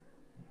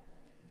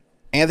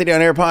Anthony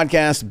on Air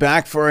podcast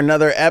back for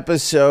another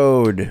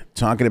episode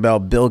talking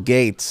about Bill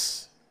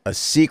Gates, a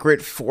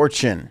secret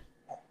fortune.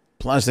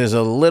 Plus, there's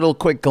a little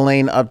quick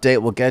Ghislaine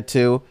update we'll get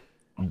to.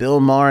 Bill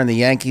Maher and the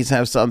Yankees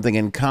have something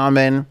in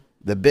common.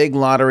 The big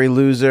lottery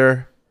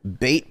loser,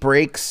 bait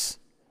breaks,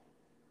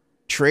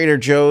 Trader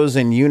Joe's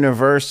and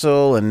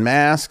Universal and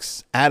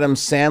masks. Adam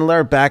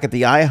Sandler back at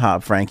the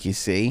IHOP, Frankie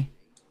C.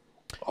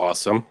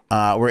 Awesome.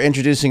 We're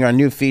introducing our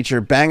new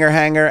feature, Banger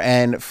Hanger,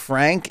 and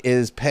Frank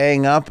is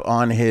paying up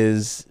on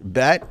his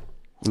bet.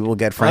 We will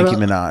get Frankie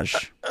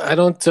Minaj. I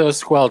don't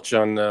squelch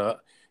on,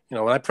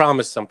 when I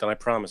promise something, I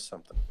promise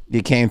something.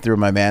 You came through,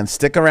 my man.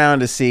 Stick around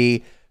to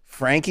see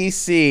Frankie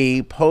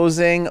C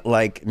posing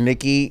like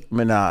Nicki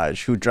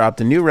Minaj, who dropped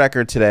a new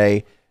record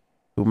today,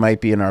 who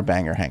might be in our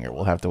Banger Hanger.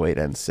 We'll have to wait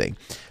and see.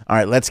 All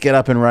right, let's get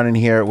up and running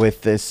here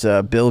with this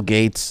Bill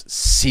Gates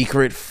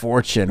secret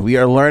fortune. We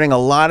are learning a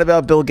lot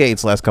about Bill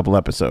Gates last couple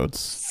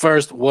episodes.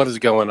 First, what is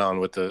going on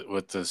with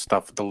the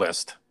stuff, the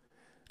list?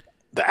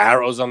 The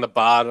arrows on the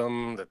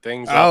bottom, the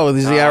things. Oh,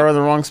 is the arrow in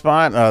the wrong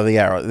spot? Oh, the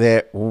arrow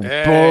there.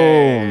 Hey,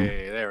 Boom.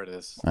 There it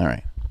is. All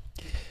right.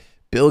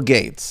 Bill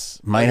Gates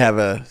might have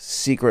a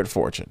secret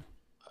fortune.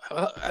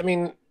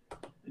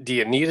 Do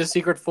you need a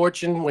secret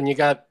fortune when you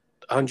got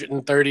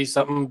 130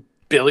 something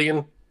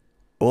billion?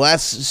 Well,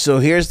 so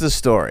here's the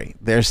story.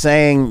 They're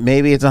saying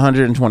maybe it's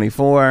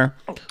 124.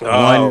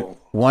 Oh.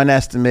 One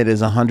estimate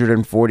is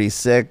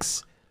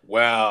 146.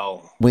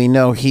 Well, we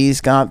know he's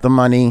got the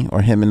money,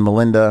 or him and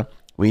Melinda.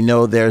 We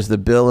know there's the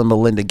Bill and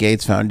Melinda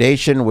Gates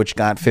Foundation, which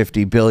got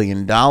 $50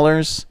 billion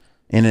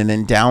in an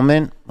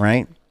endowment,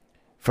 right?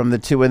 From the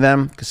two of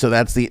them. So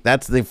that's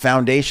the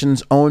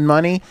foundation's own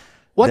money.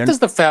 What does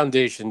the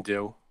foundation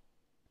do?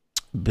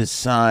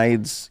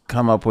 Besides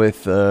come up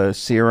with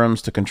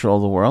serums to control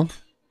the world.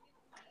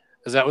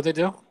 Is that what they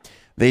do?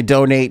 They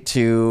donate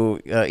to,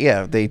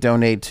 they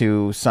donate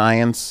to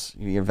science,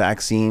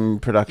 vaccine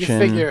production.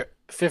 You figure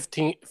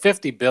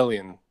 50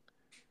 billion,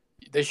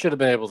 they should have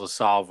been able to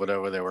solve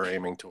whatever they were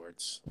aiming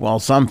towards. Well,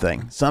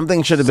 something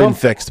should have been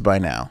fixed by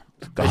now.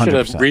 100%. They should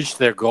have reached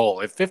their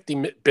goal. If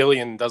 50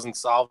 billion doesn't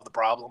solve the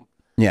problem,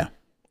 yeah.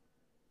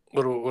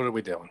 What are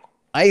we doing?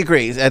 I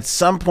agree. At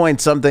some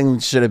point, something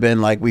should have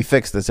been like, we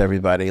fixed this,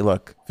 everybody.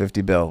 Look,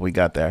 50 bill, we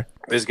got there.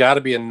 There's got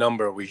to be a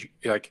number.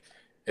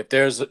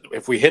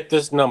 If we hit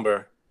this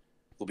number,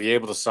 we'll be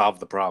able to solve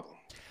the problem.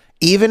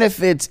 Even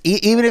if it's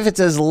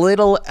as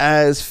little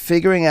as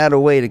figuring out a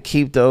way to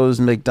keep those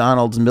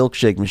McDonald's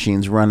milkshake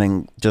machines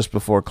running just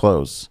before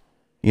close.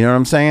 You know what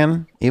I'm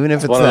saying? Even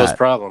if it's one of those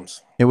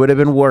problems, it would have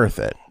been worth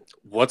it.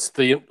 What's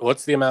the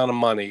amount of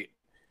money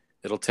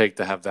it'll take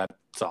to have that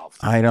solved?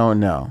 I don't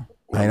know.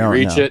 When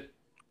we reach it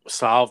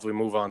solved, we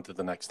move on to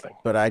the next thing.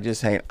 But I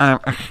just hate.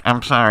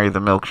 I'm sorry, the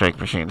milkshake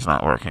machine's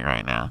not working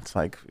right now. It's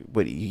like,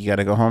 what? You got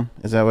to go home?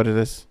 Is that what it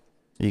is?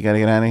 You got to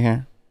get out of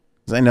here?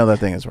 Because I know that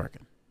thing is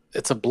working.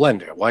 It's a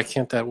blender. Why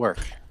can't that work?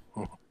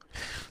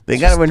 They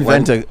got to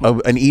invent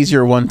an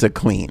easier one to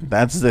clean.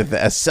 That's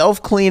a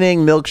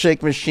self-cleaning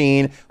milkshake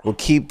machine will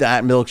keep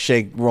that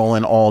milkshake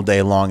rolling all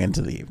day long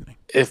into the evening.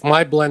 If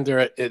my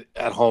blender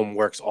at home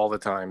works all the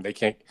time, they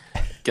can't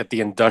get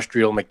the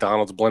industrial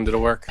McDonald's blender to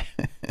work.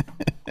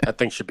 That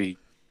thing should be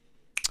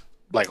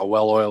like a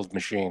well-oiled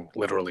machine,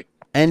 literally.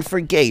 And for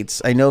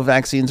Gates, I know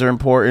vaccines are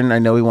important. I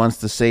know he wants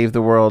to save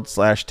the world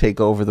 / take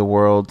over the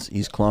world.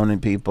 He's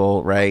cloning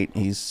people, right?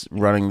 He's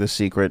running the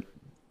secret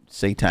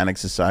satanic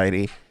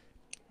society.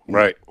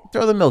 Right.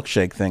 Throw the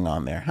milkshake thing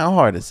on there. How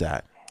hard is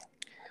that?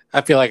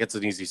 I feel like it's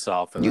an easy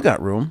solve. You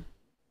got room.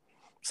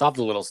 Solve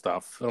the little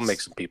stuff. It'll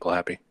make some people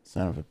happy.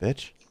 Son of a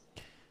bitch.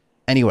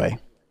 Anyway,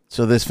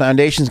 so this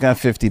foundation's got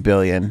 50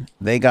 billion.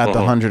 They got the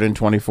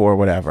 124,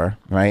 whatever,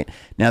 right?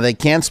 Now they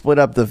can't split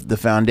up the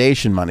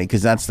foundation money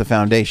because that's the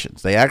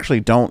foundation's. They actually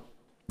don't.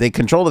 They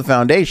control the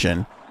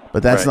foundation,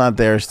 but that's not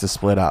theirs to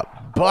split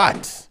up.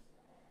 But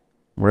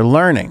we're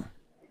learning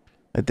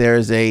that there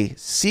is a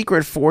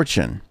secret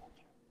fortune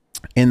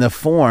in the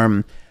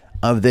form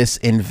of this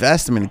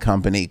investment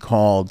company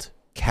called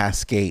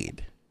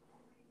Cascade.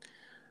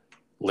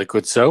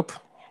 Liquid soap?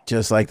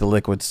 Just like the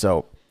liquid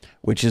soap,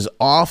 which is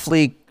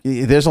awfully,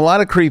 there's a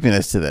lot of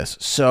creepiness to this.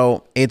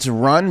 So it's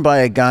run by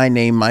a guy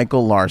named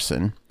Michael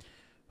Larson,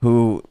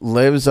 who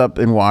lives up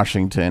in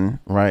Washington,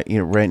 right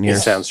near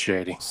sounds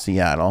shady.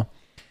 Seattle.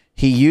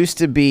 He used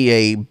to be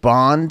a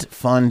bond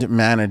fund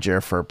manager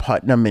for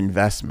Putnam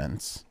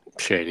Investments.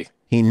 Shady.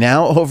 He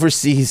now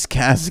oversees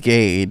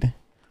Cascade.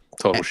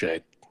 Total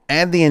shade.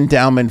 And the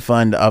endowment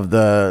fund of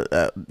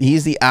the,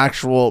 he's the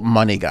actual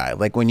money guy.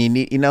 Like when you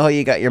need, how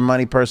you got your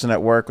money person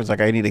at work was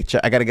like, I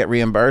got to get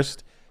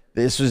reimbursed.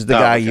 This was the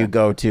guy you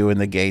go to in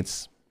the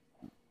Gates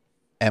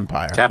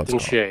empire. Captain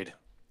Shade.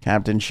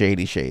 Captain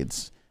Shady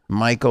Shades.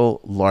 Michael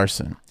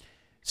Larson.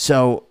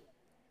 So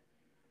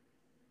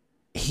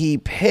he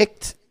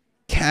picked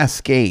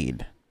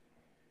Cascade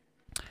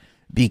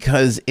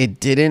because it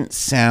didn't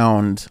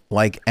sound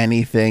like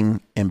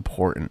anything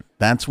important.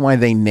 That's why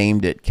they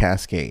named it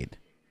Cascade.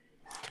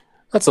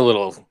 That's a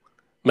little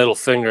middle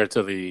finger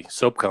to the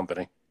soap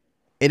company.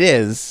 It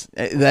is.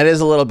 That is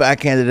a little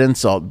backhanded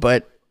insult,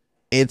 but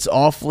it's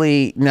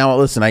awfully. Now,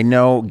 listen, I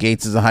know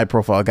Gates is a high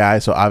profile guy,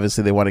 so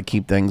obviously they want to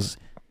keep things,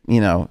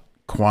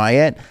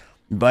 quiet.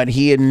 But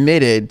he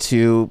admitted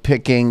to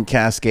picking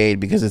Cascade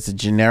because it's a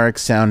generic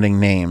sounding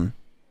name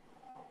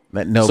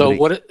that nobody.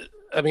 So what?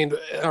 I mean,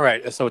 all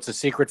right. So it's a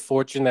secret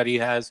fortune that he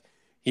has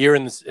here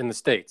in the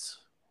States.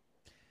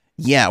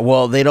 Yeah,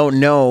 well, they don't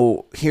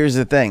know. Here's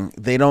the thing: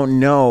 they don't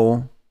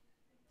know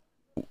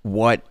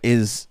what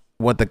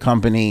the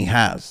company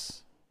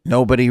has.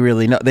 Nobody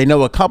really know. They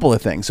know a couple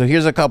of things. So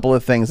here's a couple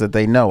of things that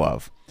they know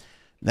of.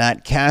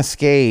 That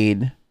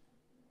Cascade,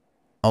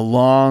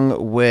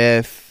 along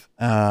with,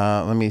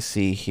 let me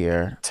see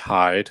here.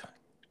 Tide.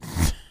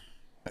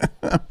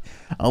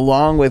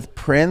 Along with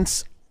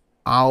Prince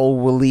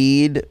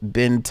Al-Walid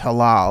bin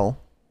Talal.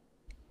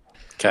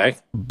 Okay.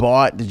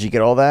 Did you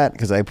get all that?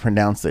 Because I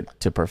pronounced it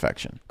to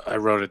perfection. I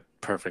wrote it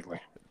perfectly.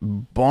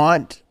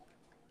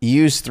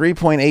 Used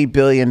 $3.8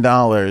 billion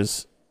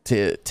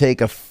to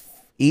take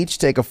each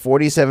take a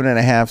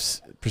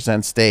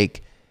 47.5%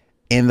 stake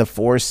in the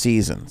Four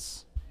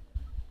Seasons.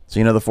 So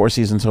you know the Four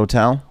Seasons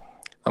Hotel?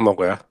 I'm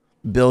aware.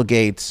 Bill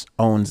Gates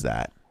owns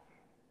that.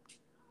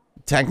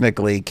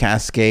 Technically,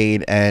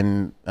 Cascade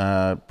and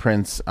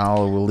Prince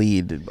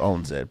Al-Walid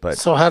owns it, but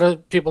so how do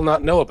people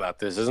not know about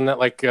this? Isn't that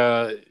like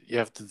you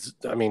have to?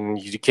 I mean,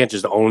 you can't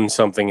just own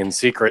something in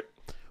secret.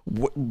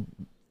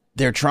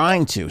 They're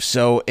trying to.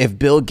 So if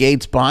Bill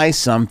Gates buys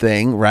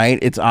something, right,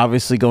 it's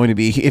obviously going to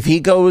be. If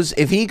he goes,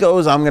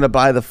 I'm going to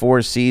buy the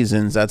Four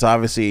Seasons. That's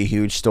obviously a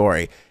huge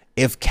story.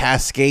 If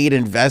Cascade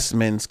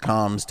Investments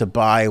comes to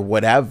buy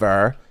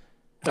whatever.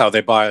 Oh,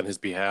 they buy on his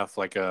behalf,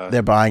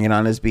 They're buying it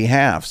on his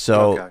behalf.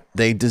 So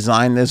They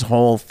designed this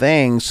whole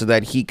thing so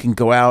that he can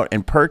go out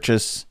and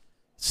purchase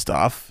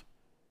stuff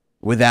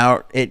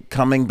without it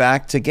coming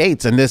back to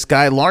Gates. And this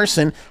guy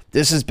Larson,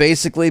 this has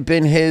basically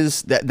been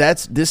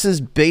this is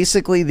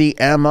basically the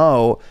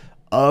MO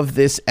of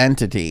this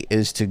entity,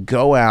 is to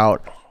go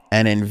out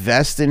and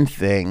invest in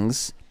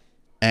things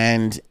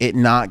and it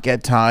not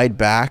get tied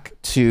back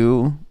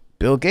to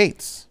Bill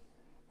Gates.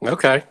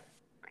 Okay.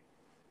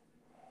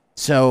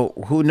 So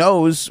who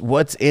knows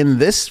what's in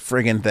this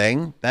friggin'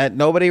 thing that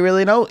nobody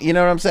really knows? You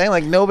know what I'm saying?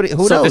 Like nobody.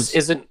 Who knows?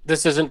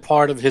 This isn't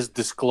part of his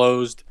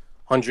disclosed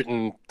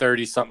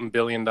 $130-something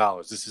billion.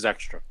 This is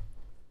extra.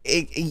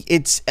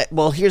 It's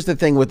well. Here's the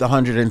thing with the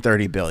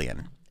 $130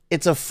 billion.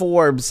 It's a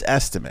Forbes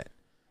estimate.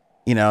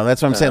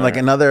 That's what I'm saying. Like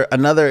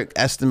another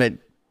estimate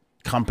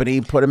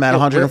company put him at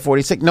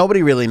 146.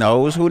 Nobody really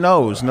knows. Who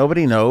knows?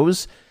 Nobody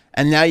knows.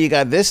 And now you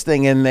got this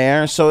thing in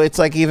there, so it's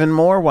like even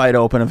more wide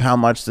open of how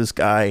much this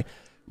guy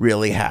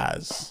really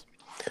has.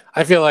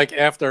 I feel like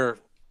after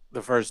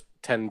the first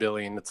 10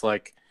 billion, it's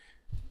like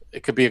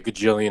it could be a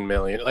gajillion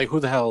million. Like who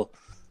the hell?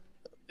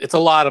 It's a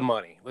lot of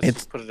money. Let's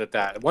just put it at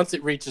that. Once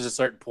it reaches a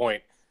certain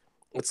point,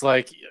 it's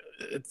like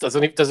does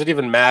it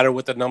even matter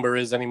what the number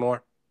is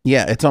anymore?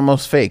 Yeah, it's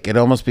almost fake. It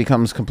almost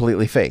becomes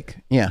completely fake.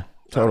 Yeah,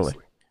 totally.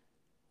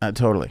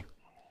 Totally.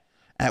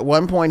 At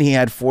one point, he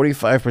had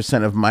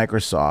 45% of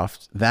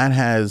Microsoft. That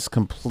has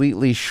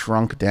completely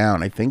shrunk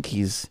down. I think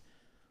he's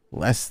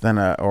less than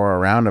or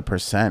around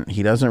 1%.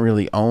 He doesn't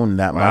really own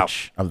that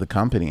much of the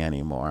company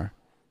anymore.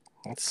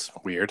 That's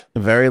weird.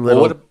 Very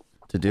little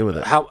to do with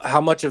it.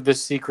 How much of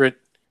this secret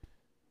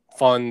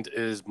fund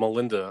is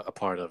Melinda a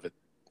part of it?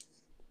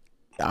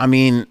 I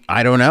mean,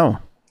 I don't know.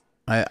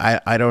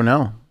 I don't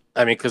know.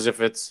 I mean, because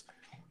if it's,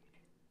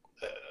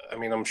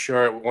 I'm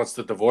sure once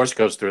the divorce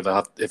goes through,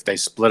 if they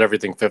split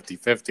everything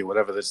 50-50,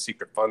 whatever this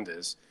secret fund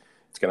is,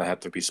 it's going to have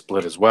to be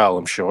split as well,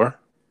 I'm sure.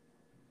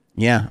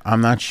 Yeah,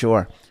 I'm not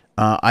sure.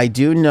 I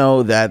do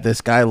know that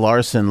this guy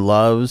Larson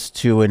loves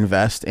to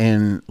invest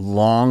in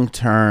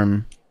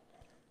long-term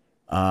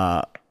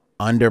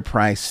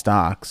underpriced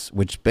stocks,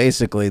 which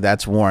basically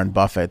that's Warren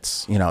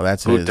Buffett's,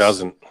 Who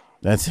doesn't?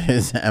 That's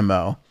his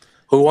MO.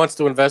 Who wants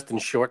to invest in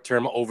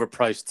short-term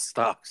overpriced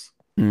stocks?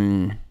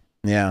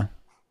 Yeah.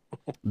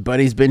 But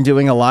he's been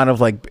doing a lot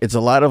of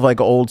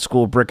old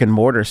school brick and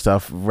mortar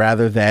stuff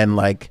rather than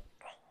like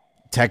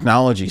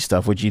technology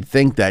stuff, which you'd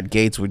think that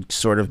Gates would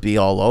sort of be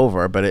all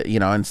over, but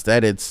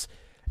instead it's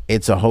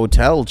a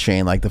hotel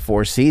chain like the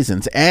Four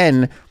Seasons.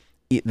 And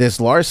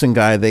this Larson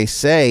guy, they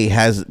say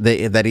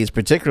that he's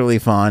particularly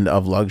fond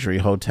of luxury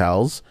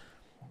hotels.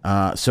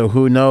 So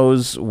who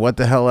knows what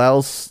the hell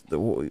else,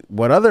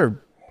 what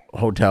other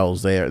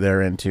hotels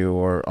they're into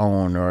or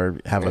own or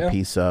have a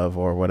piece of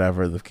or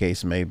whatever the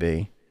case may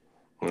be.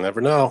 You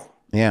never know.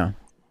 Yeah.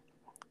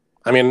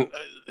 I mean,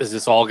 is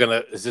this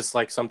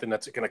like something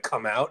that's going to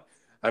come out?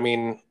 I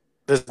mean,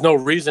 there's no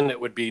reason it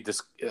would be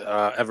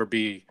ever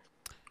be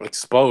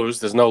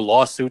exposed. There's no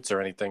lawsuits or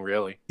anything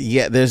really.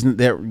 Yeah,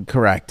 they're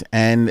correct.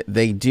 And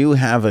they do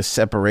have a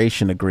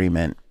separation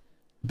agreement,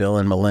 Bill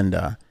and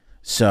Melinda.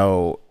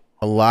 So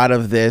a lot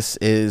of this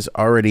is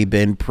already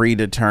been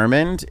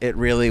predetermined.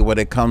 What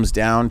it comes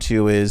down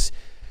to is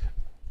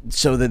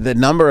so that the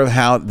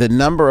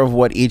number of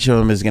what each of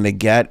them is going to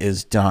get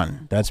is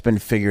done. That's been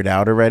figured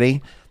out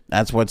already.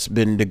 That's what's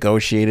been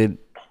negotiated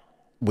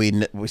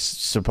we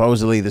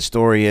supposedly the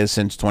story is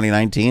since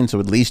 2019, so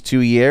at least 2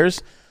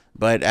 years.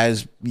 But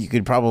as you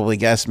could probably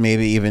guess,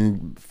 maybe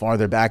even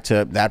farther back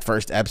to that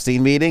first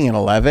Epstein meeting in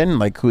 11.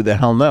 Like, who the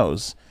hell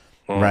knows,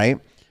 right?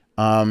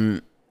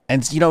 And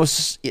you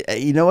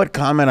know what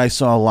comment I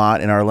saw a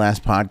lot in our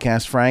last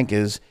podcast, Frank,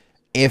 is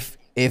if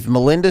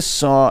Melinda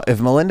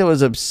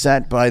was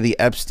upset by the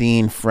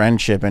Epstein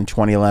friendship in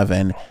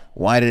 2011,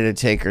 why did it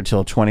take her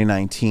till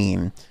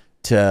 2019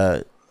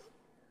 to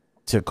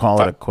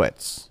call it a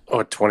quits?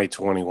 Or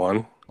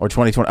 2021. Or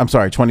 2020. I'm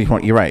sorry,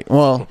 2020. You're right.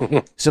 Well,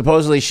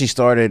 supposedly she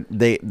started.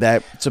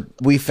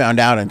 We found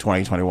out in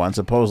 2021.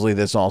 Supposedly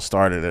this all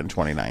started in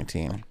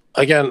 2019.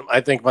 Again,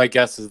 I think my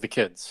guess is the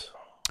kids.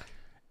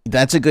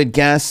 That's a good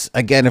guess.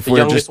 Again, if the we're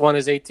youngest one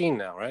is 18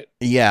 now, right?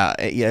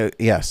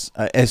 Yes.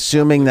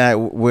 Assuming that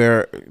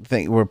we're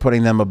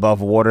putting them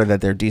above water, that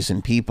they're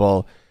decent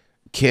people,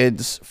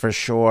 kids for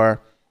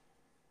sure.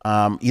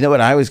 You know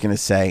what I was going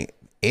to say?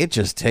 It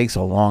just takes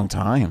a long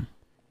time.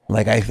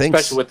 Like, I think,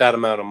 especially with that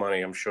amount of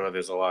money, I'm sure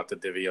there's a lot to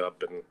divvy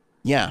up. And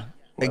yeah,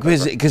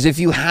 because if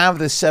you have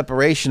the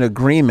separation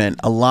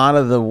agreement, a lot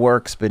of the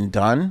work's been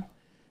done.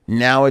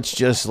 Now it's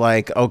just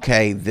like,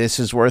 okay, this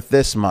is worth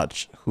this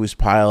much. Whose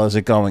pile is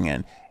it going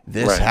in?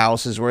 This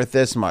house is worth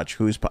this much.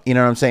 You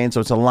know what I'm saying?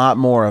 So it's a lot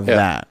more of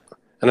that.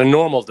 And a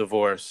normal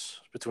divorce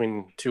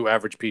between two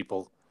average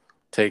people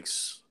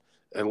takes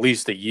at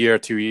least a year,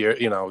 2 years.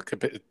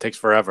 It takes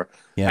forever.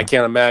 Yeah. I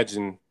can't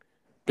imagine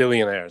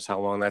billionaires, how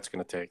long that's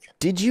going to take.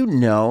 Did you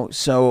know?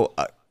 So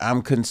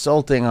I'm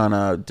consulting on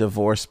a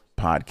divorce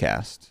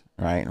podcast,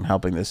 right? I'm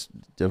helping this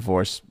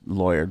divorce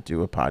lawyer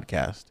do a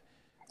podcast.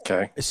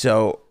 Okay.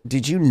 So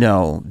did you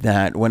know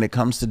that when it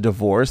comes to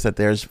divorce, that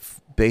there's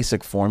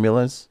basic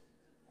formulas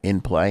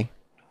in play?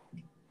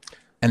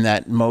 And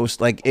that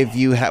most, like, if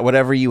you have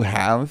whatever you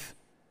have,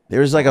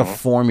 there's like a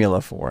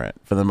formula for it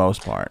for the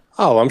most part.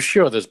 Oh, I'm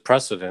sure there's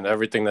precedent.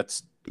 Everything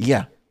that's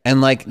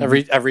and like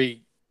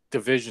every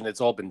division,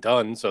 it's all been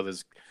done. So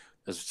there's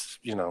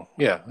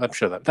I'm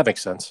sure that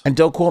makes sense. And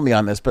don't quote me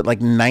on this, but like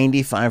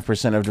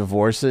 95% of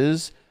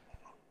divorces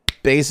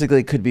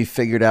basically could be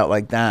figured out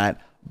like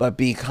that. But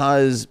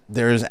because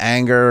there's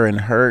anger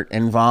and hurt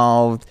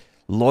involved,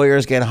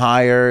 lawyers get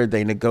hired,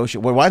 they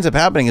negotiate. What winds up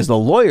happening is the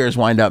lawyers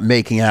wind up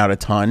making out a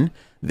ton.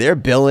 They're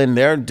billing,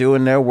 they're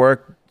doing their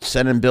work,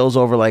 sending bills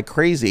over like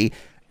crazy.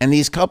 And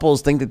these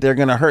couples think that they're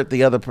going to hurt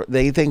the other.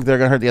 They think they're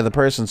going to hurt the other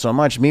person so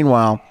much.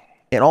 Meanwhile,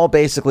 it all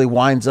basically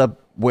winds up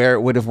where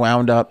it would have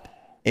wound up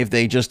if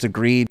they just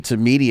agreed to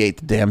mediate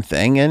the damn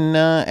thing,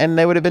 and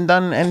they would have been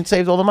done and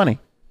saved all the money.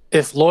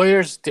 If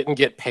lawyers didn't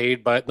get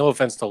paid no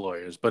offense to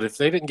lawyers, but if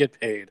they didn't get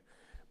paid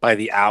by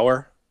the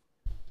hour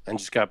and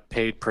just got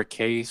paid per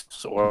case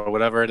or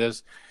whatever it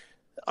is,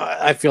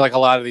 I feel like a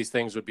lot of these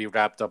things would be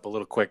wrapped up a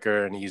little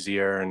quicker and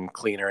easier and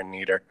cleaner and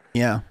neater.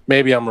 Yeah.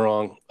 Maybe I'm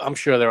wrong. I'm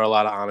sure there are a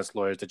lot of honest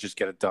lawyers that just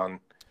get it done,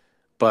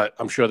 but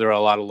I'm sure there are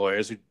a lot of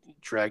lawyers who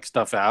drag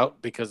stuff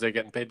out because they're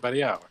getting paid by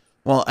the hour.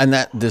 Well, and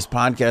this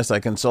podcast I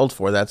consult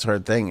for, that's her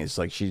thing. It's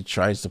like she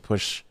tries to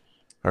push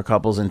her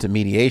couples into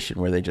mediation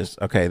where they just,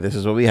 okay, this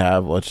is what we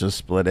have. Let's just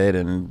split it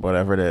and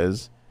whatever it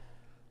is.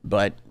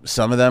 But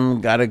some of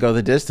them got to go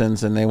the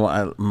distance, and they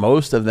want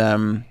most of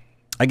them,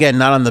 again,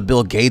 not on the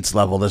Bill Gates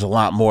level. There's a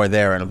lot more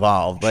there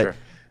involved, but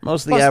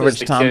most of the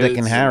average Tom, Dick,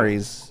 and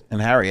Harry's and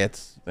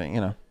Harriet's,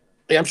 Yeah,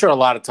 I'm sure a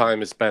lot of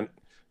time is spent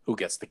who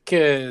gets the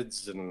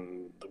kids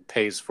and who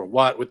pays for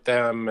what with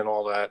them and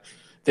all that.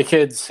 The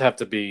kids have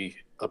to be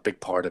a big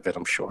part of it,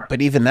 I'm sure.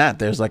 But even that,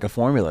 there's like a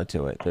formula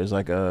to it. There's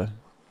like a...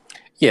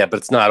 Yeah, but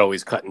it's not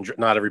always cut and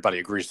not everybody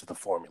agrees to the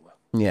formula.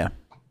 Yeah,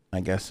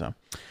 I guess so.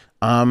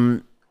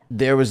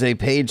 There was a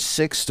Page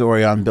 6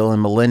 story on Bill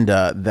and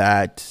Melinda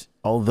that,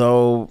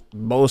 although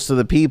most of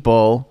the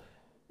people,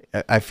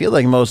 I feel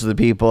like most of the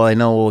people, I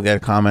know we'll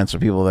get comments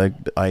from people that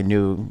I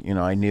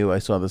knew I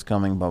saw this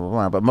coming, blah, blah,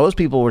 blah. But most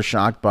people were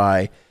shocked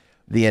by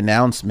the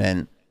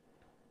announcement.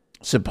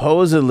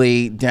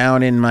 Supposedly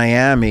down in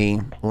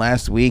Miami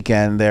last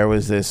weekend, there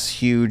was this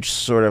huge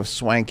sort of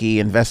swanky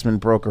investment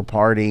broker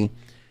party.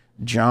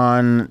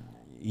 John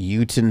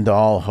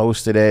Utendahl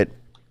hosted it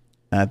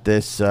at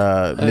this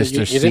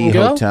Mr. C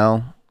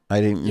hotel. I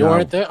didn't. You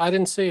weren't there? I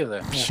didn't see you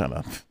there. Shut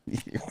up.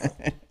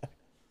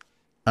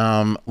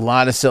 A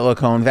lot of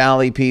Silicon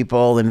Valley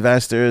people,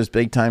 investors,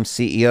 big time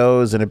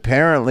CEOs, and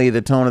apparently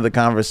the tone of the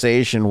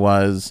conversation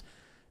was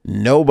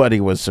nobody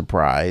was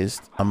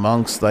surprised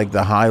amongst like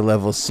the high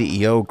level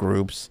CEO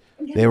groups.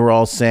 They were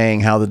all saying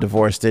how the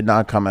divorce did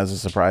not come as a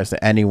surprise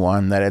to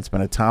anyone, that it's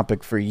been a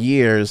topic for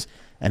years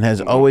and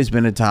has always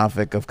been a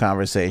topic of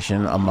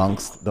conversation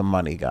amongst the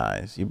money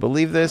guys. You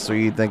believe this, or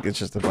you think it's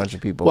just a bunch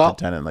of people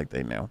pretending like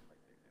they knew?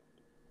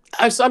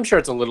 I'm sure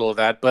it's a little of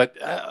that, but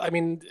I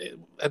mean,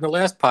 in the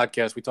last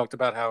podcast, we talked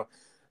about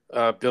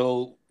how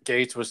Bill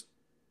Gates was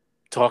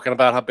talking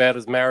about how bad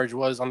his marriage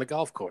was on the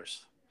golf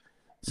course.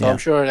 So I'm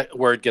sure that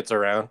word gets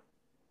around.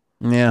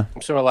 Yeah.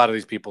 I'm sure a lot of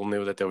these people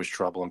knew that there was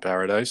trouble in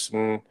paradise.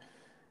 And,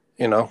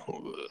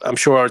 I'm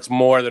sure it's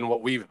more than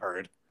what we've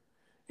heard.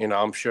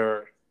 I'm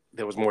sure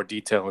there was more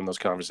detail in those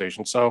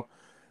conversations. So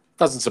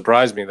Doesn't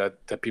surprise me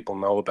that people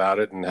know about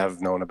it and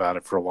have known about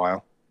it for a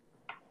while.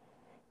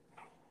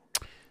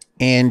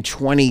 In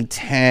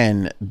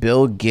 2010,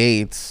 Bill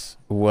Gates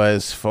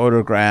was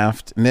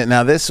photographed.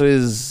 Now, this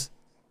was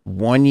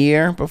 1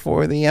 year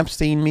before the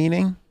Epstein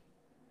meeting.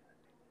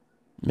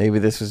 Maybe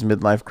this was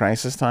midlife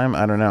crisis time.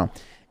 I don't know.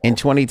 In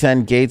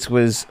 2010, Gates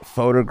was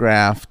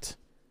photographed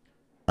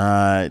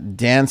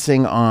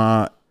dancing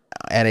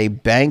at a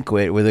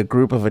banquet with a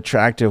group of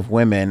attractive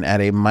women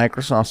at a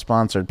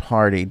Microsoft-sponsored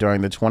party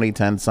during the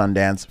 2010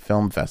 Sundance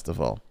Film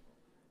Festival.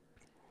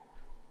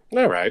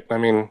 All right. I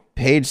mean,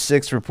 Page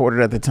Six reported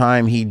at the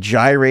time he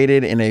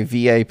gyrated in a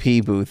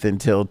VIP booth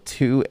until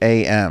 2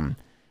 a.m.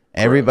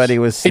 Everybody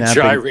was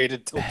snapping. He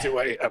gyrated till 2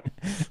 a.m.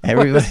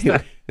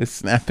 Everybody was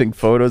snapping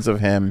photos of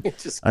him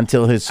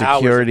until his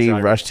security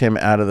rushed him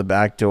out of the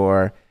back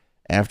door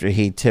after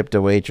he tipped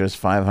a waitress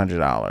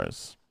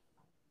 $500.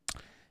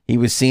 He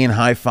was seen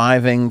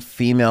high-fiving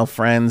female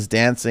friends,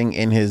 dancing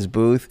in his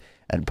booth,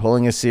 and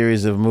pulling a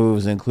series of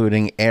moves,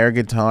 including air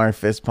guitar,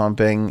 fist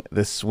pumping,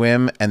 the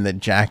swim, and the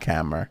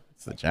jackhammer.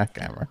 It's the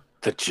jackhammer.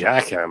 The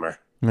jackhammer.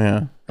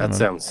 Yeah. That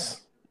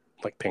sounds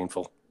like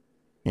painful.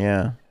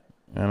 Yeah.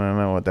 I don't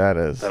know what that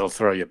is. That'll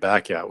throw your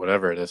back out,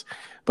 whatever it is.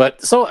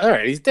 But so, all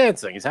right, he's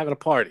dancing. He's having a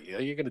party.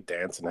 You're going to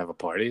dance and have a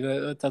party.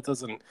 That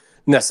doesn't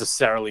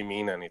necessarily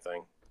mean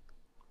anything.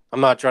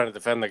 I'm not trying to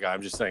defend the guy.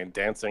 I'm just saying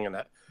dancing and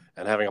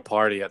having a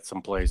party at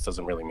some place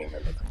doesn't really mean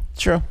anything.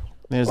 True.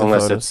 There's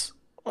Unless the photos.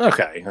 it's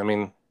okay. I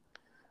mean,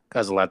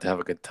 guy's allowed to have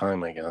a good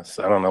time, I guess.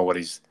 I don't know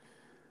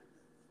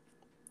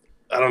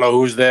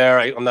who's there.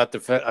 I'm not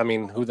I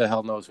mean, who the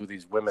hell knows who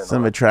these women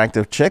Some are?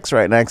 attractive chicks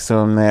right next to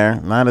him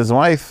there. Not his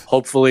wife.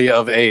 Hopefully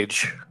of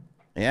age.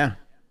 Yeah.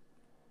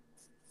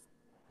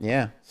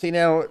 Yeah. See,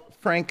 now,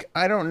 Frank,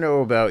 I don't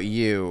know about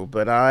you,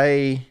 but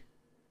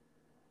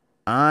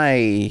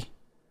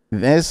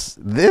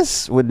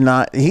this would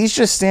not, he's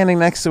just standing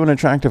next to an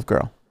attractive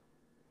girl.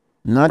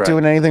 Not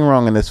doing anything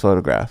wrong in this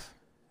photograph.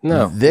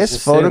 No.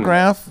 This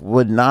photograph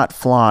would not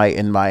fly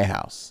in my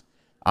house.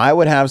 I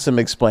would have some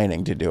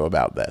explaining to do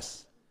about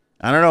this.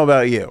 I don't know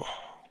about you,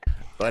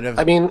 but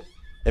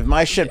if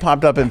my shit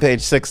popped up in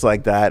Page Six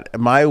like that,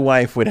 my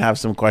wife would have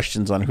some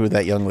questions on who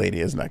that young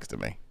lady is next to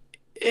me.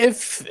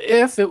 If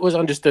it was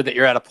understood that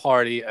you're at a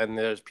party and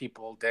there's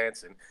people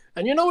dancing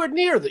and you're nowhere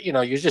near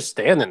you're just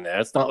standing there.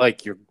 It's not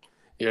like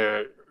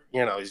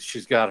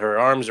she's got her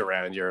arms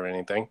around you or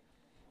anything.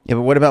 Yeah,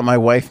 but what about my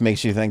wife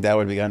makes you think that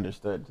would be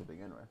understood to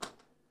begin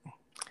with?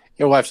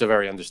 Your wife's a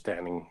very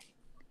understanding,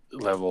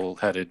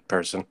 level-headed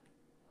person.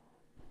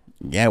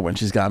 Yeah, when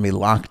she's got me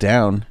locked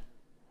down.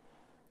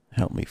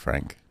 Help me,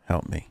 Frank.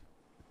 Help me.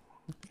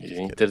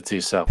 You did it to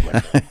yourself,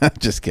 man.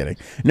 Just kidding.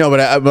 No,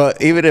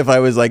 but even if I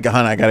was like,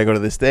 hon, I got to go to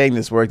this thing,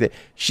 this work,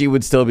 she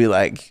would still be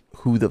like,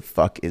 who the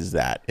fuck is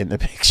that in the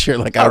picture?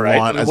 Like, I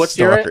want a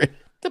story.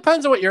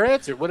 Depends on what your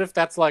answer. What if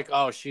that's like,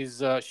 oh, she's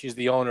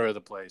the owner of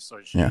the place,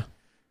 or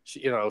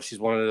she's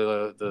one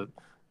of the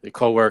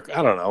co-worker.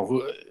 I don't know.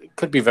 Who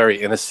could be very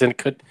innocent.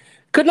 Could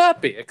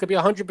not be. It could be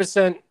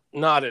 100%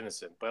 not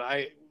innocent.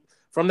 But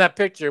from that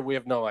picture, we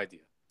have no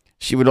idea.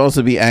 She would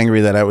also be angry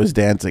that I was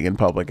dancing in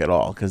public at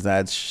all, because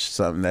that's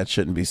something that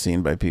shouldn't be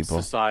seen by people.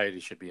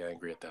 Society should be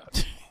angry at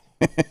that.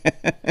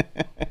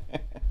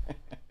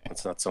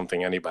 That's not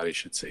something anybody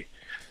should see.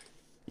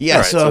 Yeah,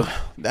 right, so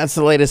that's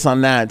the latest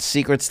on that.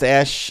 Secret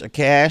stash of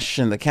cash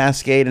and the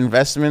Cascade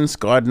Investments.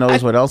 God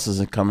knows what else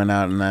is coming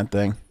out in that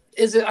thing.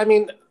 Is it? I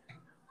mean,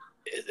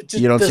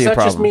 you don't see a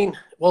problem.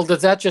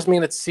 Does that just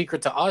mean it's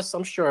secret to us?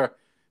 I'm sure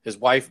his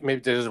wife.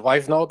 Maybe did his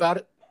wife know about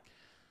it?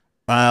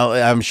 Well,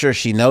 I'm sure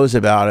she knows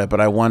about it,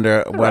 but I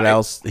wonder what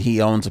else he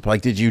owns.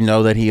 Like, did you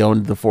know that he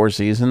owned the Four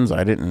Seasons?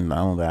 I didn't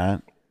know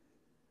that.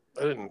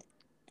 I didn't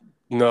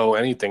know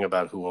anything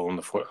about who owned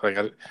the Four. Like,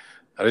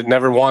 I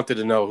never wanted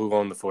to know who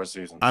owned the Four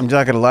Seasons. I'm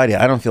not going to lie to you.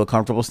 I don't feel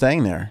comfortable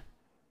staying there.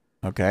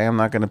 Okay, I'm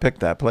not going to pick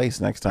that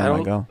place next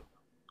time I go.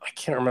 I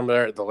can't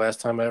remember the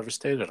last time I ever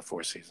stayed at a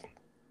Four Seasons.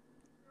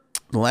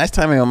 The last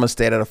time I almost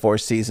stayed at a Four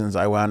Seasons,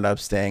 I wound up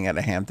staying at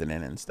a Hampton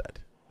Inn instead.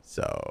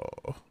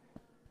 So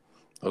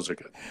those are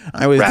good.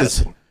 I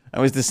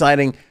was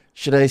deciding,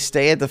 should I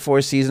stay at the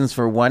Four Seasons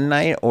for one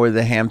night or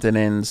the Hampton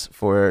Inns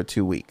for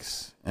 2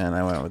 weeks? And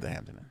I went with the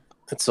Hampton Inn.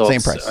 It's all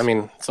same price. I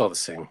mean, it's all the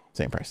same.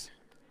 Same price.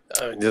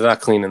 They're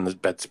not cleaning the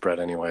bedspread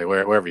anyway,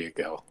 wherever you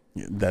go.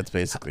 Yeah, that's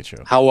basically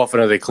true. How often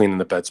are they cleaning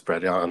the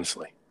bedspread,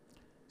 honestly?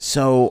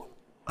 So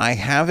I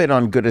have it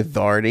on good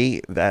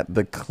authority that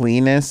the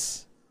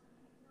cleanest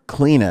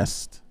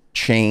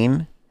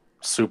chain.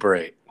 Super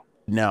 8.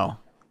 No,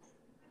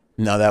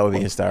 that would be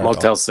hysterical.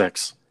 Motel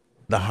 6.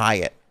 The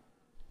Hyatt.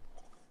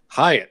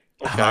 Hyatt.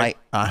 Okay.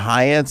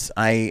 Hyatt's.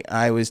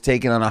 I was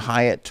taken on a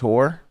Hyatt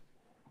tour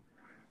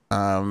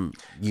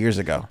years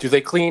ago. Do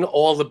they clean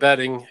all the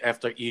bedding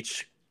after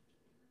each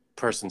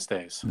person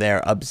stays?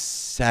 They're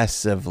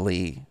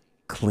obsessively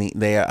clean.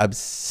 They are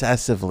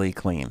obsessively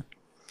clean.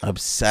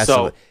 Obsessively.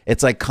 So,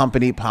 it's like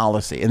company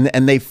policy.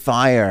 And they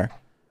fire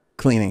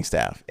cleaning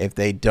staff if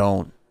they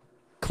don't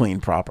clean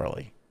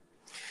properly.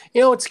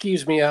 You know what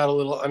skews me out a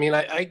little? I mean,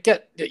 I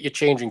get that you're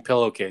changing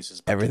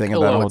pillowcases, but the Everything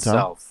about a pillow hotel.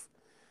 itself,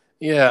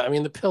 yeah, I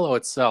mean, the pillow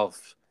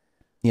itself,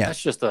 Yeah,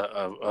 that's just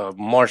a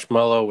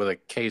marshmallow with a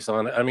case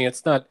on it. I mean,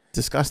 it's not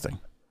disgusting.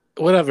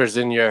 whatever's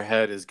in your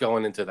head is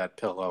going into that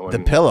pillow. The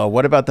And pillow.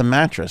 What about the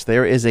mattress?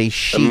 There is a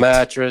sheet the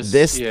mattress,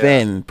 this yeah.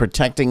 thin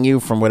protecting you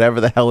from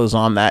whatever the hell is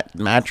on that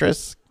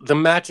mattress. The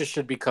mattress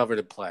should be covered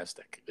in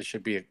plastic. It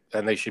should be,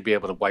 and they should be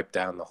able to wipe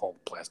down the whole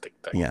plastic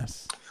thing.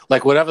 Yes.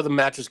 Like whatever the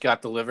mattress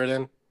got delivered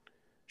in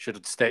should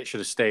have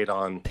stayed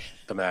on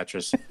the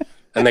mattress,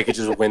 and they could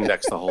just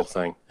Windex the whole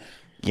thing.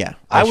 Yeah.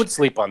 I would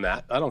sleep on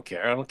that. I don't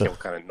care. I don't care what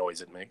kind of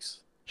noise it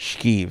makes.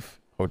 Skeev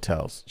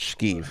hotels.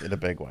 Skeev in a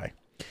big way.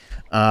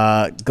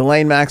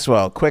 Ghislaine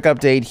Maxwell, quick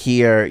update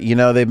here. You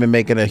know, they've been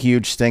making a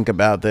huge stink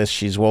about this.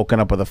 She's woken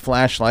up with a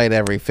flashlight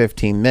every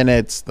 15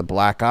 minutes, the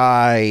black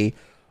eye,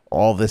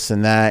 all this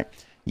and that.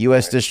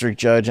 U.S. District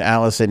Judge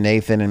Allison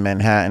Nathan in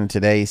Manhattan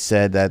today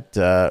said that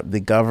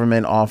the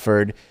government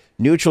offered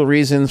neutral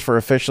reasons for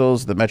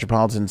officials, the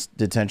Metropolitan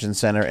Detention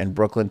Center in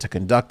Brooklyn, to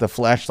conduct the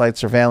flashlight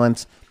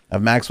surveillance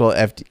of Maxwell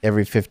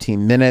every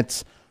 15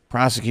 minutes.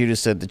 Prosecutors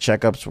said the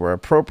checkups were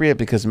appropriate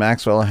because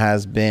Maxwell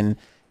has been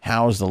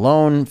housed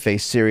alone,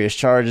 faced serious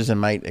charges, and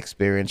might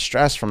experience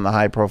stress from the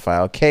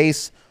high-profile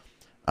case.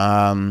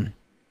 The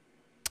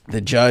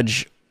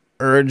judge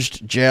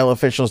urged jail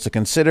officials to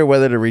consider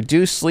whether to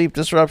reduce sleep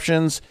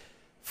disruptions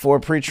for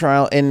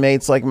pretrial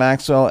inmates like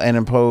Maxwell and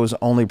impose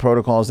only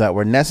protocols that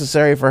were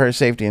necessary for her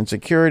safety and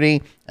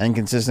security and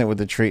consistent with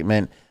the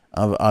treatment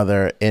of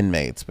other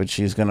inmates. But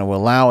she's going to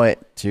allow it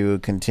to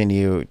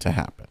continue to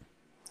happen.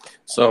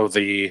 So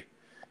the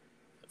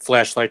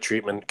flashlight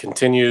treatment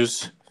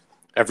continues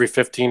every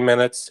 15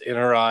 minutes in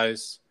her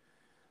eyes.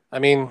 I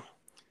mean,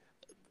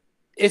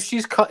 if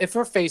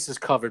her face is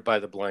covered by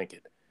the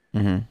blanket,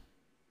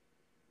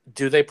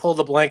 do they pull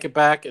the blanket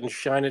back and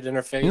shine it in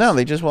her face? No,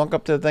 they just walk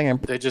up to the thing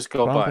and they just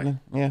go by.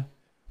 Yeah.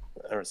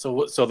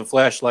 So the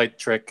flashlight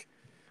trick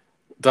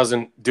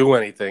doesn't do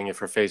anything if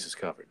her face is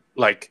covered.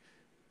 Like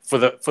for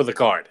the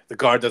guard,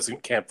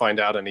 can't find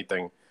out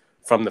anything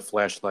from the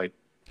flashlight.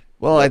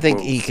 Well, I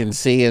think he can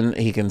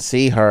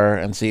see her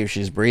and see if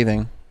she's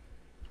breathing.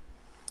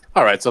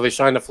 All right, so they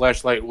shine the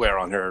flashlight where,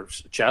 on her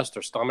chest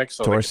or stomach,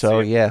 so torso.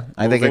 Yeah,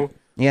 I think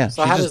yeah.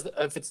 So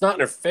if it's not in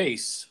her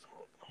face?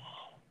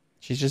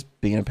 She's just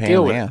being a pain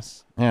in the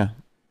ass. Yeah,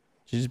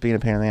 she's just being a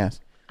pain in the ass.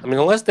 I mean,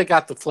 unless they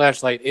got the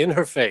flashlight in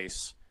her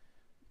face,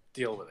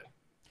 deal with it.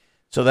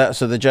 So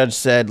the judge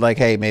said, like,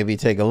 hey, maybe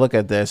take a look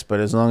at this,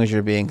 but as long as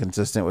you're being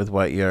consistent with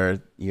what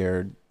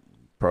your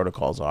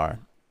protocols are,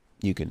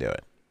 you can do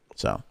it.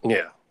 So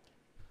yeah.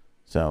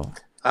 So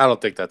I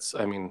don't think that's.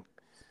 I mean,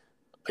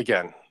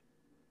 again,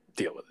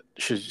 deal with it.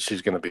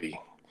 She's going to be.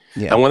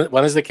 Yeah. And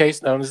when is the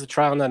case? When is the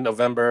trial? Then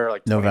November,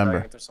 like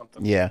November or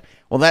something. Yeah.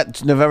 Well,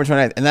 that's November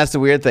 29th, and that's the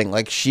weird thing.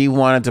 Like, she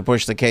wanted to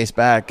push the case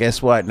back.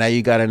 Guess what? Now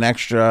you got an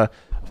extra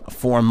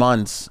 4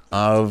 months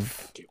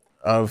of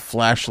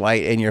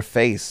flashlight in your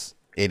face,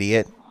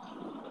 idiot.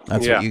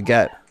 That's what you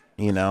get.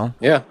 You know.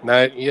 Yeah.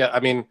 I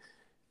mean,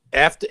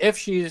 if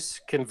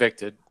she's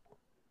convicted,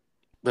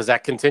 does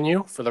that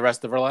continue for the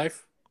rest of her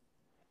life?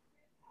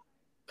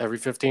 Every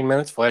 15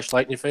 minutes,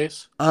 flashlight in your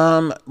face?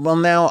 Well,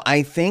 now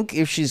I think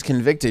if she's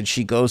convicted,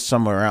 she goes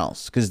somewhere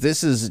else, because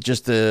this is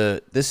just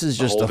a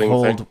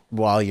hold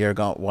while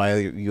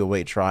you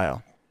await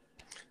trial.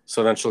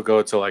 So then she'll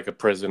go to like a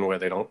prison where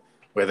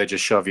they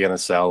just shove you in a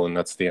cell and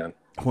that's the end.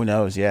 Who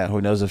knows? Yeah,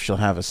 who knows if she'll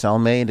have a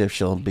cellmate, if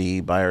she'll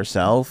be by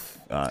herself.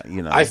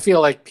 You know, I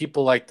feel like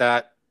people like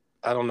that.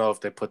 I don't know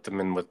if they put them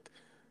in with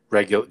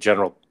regular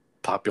general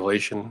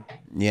population.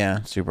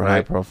 Yeah, super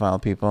high profile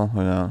people.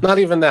 Who knows? Not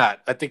even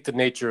that. I think the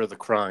nature of the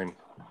crime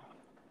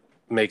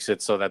makes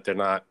it so that they're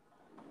not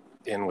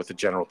in with the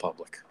general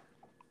public.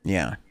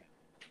 Yeah,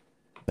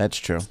 that's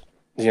true.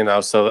 You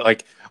know, so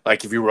like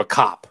if you were a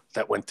cop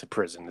that went to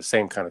prison, the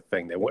same kind of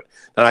thing. They're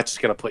not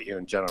just going to put you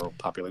in general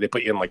population. They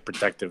put you in like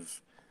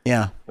protective.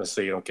 Yeah.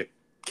 So you don't get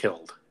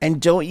killed.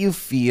 And don't you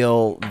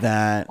feel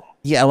that?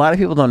 Yeah, a lot of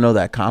people don't know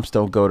that cops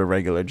don't go to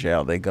regular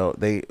jail.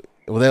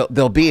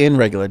 They'll be in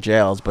regular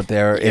jails, but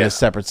they're in a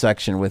separate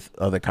section with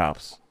other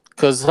cops.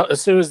 Because as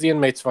soon as the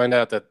inmates find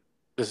out that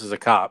this is a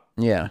cop,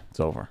 yeah, it's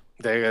over.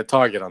 They got a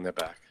target on their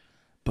back.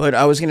 But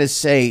I was going to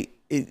say,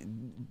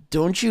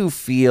 don't you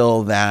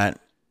feel that,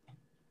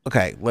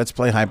 okay, let's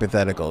play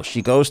hypothetical.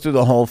 She goes through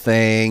the whole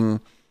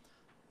thing.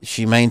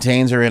 She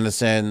maintains her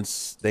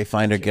innocence. They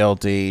find her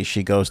guilty.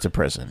 She goes to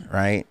prison,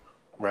 right?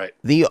 Right.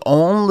 The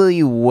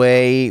only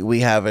way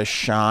we have a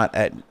shot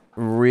at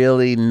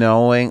really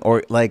knowing,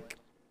 or like,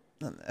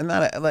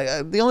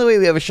 the only way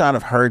we have a shot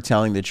of her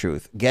telling the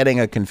truth,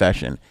 getting a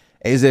confession,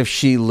 is if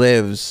she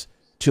lives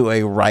to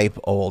a ripe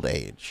old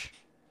age.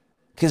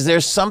 Because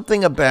there's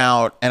something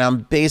about, and I'm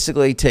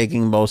basically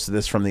taking most of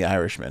this from The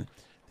Irishman,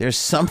 there's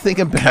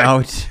something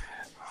about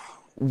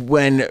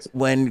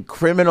when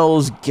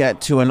criminals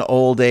get to an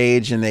old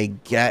age and they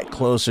get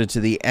closer to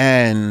the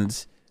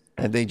end,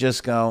 and they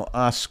just go,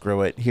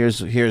 screw it.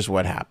 Here's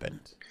what happened.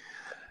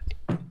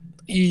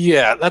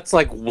 Yeah, that's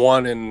like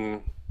 1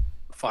 in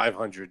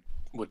 500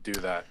 would do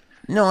that.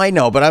 No, I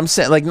know, but I'm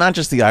saying like not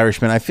just the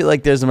Irishman. I feel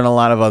like there's been a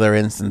lot of other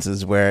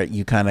instances where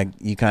you kind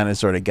of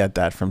sort of get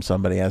that from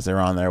somebody as they're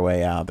on their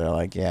way out. They're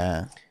like,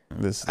 yeah,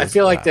 this. I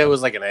feel like there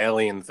was like an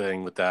alien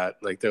thing with that.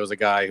 Like there was a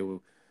guy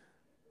who,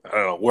 I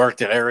don't know,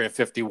 worked at Area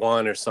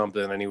 51 or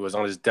something, and he was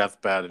on his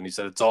deathbed, and he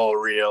said it's all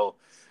real.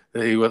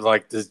 He was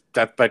like, his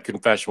deathbed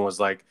confession was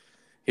like,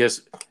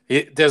 there's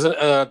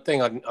a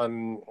thing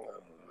on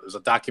there's a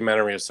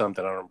documentary or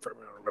something. I don't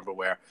remember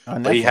where,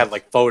 but he had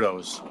like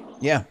photos.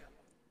 Yeah.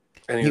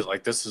 And he was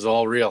like, "This is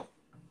all real."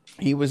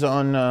 He was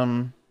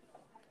on.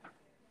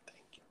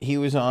 He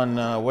was on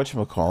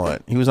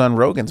whatchamacallit. He was on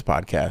Rogan's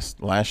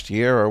podcast last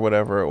year or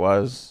whatever it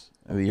was,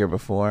 the year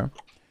before.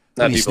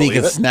 Are you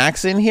sneaking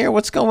snacks in here?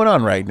 What's going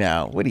on right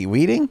now? What are you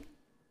eating?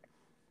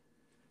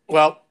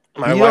 Well,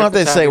 you don't have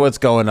to say what's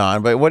going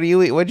on, but what do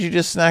you eat? What did you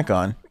just snack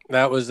on?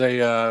 That was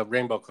a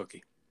rainbow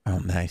cookie. Oh,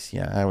 nice.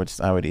 Yeah, I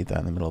would eat that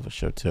in the middle of a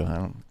show too.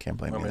 Can't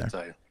blame you there.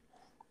 Tell you.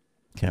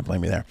 Can't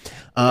blame you there.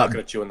 I'm not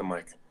going to chew in the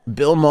mic.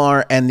 Bill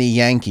Maher and the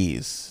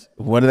Yankees,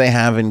 what do they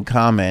have in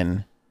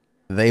common?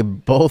 They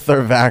both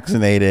are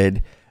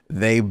vaccinated.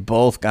 They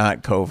both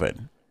got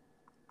COVID.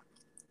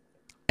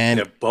 And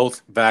they're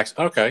both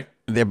okay.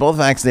 They're both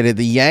vaccinated.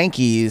 The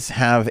Yankees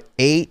have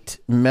 8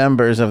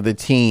 members of the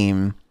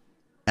team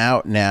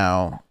out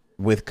now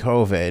with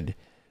COVID,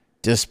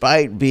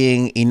 despite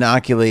being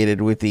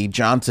inoculated with the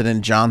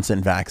Johnson &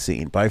 Johnson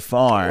vaccine. By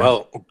far.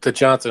 Well, the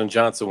Johnson &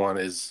 Johnson one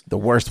is the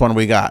worst one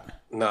we got.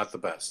 Not the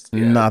best.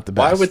 Yeah. Not the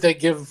best. Why would they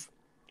give,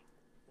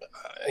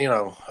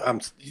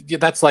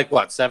 that's like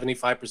what,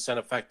 75%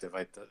 effective,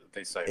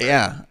 they say. Right?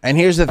 Yeah. And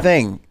here's the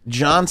thing.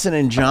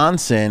 Johnson &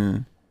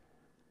 Johnson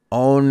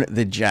own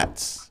the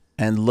Jets.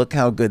 And look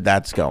how good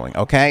that's going.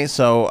 Okay?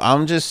 So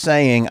I'm just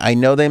saying, I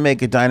know they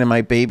make a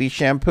Dynamite Baby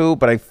shampoo,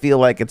 but I feel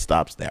like it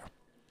stops there.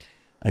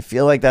 I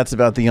feel like that's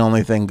about the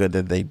only thing good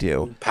that they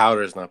do.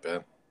 Powder is not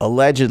bad.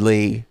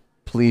 Allegedly,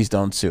 please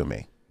don't sue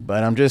me.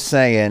 But I'm just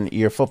saying,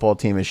 your football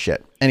team is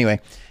shit.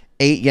 Anyway,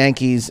 8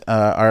 Yankees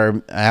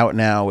are out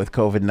now with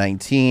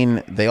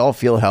COVID-19. They all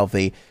feel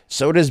healthy.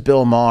 So does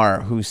Bill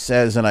Maher, who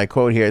says, and I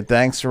quote here,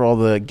 "Thanks for all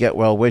the get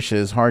well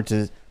wishes. Hard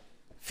to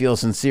feel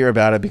sincere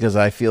about it because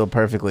I feel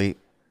perfectly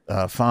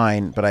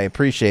fine, but I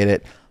appreciate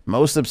it.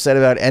 Most upset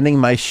about ending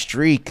my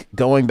streak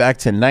going back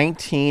to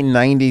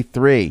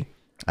 1993.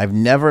 I've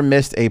never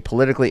missed a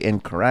politically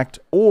incorrect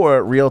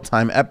or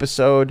real-time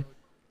episode.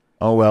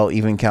 Oh, well,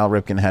 even Cal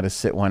Ripken had to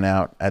sit one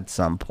out at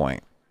some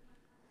point."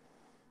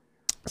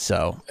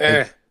 So,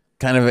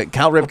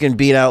 Cal Ripken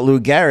beat out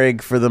Lou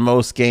Gehrig for the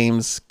most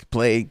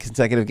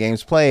consecutive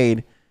games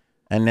played,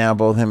 and now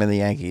both him and the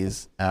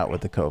Yankees out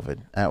with the COVID,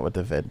 out with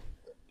the vid.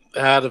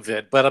 Out of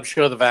it, but I'm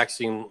sure the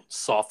vaccine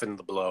softened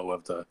the blow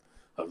of the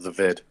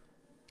vid.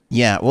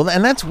 Yeah, well,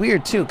 and that's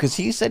weird, too, because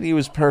he said he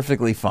was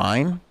perfectly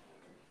fine.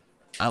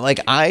 I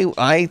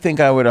think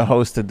I would have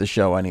hosted the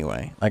show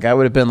anyway. Like, I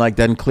would have been like,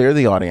 then clear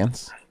the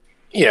audience.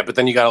 Yeah, but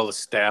then you got all the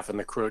staff and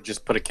the crew.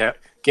 Just put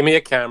give me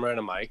a camera and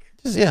a mic.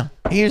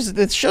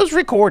 The show's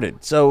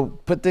recorded, so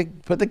put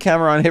the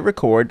camera on, hit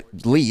record,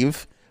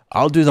 leave.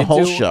 I'll do the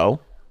whole show,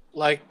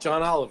 like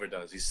John Oliver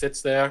does. He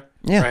sits there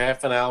for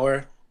half an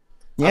hour.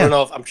 Yeah. I don't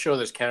know if I'm sure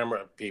there's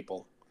camera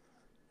people,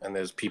 and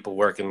there's people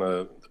working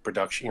the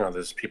production.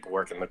 There's people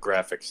working the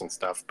graphics and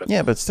stuff.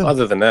 But still,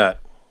 other than that,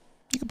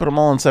 you can put them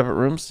all in separate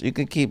rooms. You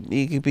could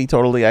be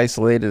totally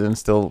isolated and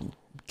still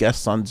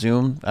guests on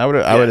Zoom. I would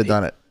have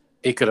done it.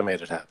 He could have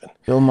made it happen.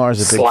 Bill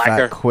Maher's a big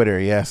fat quitter.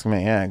 You ask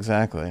me. Yeah,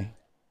 exactly.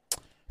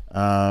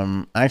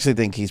 I actually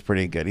think he's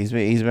pretty good. He's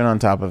been on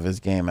top of his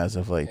game as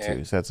of late too.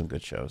 He's had some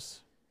good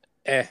shows.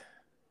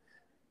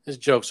 His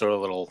jokes are a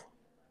little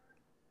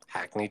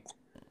hackneyed.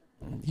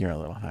 You're a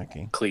little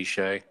hacky.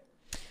 Cliche.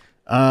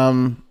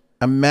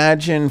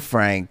 Imagine,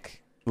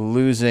 Frank,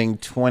 losing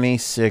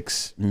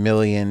 $26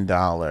 million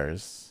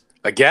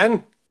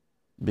again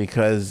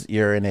because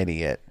you're an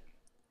idiot.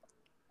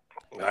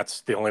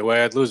 That's the only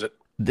way I'd lose it.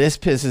 This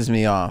pisses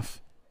me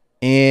off.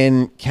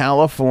 In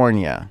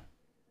California,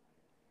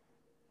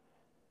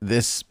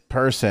 this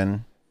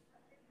person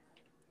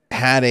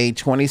had a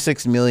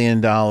 $26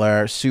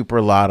 million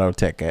Super Lotto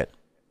ticket.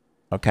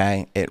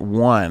 Okay, it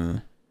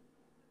won.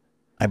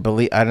 I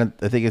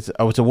think it's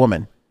a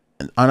woman.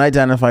 An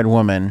unidentified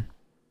woman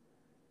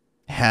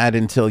had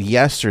until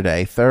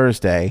yesterday,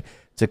 Thursday,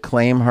 to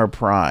claim her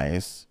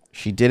prize.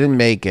 She didn't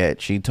make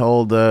it. She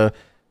told the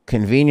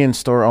convenience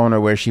store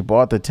owner where she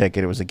bought the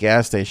ticket, it was a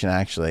gas station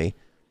actually,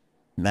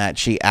 that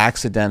she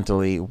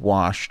accidentally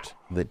washed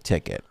the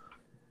ticket.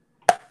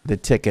 The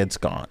ticket's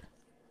gone.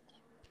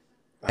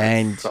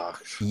 And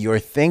you're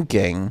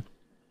thinking,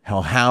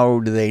 how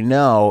do they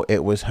know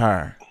it was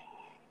her?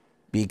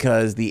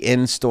 Because the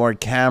in-store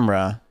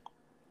camera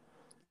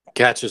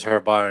catches her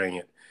buying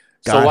it.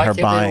 So why can't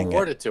they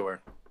award it to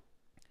her?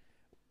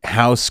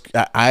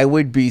 I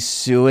would be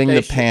suing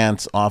the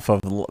pants off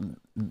of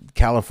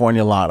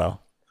California Lotto.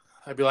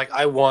 I'd be like,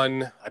 I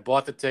won. I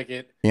bought the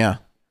ticket. Yeah.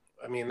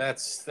 I mean,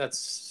 that's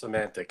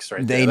semantics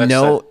right They there.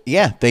 know,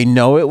 yeah, they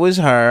know it was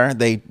her.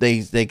 They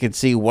could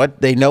see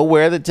they know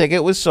where the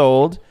ticket was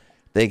sold.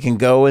 They can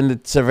go in the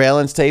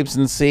surveillance tapes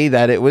and see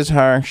that it was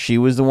her. She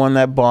was the one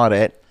that bought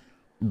it,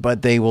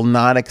 but they will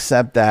not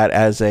accept that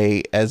as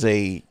a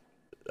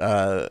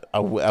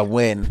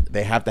win.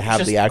 They have to have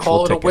just the actual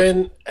call it ticket. a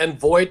win and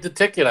void the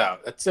ticket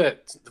out. That's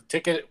it. The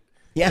ticket.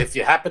 Yeah. If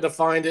you happen to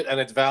find it and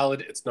it's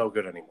valid, it's no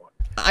good anymore.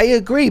 I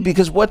agree,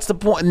 because what's the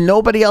point?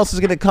 Nobody else is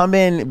going to come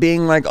in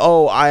being like,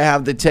 "Oh, I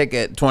have the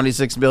ticket,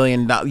 $26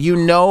 million." You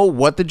know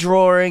what the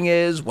drawing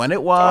is, when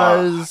it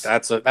was.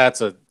 That's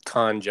a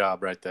con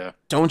job right there.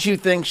 Don't you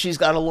think she's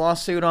got a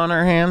lawsuit on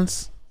her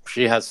hands?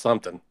 She has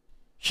something.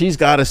 She's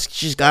got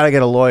to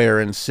get a lawyer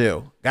and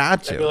sue.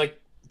 Got to. I'd be like,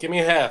 give me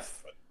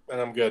half,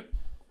 and I'm good.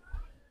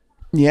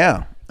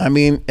 Yeah, I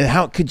mean,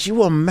 how could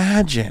you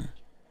imagine?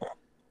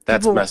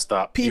 That's messed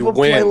up. People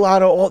play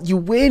lotto. You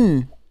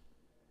win.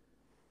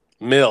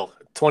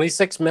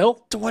 26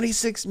 mil?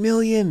 26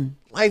 million.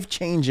 Life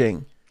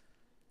changing.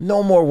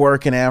 No more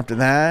working after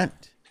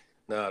that.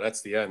 No,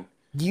 that's the end.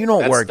 You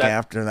don't work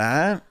after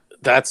that.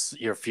 That's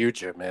your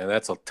future, man.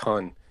 That's a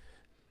ton.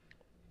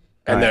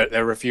 And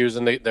they're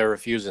refusing. They're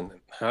refusing.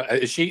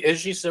 Is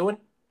she suing?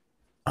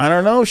 I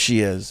don't know if she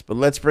is, but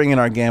let's bring in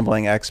our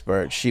gambling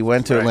expert. She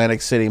went to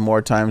Atlantic City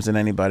more times than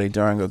anybody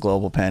during a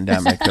global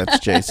pandemic. That's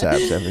Jay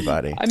Saps,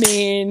 everybody. I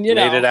mean, made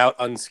it out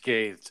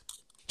unscathed.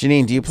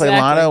 Janine, do you play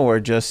lotto or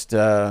just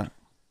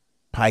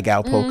pie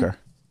gow poker?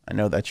 I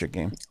know that's your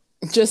game.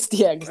 Just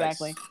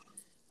exactly.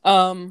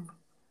 No,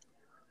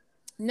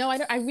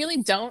 I really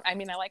don't. I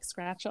mean, I like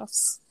scratch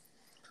offs.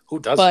 Who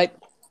does? But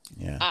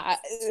yeah,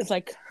 it's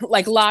like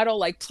lotto,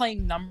 like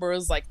playing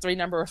numbers, like 3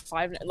 number or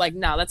 5. Like,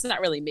 no, that's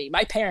not really me.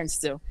 My parents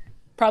do,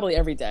 probably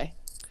every day.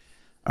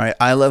 All right,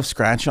 I love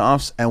scratch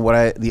offs, and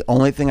the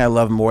only thing I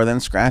love more than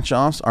scratch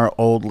offs are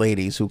old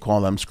ladies who call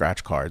them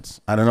scratch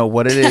cards. I don't know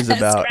what it is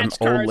about an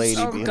old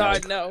lady. Oh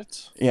God, no.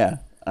 Yeah,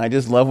 I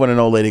just love when an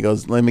old lady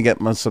goes, "Let me get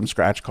some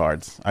scratch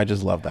cards." I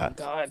just love that.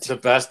 God. The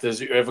best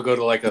is, you ever go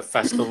to like a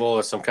festival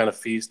or some kind of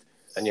feast,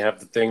 and you have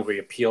the thing where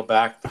you peel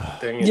back the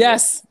thing. And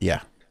Yes.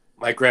 Yeah.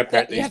 My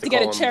grandparents used to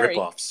call them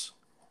rip-offs.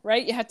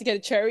 Right? You have to get a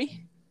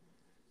cherry.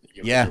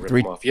 Yeah,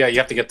 3. Yeah, you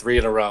have to get 3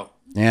 in a row.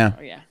 Yeah.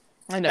 Oh yeah.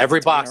 I know. Every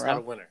box had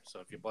a winner. So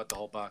if you bought the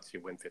whole box,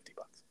 you win $50.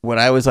 When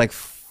I was like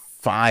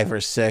 5 or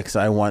 6,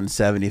 I won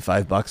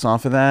 $75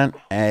 off of that,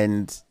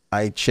 and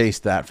I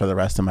chased that for the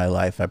rest of my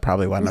life. I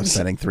probably wound up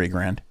spending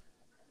 $3,000.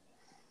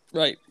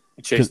 Right.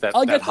 You chased that.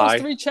 I'll get high.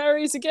 those 3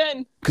 cherries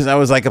again. Because I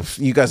was like,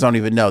 you guys don't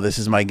even know, this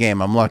is my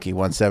game. I'm lucky.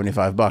 Won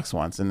 $75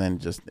 once, and then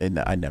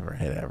I never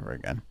hit it ever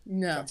again.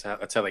 No.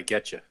 That's how they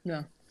get you.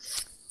 No.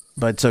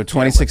 But so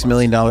 $26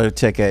 million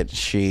ticket,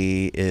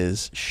 she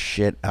is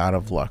shit out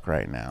of luck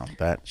right now.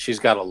 That she's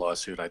got a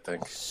lawsuit, I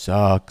think.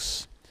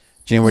 Sucks.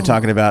 Gene, we're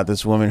talking about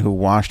this woman who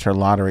washed her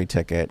lottery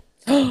ticket,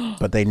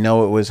 but they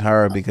know it was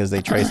her because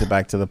they traced it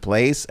back to the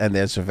place, and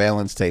there's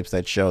surveillance tapes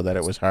that show that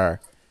it was her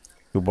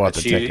who bought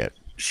the ticket.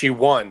 She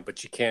won, but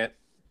she can't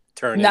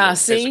turn. Nah,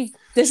 see,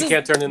 she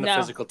can't turn in the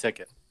physical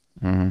ticket.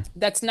 Mm-hmm.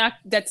 That's not.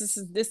 This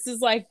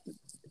is like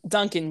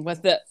Duncan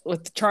with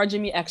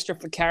charging me extra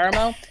for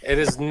caramel. It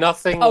is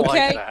nothing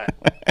like that.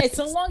 It's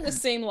along the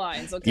same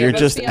lines. Okay, you're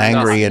just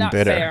angry and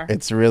bitter. Fair.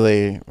 It's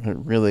really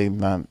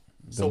not.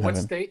 So what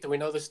state? Do we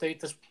know the state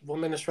this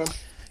woman is from?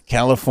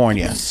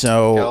 California.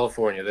 So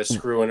California, they're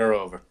screwing her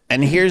over.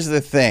 And here's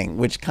the thing,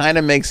 which kind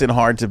of makes it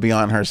hard to be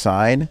on her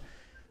side.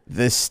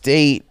 The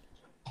state,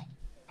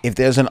 if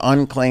there's an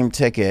unclaimed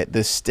ticket,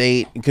 the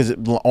state, because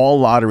all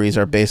lotteries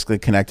are basically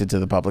connected to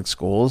the public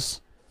schools.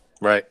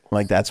 Right.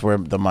 Like that's where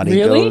the money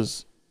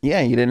goes.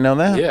 Yeah, you didn't know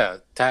that? Yeah.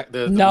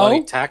 The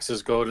money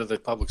taxes go to the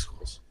public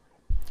schools.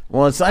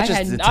 Well, it's not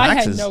just the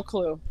taxes. I had no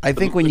clue. I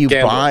think when you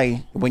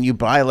buy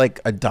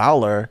like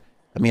 $1,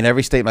 I mean,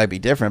 every state might be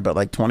different, but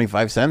like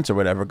 25 cents or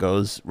whatever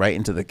goes right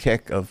into the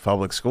kick of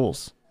public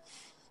schools.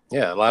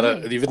 Yeah, a lot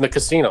of even the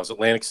casinos,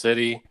 Atlantic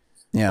City.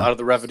 Yeah, a lot of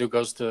the revenue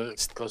goes to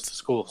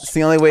schools. It's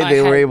the only way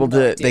they were able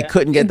to. They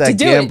couldn't get that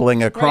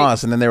gambling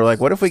across, and then they were like,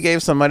 "What if we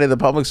gave some money to the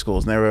public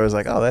schools?" And everybody was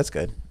like, "Oh, that's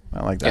good.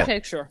 I like that."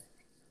 Okay, sure.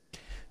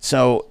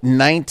 So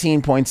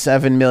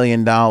 $19.7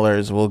 million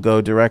will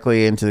go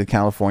directly into the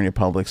California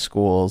public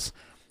schools.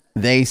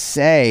 They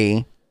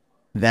say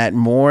that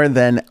more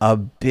than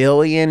 $1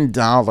 billion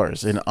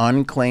in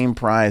unclaimed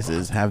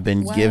prizes have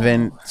been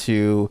given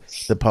to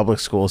the public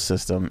school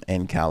system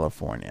in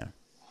California.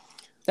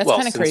 That's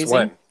kind of crazy.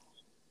 When?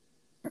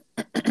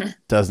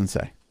 Doesn't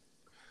say.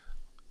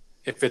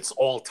 If it's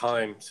all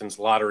time since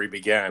lottery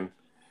began,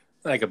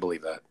 I could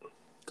believe that.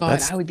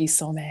 God, I would be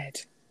so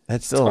mad.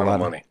 That's still a lot of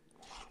money.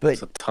 But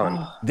it's a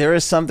ton. There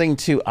is something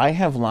to. I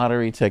have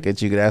lottery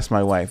tickets. You could ask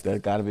my wife.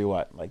 That got to be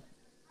what, like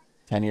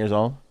 10 years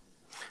old?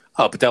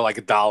 Oh, but they're like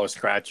 $1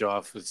 scratch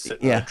off. It's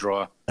sitting in a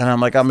drawer. And I'm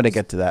like, I'm going to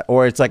get to that.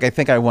 Or it's like, I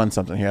think I won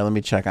something here. Let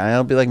me check. And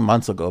it'll be like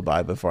months will go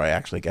by before I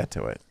actually get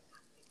to it.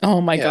 Oh,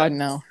 my God,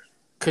 no.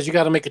 Because you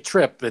got to make a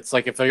trip. It's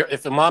like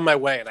if I'm on my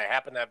way and I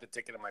happen to have the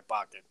ticket in my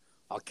pocket,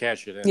 I'll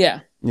cash it in. Yeah,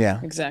 Yeah,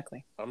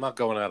 exactly. I'm not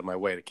going out of my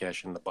way to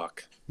cash in the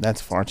buck.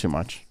 that's far too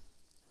much.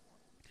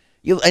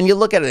 You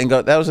look at it and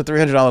go, that was a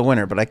 $300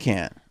 winner, but I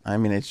can't. I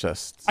mean, it's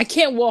just I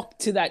can't walk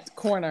to that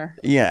corner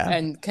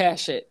and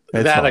cash it.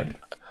 it's That hard.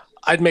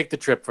 I'd make the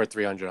trip for a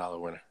 $300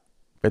 winner.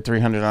 For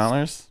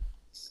 $300,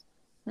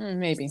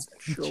 Maybe.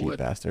 Sure cheap would.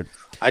 bastard.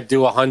 I'd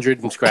do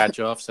 100 in scratch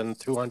offs and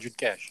 200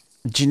 cash.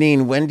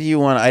 Janine, when do you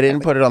want? I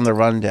didn't put it on the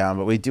rundown,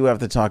 but we do have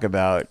to talk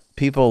about.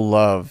 People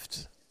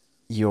loved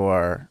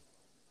your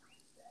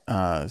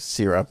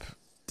syrup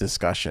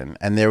discussion,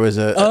 and there was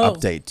an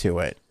update to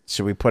it.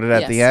 Should we put it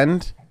at the Yes.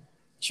 end?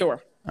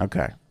 Sure.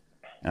 Okay.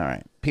 All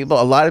right. A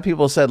lot of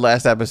people said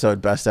last episode,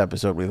 best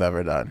episode we've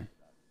ever done.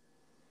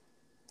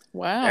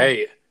 Wow.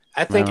 Hey,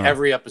 I think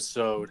every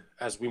episode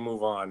as we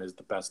move on is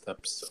the best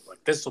episode.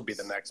 Like this will be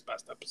the next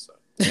best episode.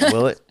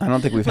 Will it? I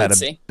don't think we've had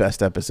Let's a see.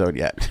 best episode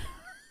yet.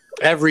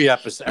 Every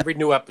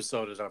new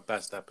episode is our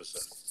best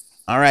episode.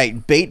 All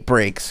right. Bait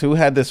breaks. Who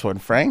had this one?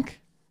 Frank?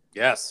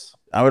 Yes.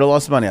 I would have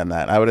lost money on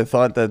that. I would have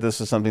thought that this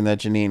was something that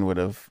Janine would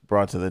have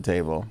brought to the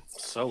table.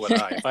 So would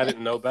I. If I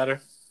didn't know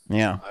better,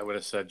 Yeah. I would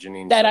have said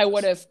Janine. That said I this.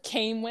 would have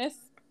came with.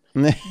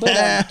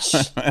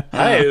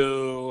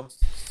 Hi-oo.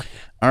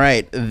 All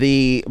right.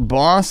 The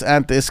boss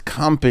at this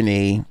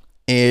company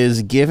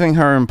is giving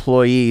her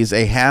employees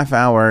a half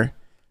hour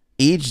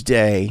each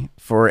day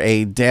for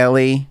a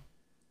daily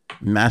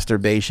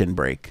masturbation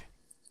break.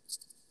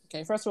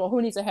 Okay, first of all,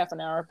 who needs a half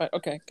an hour? But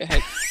okay, go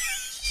ahead.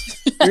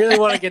 You really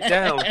want to get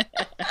down.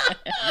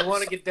 You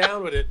want to get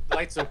down with it.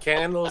 Light some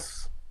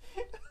candles.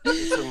 Get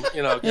some,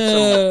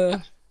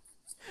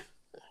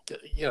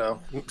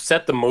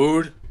 set the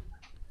mood.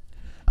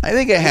 I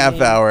think a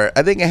half hour.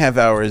 I think a half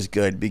hour is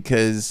good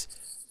because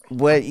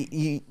what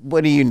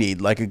do you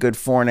need? Like a good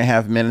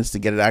 4.5 minutes to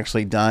get it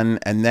actually done,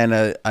 and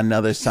then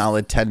another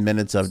solid 10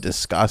 minutes of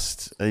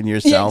disgust in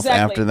yourself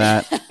exactly. after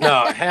that.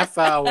 No, a half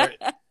hour.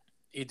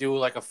 You do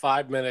like a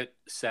 5-minute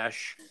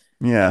sesh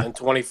Yeah. and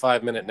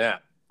 25-minute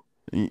nap.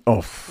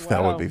 Oh,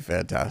 that would Wow. be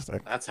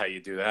fantastic. That's how you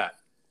do that.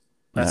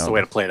 That's No. the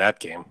way to play that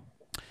game.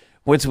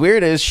 What's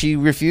weird is she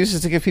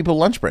refuses to give people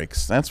lunch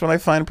breaks. That's what I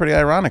find pretty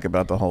ironic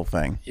about the whole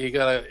thing.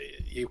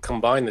 You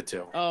combine the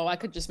two. Oh, I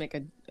could just make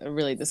a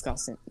really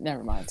disgusting.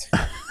 Never mind.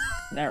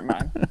 Never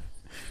mind.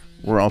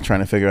 We're all trying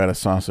to figure out a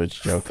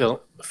sausage joke.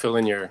 Fill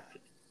in your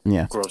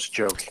Yeah. gross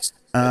joke.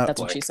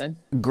 That's what she said.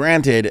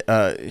 Granted,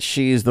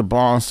 she's the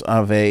boss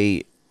of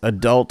a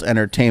adult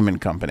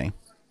entertainment company,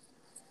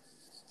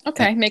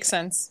 Okay, makes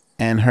sense.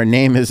 and her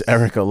name is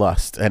Erica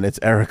Lust, and it's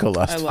Erica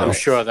Lust. I love I'm it.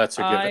 sure that's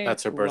I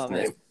that's her birth love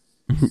name.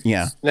 it.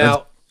 Yeah. Now,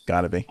 that's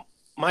gotta be.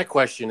 my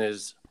question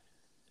is,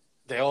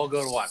 they all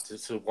go to what?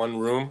 It's a one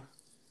room.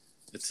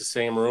 It's the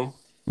same room.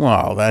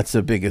 Well, that's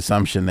a big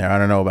assumption there. I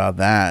don't know about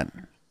that.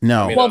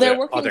 No. I mean, Well, are they're there-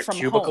 working are there from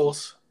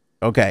cubicles?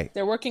 Okay.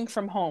 They're working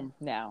from home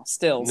now,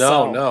 still. No,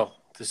 so no.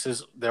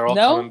 They're all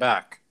No? coming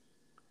back.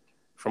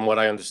 From what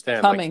I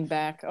understand, Coming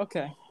back.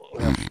 Okay.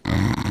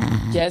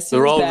 Yes,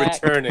 they're all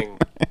back. returning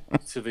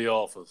to the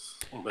office.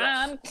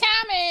 I'm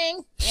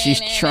coming. She's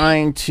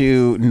trying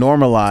to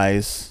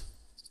normalize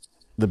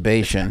the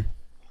Bayesian.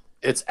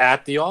 It's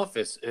at the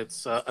office.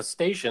 It's a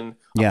station,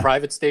 Yeah. a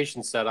private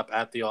station set up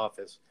at the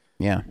office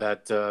Yeah.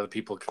 that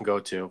people can go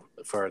to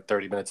for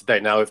 30 minutes a day.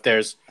 Now, if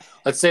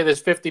let's say there's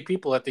 50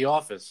 people at the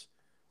office,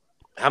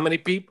 how many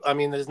people? I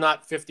mean, there's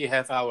not 50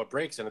 half-hour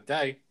breaks in a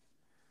day.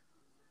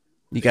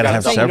 You got to gotta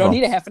have tell You don't several.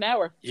 need a half an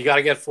hour. You got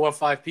to get 4 or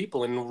 5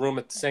 people in the room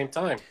at the same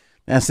time.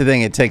 That's the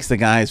thing. It takes the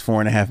guys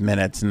 4.5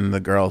 minutes, and the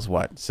girls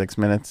what, 6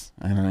 minutes?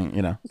 I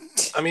don't,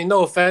 I mean,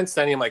 no offense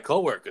to any of my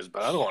coworkers,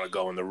 but I don't want to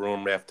go in the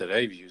room after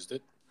they've used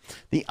it.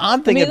 The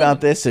odd thing about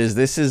this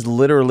is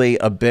literally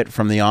a bit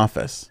from The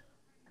Office.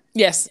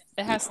 Yes,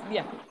 it has.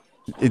 Yeah,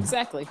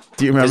 exactly.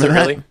 Do you remember Is it that?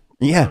 really? I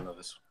Yeah. don't know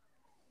this.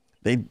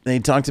 They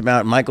talked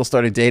about Michael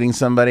started dating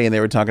somebody, and they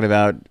were talking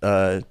about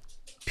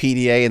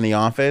PDA in the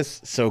office.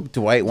 So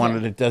Dwight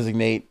wanted to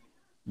designate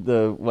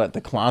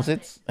the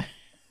closets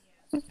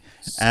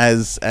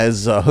as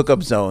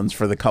hookup zones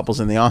for the couples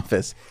in the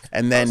office,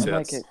 and then see,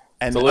 like that's- it.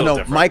 and it's a little no,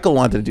 different. Michael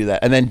wanted to do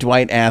that, and then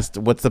Dwight asked,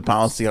 "What's the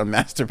policy on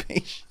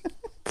masturbation?"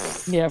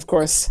 Yeah, of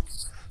course.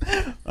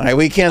 All right,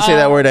 we can't say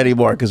that word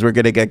anymore because we're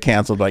gonna get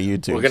canceled by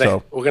YouTube.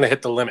 We're gonna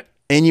hit the limit.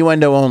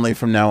 Innuendo only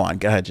from now on.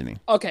 Go ahead, Janine.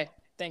 Okay,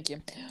 thank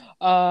you.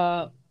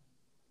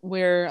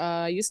 Where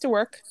I used to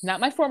work, not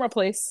my former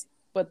place,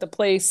 but the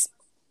place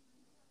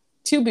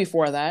two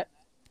before that.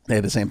 They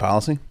had the same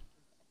policy.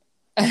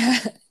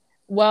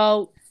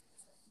 Well,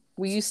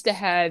 we used to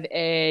have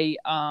a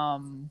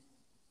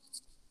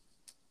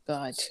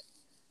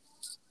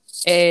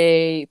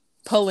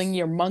pulling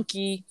your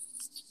monkey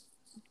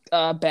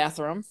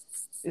bathroom.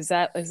 Is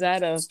that a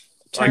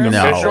term? Like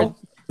No. official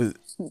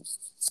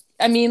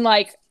I mean,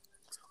 like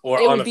or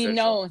it would unofficial? be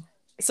known.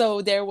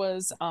 So there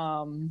was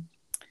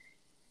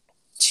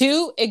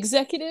 2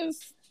 executive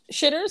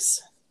shitters,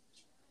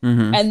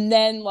 Mm-hmm. and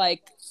then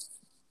like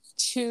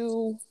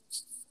 2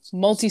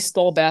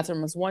 multi-stall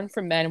bathrooms, one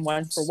for men and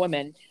one for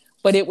women.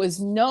 But it was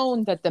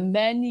known that the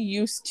men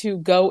used to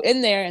go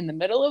in there in the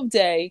middle of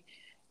day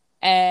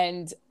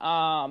and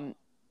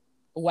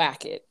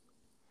Whack It.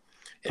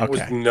 It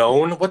was Okay.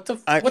 known. What the?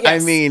 What, I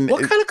mean,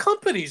 what kind of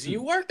companies are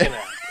you working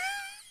at?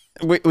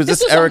 wait, was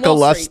this on Erica Wall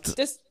Lust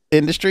Street.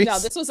 Industries? No,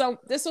 this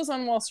was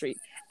on Wall Street,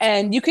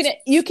 and you can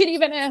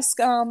even ask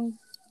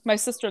my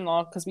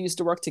sister-in-law, because we used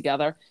to work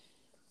together.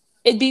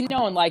 It'd be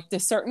known, like, the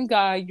certain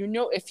guy,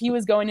 if he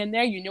was going in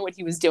there, you knew what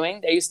he was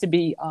doing. There used to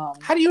be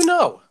How do you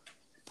know?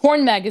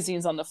 porn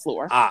magazines on the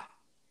floor. Ah,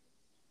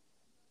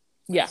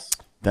 Yeah.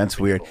 That's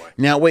weird.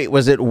 Now, wait,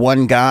 was it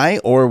one guy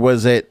or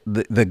was it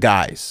the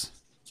guys?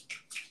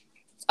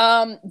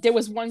 There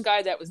was one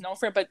guy that was known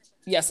for it, but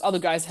yes, other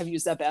guys have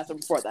used that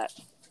bathroom for that.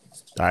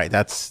 All right,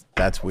 that's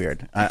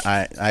weird.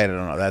 I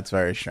don't know. That's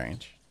very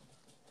strange.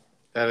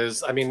 that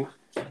is. I mean,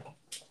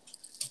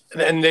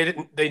 and they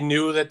didn't. They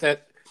knew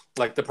that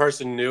like the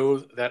person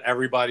knew that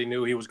everybody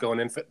knew he was going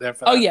in there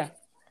for that. Oh yeah.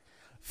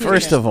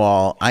 First of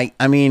all, I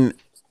mean,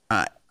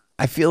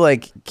 I feel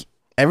like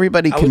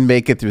everybody can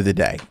make it through the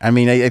day. I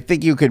mean, I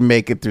think you could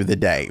make it through the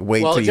day.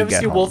 Wait Well, till did you you ever get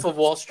see home. Wolf of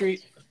Wall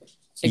Street?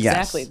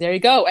 Exactly. Yes. There you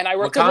go. And I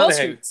worked on Wall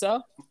Street,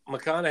 so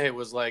McConaughey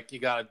was like, you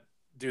got to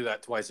do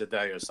that twice a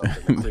day or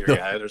something to clear your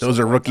head or Those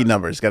are something rookie like that.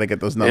 numbers. Got to get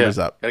those numbers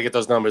up. Got to get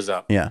those numbers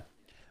up. Yeah.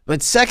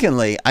 But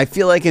secondly, I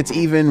feel like it's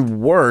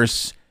even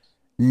worse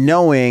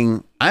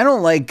knowing I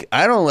don't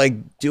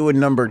like doing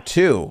number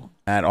 2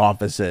 at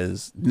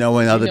offices,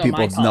 knowing other know people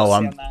my know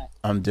policy on that.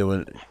 I'm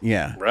doing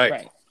yeah.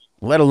 Right.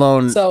 Let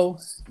alone So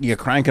you're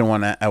cranking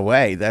one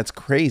away. That's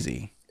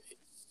crazy.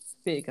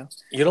 there you go.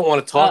 You don't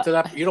want to talk to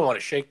that. You don't want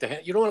to shake the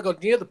hand. You don't want to go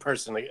near the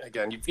person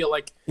again. You feel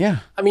like, Yeah.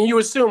 I mean, you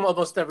assume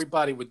almost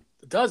everybody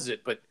does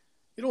it, but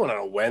you don't want to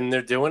know when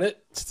they're doing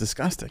it. It's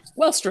disgusting.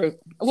 Wall Street.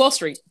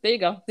 There you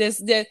go. There's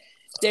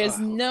What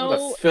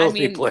no a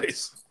filthy I mean,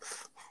 place.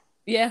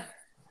 Yeah.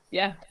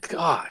 Yeah.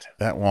 God.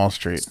 That Wall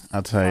Street,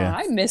 I'll tell you.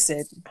 I miss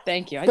it.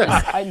 Thank you.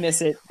 I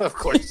miss it. Of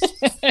course.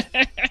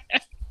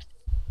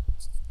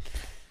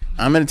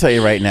 I'm going to tell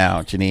you right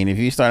now, Janine, if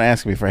you start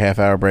asking me for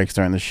half-hour breaks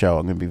during the show,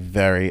 I'm going to be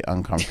very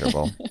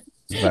uncomfortable.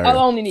 I'll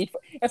only need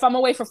if I'm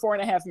away for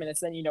 4.5 minutes,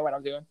 then you know what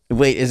I'm doing.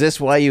 Wait, is this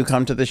why you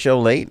come to the show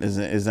late?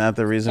 Is that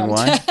the reason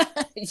why?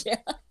 Yeah.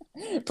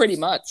 Pretty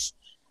much.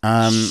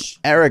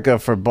 Erica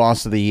for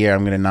Boss of the Year,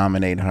 I'm going to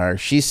nominate her.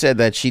 She said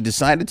that she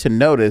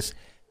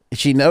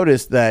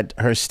noticed that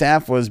her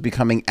staff was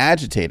becoming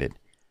agitated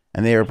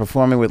and they were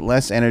performing with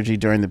less energy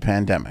during the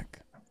pandemic.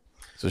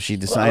 So she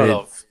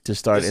decided to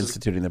start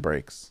instituting the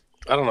breaks.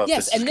 I don't know if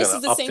Yes, this and is this going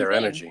is to the up same their thing.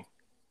 energy.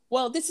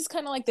 Well, this is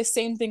kind of like the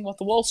same thing with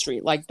Wall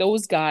Street. Like,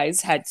 those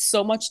guys had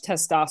so much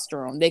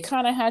testosterone. They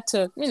kind of had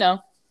to,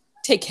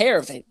 take care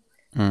of it.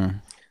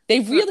 They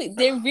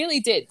really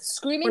did.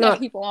 Screaming at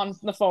people on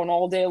the phone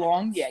all day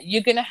long. Yeah,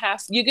 you're gonna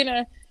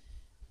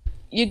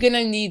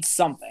need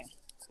something.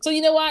 So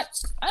you know what?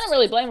 I don't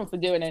really blame them for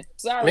doing it.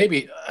 Sorry.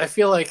 Maybe I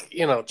feel like,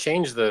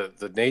 change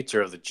the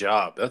nature of the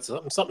job. That's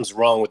something's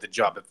wrong with the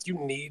job. If you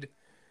need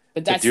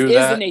But that do is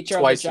that the nature of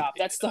the twice a- job.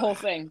 That's the whole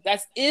thing.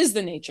 That is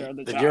the nature of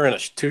the that job. you're in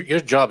your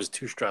job is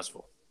too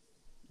stressful.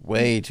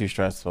 Way too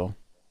stressful.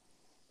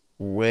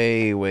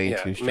 Way too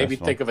stressful. Maybe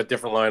think of a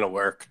different line of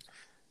work.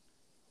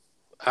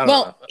 I don't know.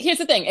 Well, here's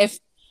the thing.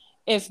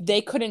 If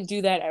they couldn't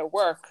do that at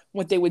work,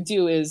 what they would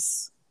do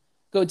is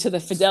go to the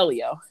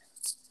Fidelio.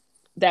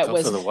 That Go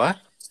was for the what?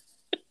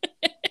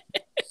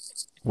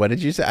 What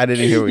did you say? I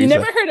didn't hear what you you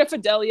never said. heard of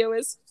Fidelio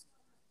is?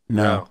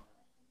 No.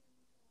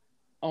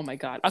 Oh my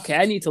god. Okay,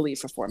 I need to leave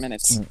for 4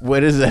 minutes.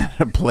 What is that?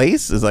 A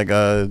place? It's like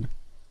a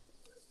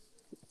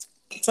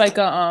It's like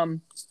a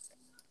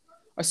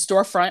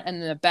storefront, and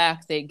in the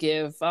back they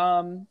give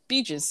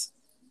beaches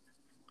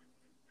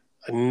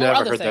I or never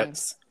other heard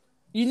things.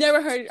 You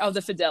never heard of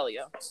the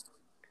Fidelio? that.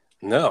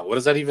 No. What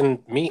does that even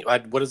mean?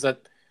 What is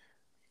that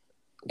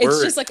It's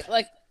word? just like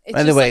it's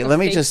By the just way, like a let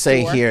me fake just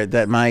say store. here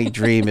that my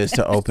dream is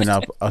to open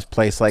up a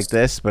place like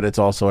this, but it's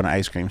also an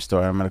ice cream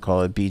store. I'm going to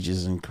call it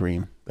Beaches and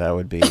Cream. That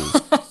would be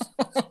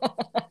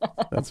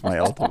that's my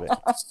ultimate.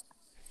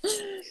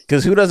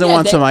 Because who doesn't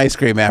want some ice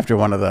cream after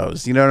one of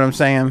those? You know what I'm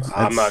saying?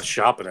 I'm not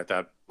shopping at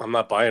that. I'm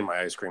not buying my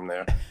ice cream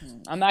there.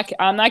 I'm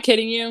not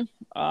kidding you.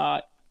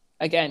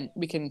 Again,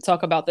 we can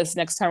talk about this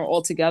next time we're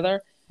all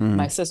together.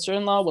 My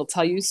sister-in-law will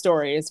tell you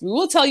stories. We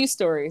will tell you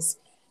stories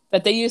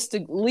that they used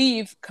to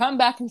leave, come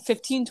back in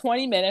 15,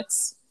 20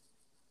 minutes.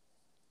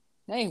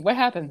 Hey, what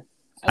happened?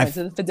 I went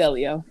to the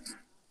Fidelio.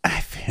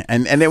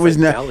 And it was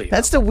not. Fidelio.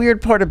 That's the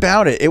weird part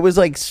about it. It was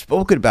like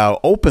spoken about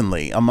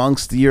openly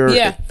amongst your.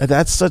 Yeah.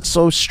 That's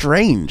so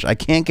strange. I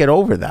can't get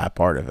over that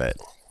part of it.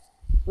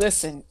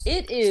 Listen,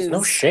 it is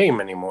No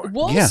shame anymore.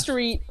 Wall Yeah.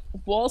 Street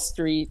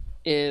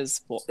is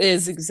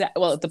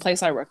the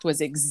place I worked was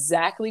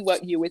exactly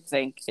what you would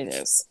think it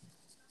is.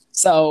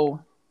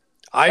 So,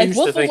 I like used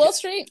Wolf to of think, Wall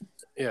Street,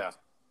 yeah.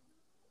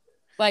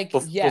 like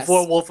yes,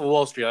 Before Wolf of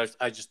Wall Street,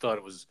 I just thought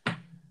it was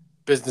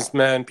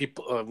businessmen,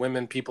 people,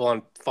 women, people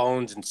on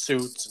phones and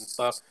suits and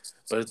stuff.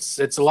 But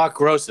it's a lot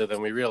grosser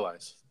than we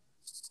realize.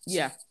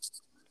 yeah.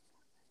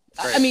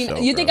 Great. I mean, So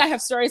you think gross. I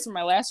have stories from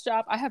my last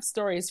job? I have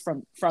stories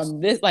from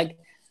this. Like,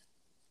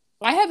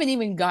 I haven't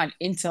even gone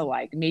into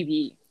like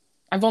maybe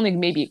I've only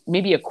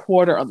maybe a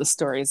quarter of the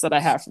stories that I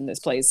have from this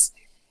place,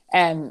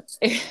 and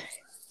it's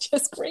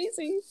just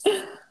crazy.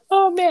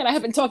 Oh man, I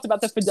haven't talked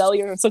about the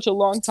Fidelia in such a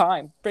long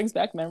time. Brings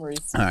back memories.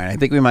 All right, I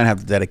think we might have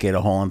to dedicate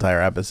a whole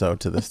entire episode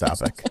to this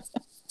topic.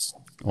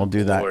 We'll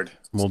do that. Lord.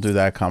 We'll do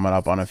that coming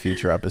up on a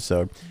future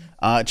episode.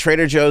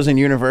 Trader Joe's and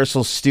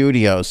Universal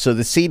Studios. So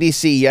the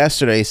CDC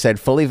yesterday said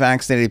fully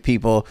vaccinated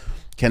people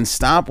can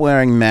stop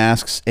wearing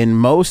masks in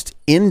most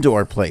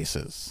indoor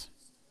places.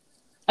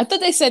 I thought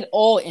they said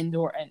all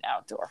indoor and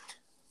outdoor.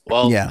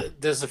 Well, Yeah.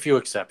 There's a few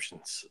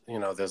exceptions.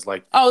 There's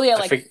like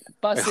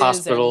Buses,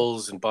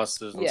 hospitals and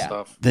buses and Yeah.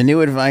 stuff. The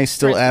new advice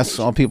still asks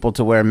Transportation. all people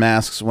to wear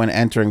masks when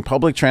entering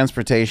public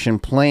transportation,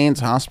 planes,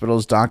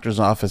 hospitals, doctors'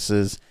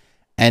 offices,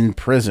 and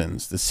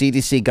prisons. The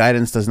CDC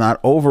guidance does not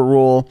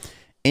overrule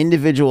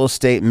individual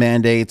state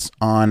mandates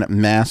on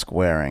mask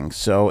wearing.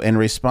 So in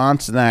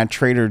response to that,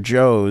 Trader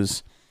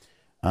Joe's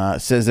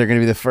says they're going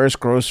to be the first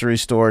grocery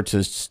store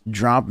to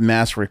drop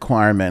mask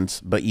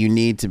requirements, but you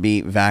need to be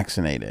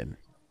vaccinated.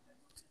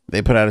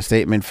 They put out a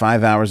statement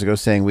 5 hours ago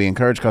saying, we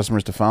encourage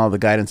customers to follow the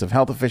guidance of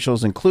health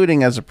officials,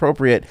 including as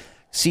appropriate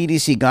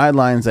CDC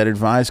guidelines that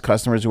advise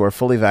customers who are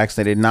fully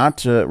vaccinated not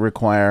to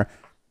require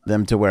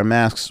them to wear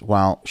masks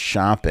while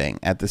shopping.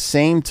 At the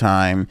same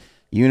time,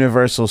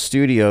 Universal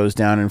Studios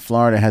down in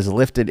Florida has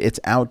lifted its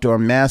outdoor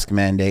mask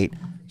mandate.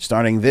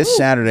 Starting this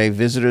Saturday,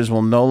 visitors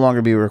will no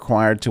longer be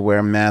required to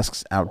wear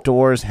masks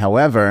outdoors.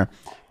 However,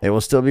 they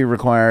will still be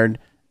required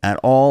at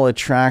all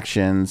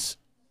attractions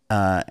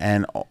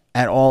and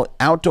at all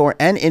outdoor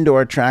and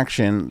indoor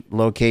attraction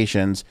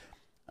locations,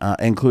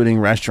 including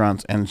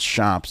restaurants and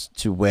shops,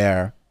 to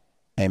wear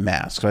a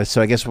mask.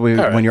 So I guess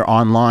when you're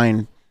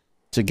online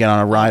to get on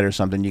a ride or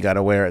something, you got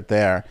to wear it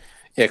there.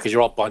 Yeah, because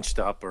you're all bunched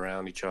up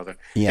around each other.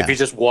 Yeah. If you're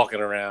just walking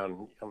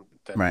around,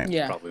 then Right. you'll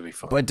Yeah. probably be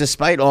fine. But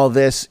despite all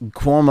this,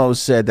 Cuomo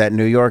said that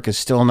New York is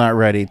still not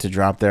ready to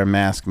drop their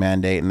mask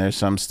mandate, and there's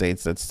some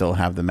states that still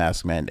have the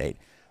mask mandate.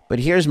 But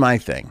here's my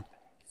thing.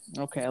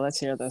 Okay, let's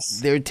hear this.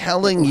 They're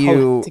telling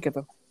you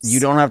Together. you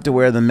don't have to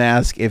wear the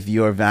mask if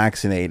you're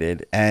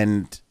vaccinated,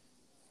 and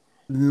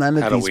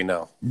How do we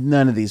know?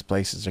 none of these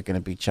places are going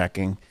to be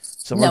checking.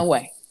 So No we're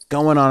way.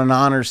 going on an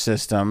honor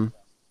system,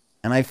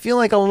 and I feel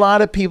like a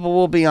lot of people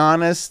will be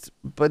honest,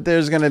 but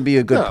there's going to be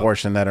a good No.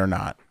 portion that are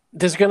not.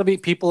 There's going to be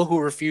people who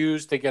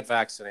refuse to get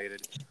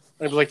vaccinated.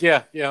 They'll be like,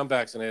 yeah, I'm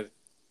vaccinated.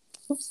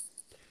 And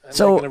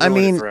So, they're gonna I ruin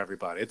it mean, for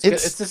everybody.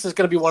 it's- This is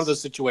going to be one of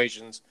those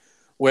situations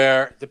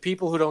where the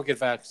people who don't get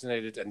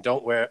vaccinated and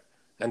don't wear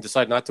and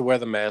decide not to wear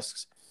the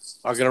masks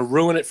are going to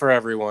ruin it for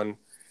everyone,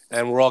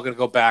 and we're all going to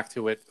go back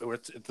to it.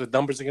 The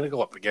numbers are going to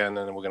go up again,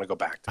 and then we're going to go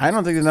back to it. I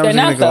don't think the numbers are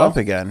not, going to go though. up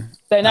again.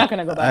 They're not going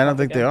to go back. I don't up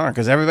think again. they are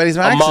because everybody's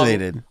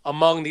vaccinated.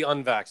 Among the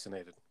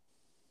unvaccinated.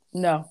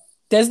 No,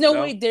 there's no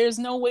No? way. There's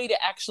no way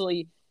to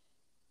actually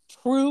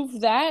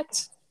prove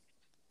that,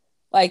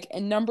 like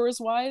in numbers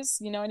wise.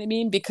 You know what I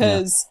mean?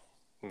 Because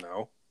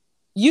No.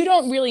 you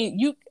don't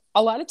really.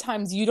 A lot of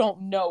times you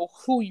don't know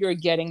who you're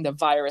getting the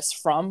virus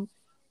from,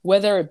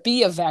 whether it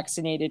be a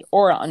vaccinated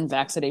or an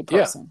unvaccinated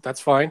person. Yeah,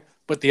 that's fine.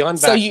 But the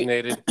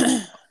unvaccinated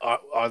are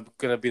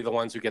going to be the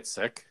ones who get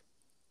sick.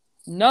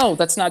 No,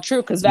 that's not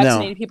true because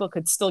vaccinated people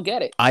could still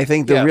get it. I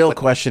think the Yeah, real but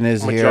question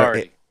is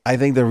majority. here. I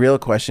think the real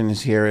question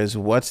is here is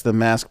what's the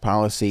mask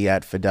policy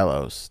at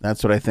Fidelo's?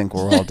 That's what I think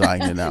we're all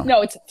dying to know.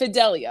 No, it's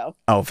Fidelio.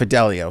 Oh,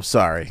 Fidelio.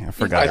 Sorry, I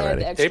forgot Yeah,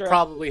 already. the They extra-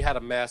 probably had a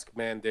mask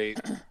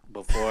mandate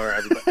before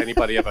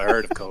anybody ever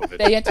heard of COVID.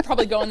 They had to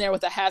probably go in there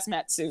with a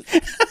hazmat suit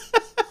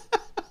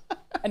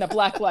and a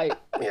black light.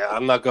 Yeah,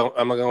 I'm not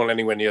going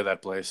anywhere near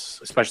that place,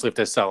 especially if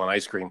they're selling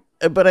ice cream.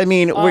 But I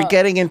mean, we're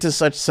getting into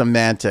such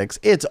semantics.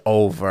 It's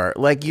over.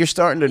 Like you're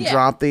starting to Yeah.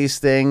 drop these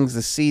things.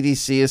 The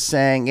CDC is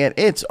saying it.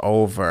 It's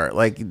over.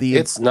 Like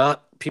It's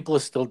not. People are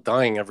still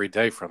dying every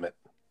day from it.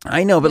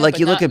 I know, but Yeah, like but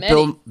you look not at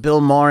many.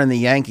 Bill Maher and the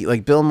Yankee.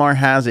 Like Bill Maher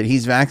has it.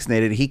 He's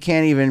vaccinated. He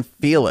can't even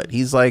feel it.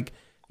 He's like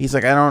I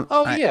don't.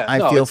 Oh, I- yeah. I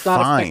No, feel it's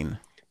not fine.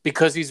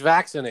 Because he's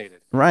vaccinated.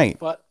 Right.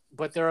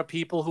 But there are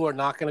people who are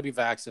not going to be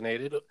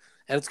vaccinated,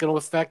 and it's going to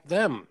affect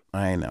them.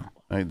 I know.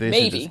 They should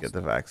Maybe. just get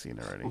the vaccine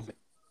already.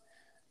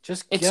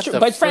 Just It's get true, the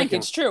but Frank, freaking-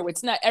 it's true.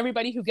 It's not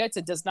everybody who gets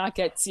it does not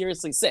get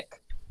seriously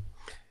sick.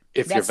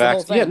 if you're that's the whole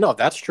vaccinated. Yeah, thing. no,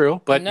 that's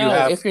true. But No, you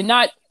have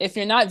if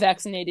you're not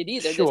vaccinated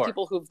either, Sure. there's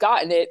people who've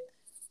gotten it.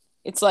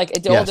 It's like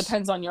it all Yes.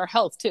 depends on your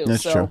health too.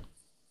 That's so true.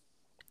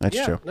 That's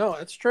yeah, true. no,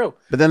 that's true.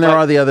 But then there But-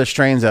 are the other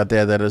strains out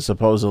there that are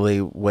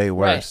supposedly way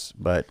worse.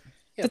 But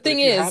Yeah, The but thing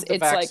if you is, have the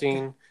it's like-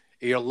 vaccine,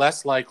 you're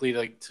less likely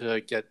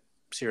to get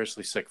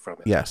seriously sick from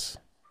it. yes,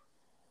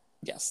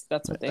 yes,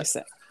 that's what they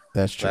say.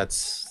 that's true.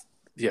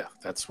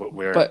 That's what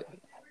we're. But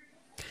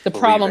the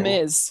problem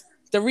believing. is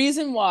the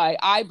reason why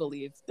I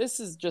believe this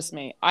is just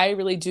me. I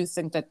really do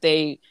think that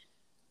they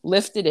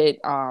lifted it.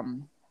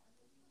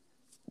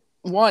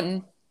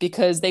 One,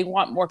 because they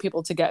want more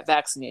people to get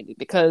vaccinated.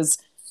 Because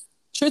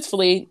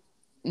truthfully,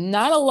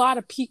 not a lot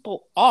of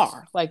people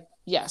are. Like,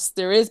 yes,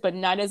 there is, but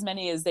not as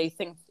many as they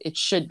think it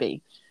should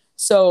be.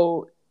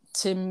 So,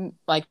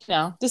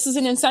 this is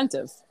an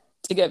incentive.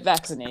 to get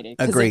vaccinated.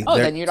 Agree.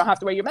 Then you don't have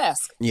to wear your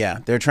mask. Yeah,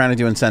 they're trying to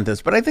do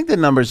incentives, but I think the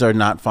numbers are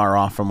not far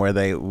off from where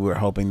they were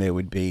hoping they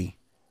would be.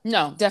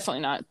 No,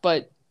 definitely not.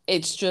 But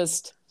it's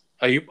just.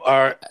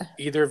 Are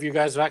either of you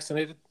guys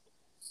vaccinated?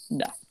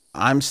 No.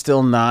 I'm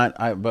still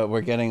not. But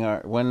we're getting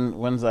our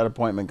when's that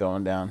appointment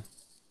going down?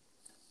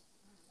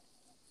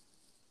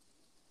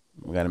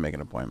 We got to make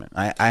an appointment.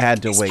 I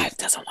had to wait. His wife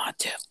doesn't want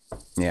to.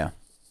 Yeah.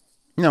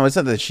 No, it's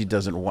not that she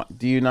doesn't want.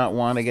 Do you not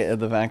want to get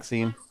the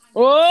vaccine?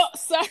 Oh,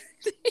 sorry.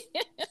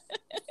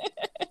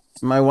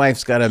 My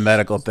wife's got a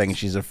medical thing.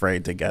 She's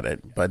afraid to get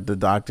it. But the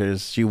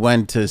doctors, she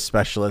went to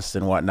specialists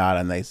and whatnot,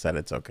 and they said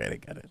it's okay to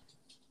get it.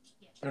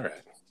 All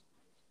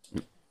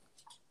right.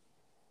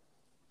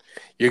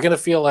 You're going to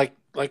feel like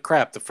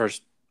crap the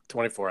first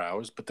 24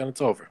 hours, but then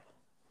it's over.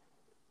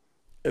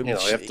 You know,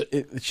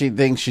 she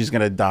thinks she's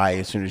going to die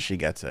as soon as she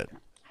gets it.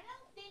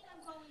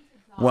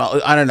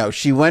 Well, I don't know.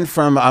 She went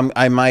from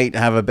I might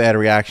have a bad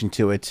reaction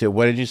to it to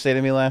what did you say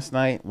to me last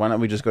night? Why don't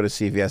we just go to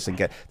CVS and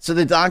get? So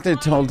the doctor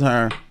told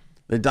her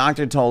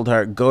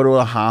go to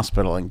a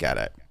hospital and get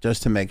it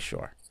just to make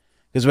sure,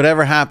 because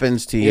whatever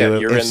happens to you,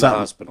 you're in the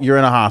hospital. You're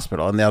in a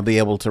hospital, and they'll be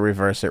able to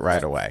reverse it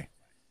right away.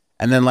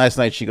 And then last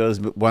night she goes,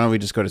 why don't we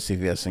just go to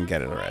CVS and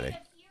get it already?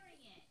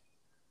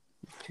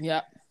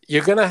 Yeah,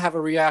 you're gonna have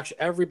a reaction.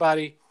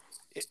 Everybody,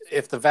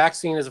 if the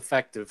vaccine is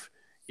effective,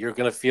 you're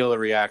going to feel a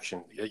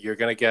reaction. You're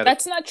going to get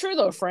That's not true,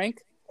 though,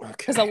 Frank.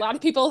 Because a lot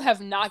of people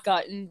have not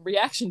gotten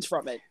reactions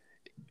from it.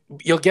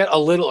 You'll get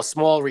a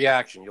small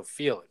reaction. You'll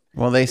feel it.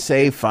 Well, they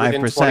say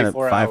 5%.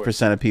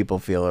 5% of people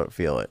feel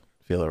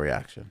a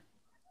reaction.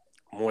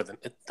 More than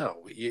no.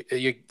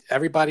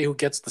 Everybody who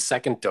gets the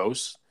second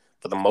dose,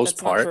 for the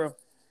most part,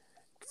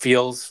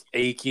 feels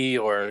achy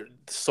or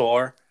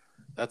sore.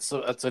 That's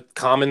a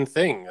common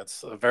thing.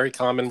 That's a very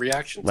common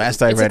reaction.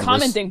 It's a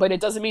common thing, but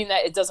it doesn't mean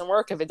that it doesn't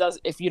work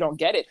if you don't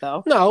get it,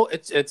 though. No,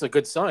 it's a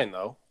good sign,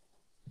 though.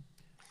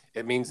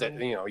 It means that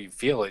you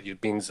feel it.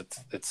 It means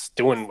it's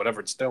doing whatever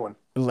it's doing.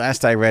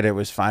 Last I read, it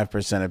was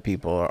 5% of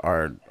people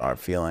are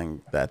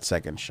feeling that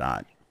second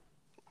shot.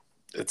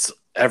 It's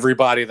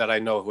everybody that I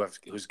know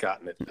who's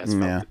gotten it has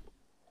felt it.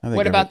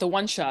 What about the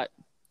one shot?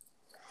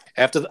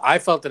 I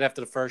felt it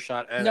after the first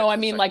shot. And no, I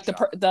mean like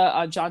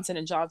the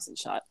Johnson & Johnson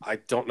shot. I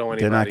don't know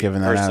anybody. They're not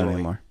giving that out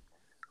anymore.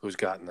 Who's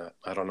gotten that?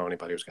 I don't know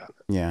anybody who's gotten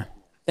it. Yeah.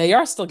 They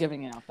are still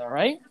giving it out, though,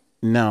 right?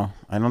 No,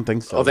 I don't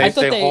think so. Oh, I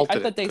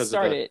thought they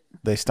started.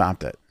 They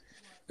stopped it.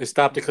 They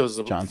stopped it because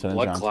of Johnson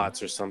blood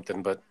clots or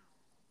something, but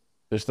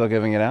they're still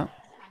giving it out.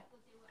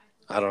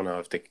 I don't know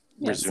if they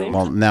resumed.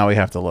 Well, now we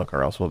have to look,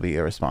 or else we'll be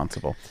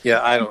irresponsible.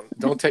 Yeah,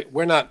 don't take.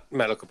 We're not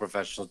medical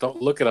professionals.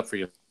 Don't look it up for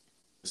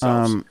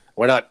yourselves.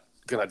 We're not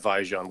gonna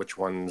advise you on which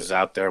one's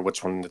out there,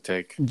 which one to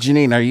take.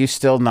 Janine, are you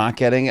still not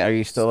getting it? Are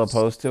you still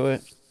opposed to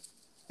it?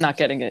 Not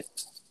getting it.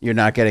 You're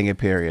not getting it,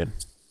 period.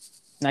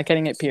 Not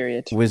getting it,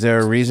 period. Was there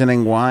a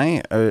reasoning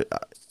why?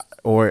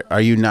 Or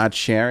are you not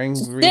sharing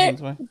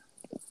reasons why?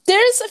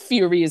 There's a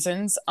few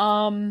reasons.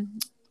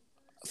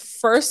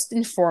 First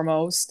and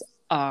foremost,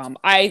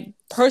 I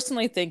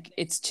personally think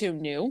it's too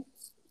new.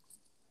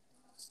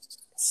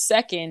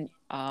 Second,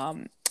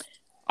 I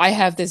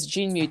have this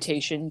gene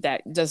mutation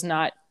that does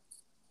not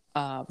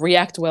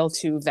react well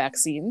to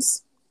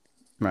vaccines.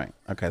 Right.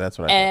 Okay, that's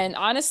what I And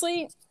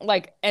honestly,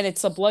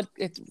 it's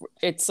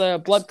a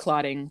blood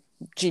clotting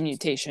gene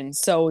mutation.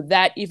 So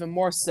that even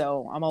more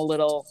so, I'm a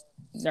little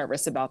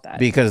nervous about that.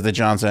 Because the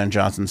Johnson &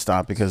 Johnson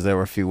stopped because there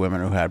were a few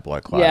women who had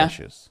blood clot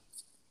issues.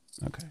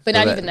 Okay. But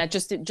not even that,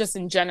 just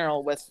in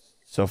general with.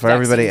 So for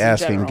everybody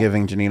asking,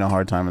 giving Janine a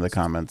hard time in the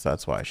comments,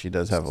 that's why. She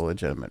does have a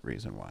legitimate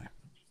reason why.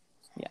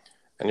 Yeah.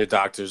 And your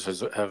doctors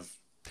have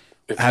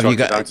you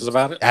got doctors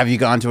about it? Have you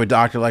gone to a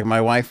doctor like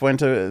my wife went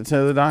to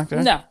the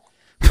doctor? No.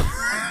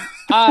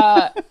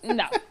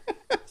 No.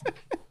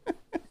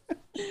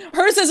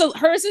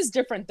 Hers is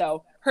different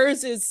though.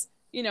 Hers is,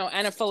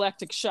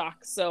 anaphylactic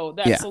shock, so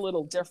that's a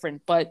little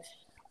different. But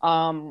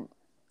that's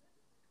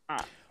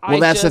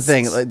the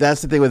thing.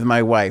 That's the thing with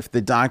my wife.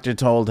 The doctor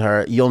told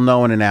her, you'll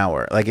know in an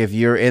hour. Like if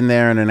you're in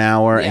there in an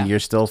hour and you're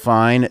still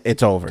fine,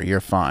 it's over. You're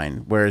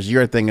fine. Whereas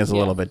your thing is a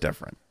little bit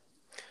different.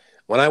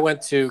 When I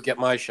went to get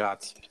my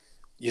shots,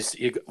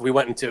 we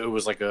went into, it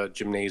was like a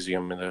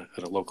gymnasium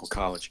at a local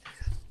college.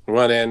 We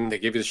went in, they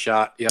give you the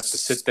shot. You have to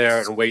sit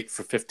there and wait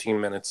for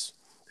 15 minutes.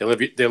 They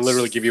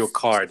literally give you a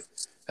card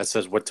that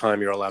says what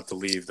time you're allowed to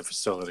leave the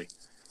facility.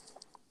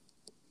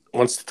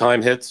 Once the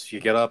time hits,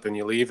 you get up and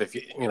you leave.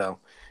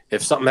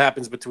 If something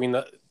happens between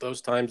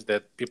those times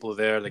that people are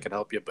there, they can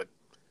help you. But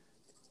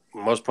for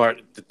the most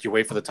part, you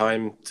wait for the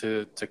time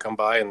to come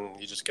by and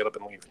you just get up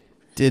and leave.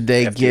 Did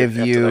they give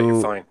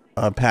you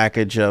a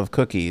package of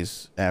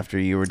cookies after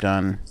you were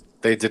done?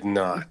 They did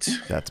not.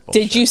 That's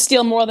bullshit. Did you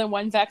steal more than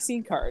one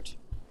vaccine card?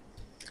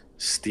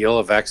 Steal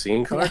a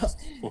vaccine card?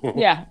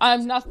 Yeah,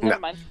 I'm not. Never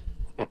mind.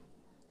 No.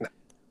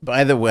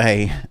 By the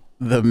way,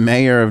 the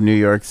mayor of New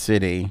York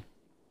City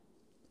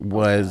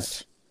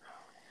was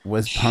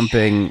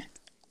pumping.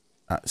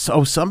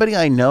 So somebody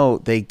I know,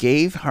 they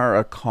gave her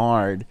a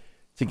card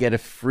to get a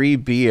free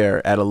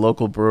beer at a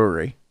local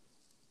brewery.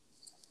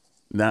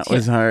 That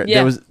was hard.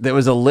 Yeah. There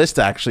was a list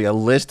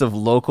of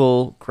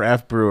local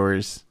craft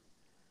brewers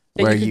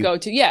that where you could go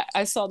to. Yeah,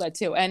 I saw that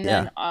too. And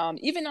then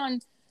even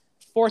on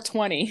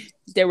 420,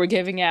 they were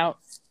giving out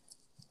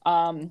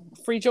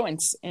free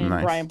joints in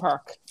Bryant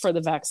Park for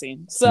the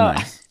vaccine. So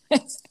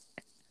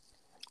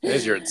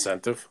there's your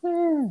incentive.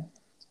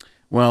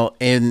 Well,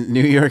 in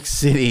New York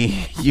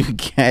City,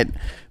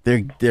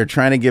 they're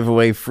trying to give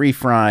away free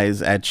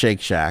fries at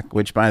Shake Shack,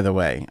 which, by the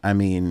way, I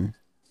mean,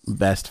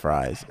 best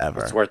fries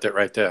ever. It's worth it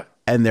right there.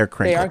 And they're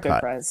crinkle They are cut. good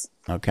fries.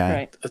 Okay.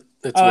 Right.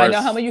 It's worth, I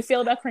know how you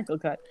feel about crinkle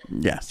cut.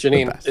 Yes.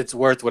 Janine, it's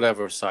worth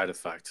whatever side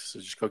effect. So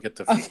just go get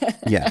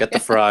get the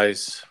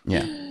fries.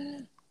 Yeah.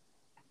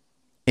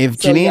 If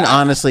Janine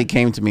honestly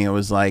came to me and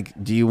was like,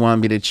 "Do you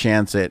want me to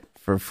chance it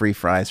for free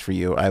fries for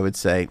you?" I would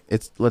say,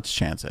 let's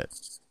chance it.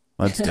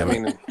 Let's do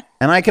it.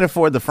 And I can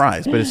afford the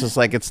fries, but it's just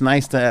like it's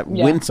nice to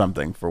win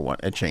something for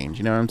a change.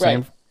 You know what I'm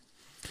saying?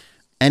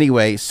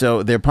 Anyway,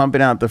 so they're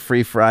pumping out the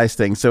free fries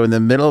thing. So in the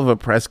middle of a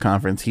press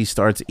conference, he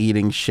starts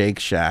eating Shake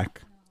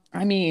Shack.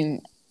 I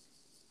mean,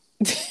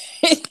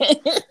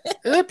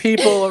 there are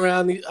people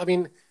around. I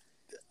mean,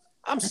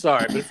 I'm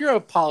sorry, but if you're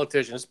a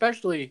politician,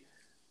 especially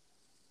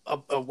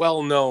a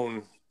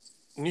well-known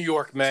New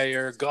York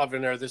mayor,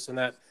 governor, this and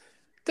that,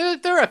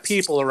 there are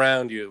people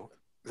around you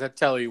that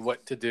tell you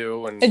what to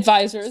do, and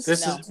advisors.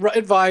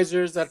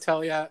 Advisors that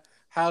tell you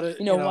how to.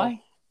 You know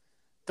why?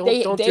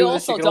 Don't do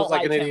this. You can look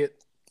like an idiot.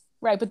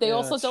 Right, but they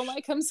also don't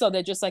like him, so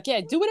they're just like,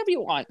 yeah, do whatever you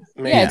want.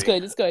 Maybe. Yeah, it's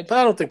good. It's good. But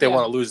I don't think they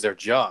want to lose their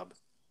job.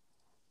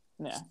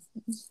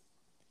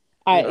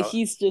 Yeah.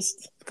 He's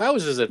just. If I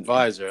was his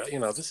advisor,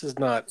 this is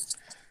not.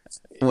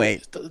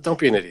 Wait. Don't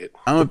be an idiot.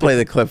 I'm gonna play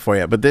the clip for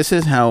you, but this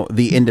is how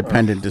the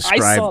Independent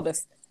described. I saw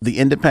this. The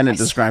Independent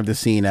described the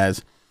scene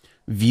as: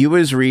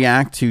 viewers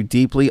react to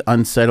deeply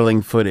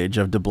unsettling footage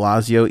of de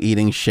Blasio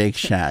eating Shake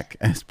Shack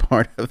as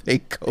part of a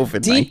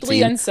COVID-19.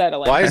 Deeply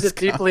unsettling. Why is it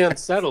deeply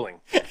unsettling?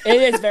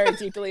 It is very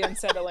deeply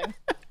unsettling.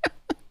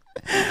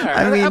 Right,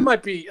 I mean, that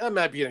might be an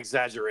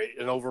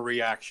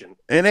overreaction.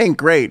 It ain't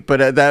great,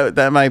 but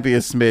that might be a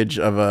smidge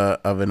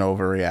of an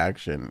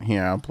overreaction.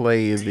 Here, I'll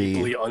play the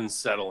deeply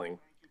unsettling.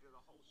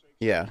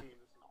 Yeah,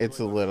 it's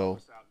a little.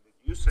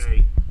 You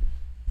say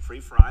free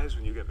fries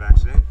when you get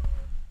vaccinated.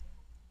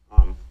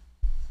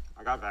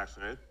 I got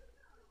vaccinated.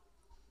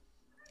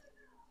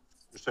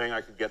 You're saying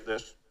I could get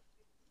these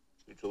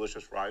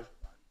delicious fries?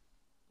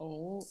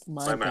 Oh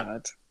my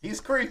God. He's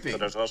creepy.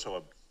 But there's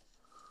also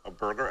a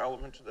burger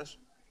element to this.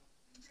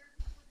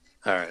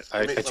 All right,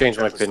 I changed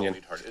my opinion.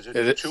 Is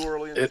it too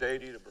early in the day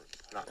to eat a burger?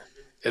 No.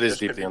 It is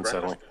deeply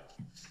unsettling.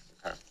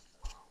 Okay.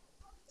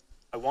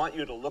 I want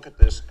you to look at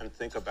this and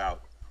think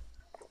about,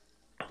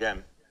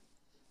 again,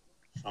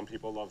 some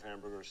people love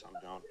hamburgers, some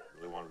don't.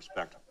 Really want to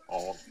respect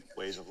all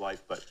ways of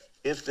life. But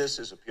if this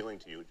is appealing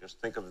to you,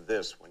 just think of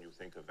this when you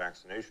think of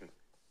vaccination.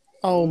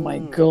 Oh my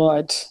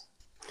God.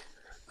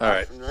 All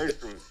right.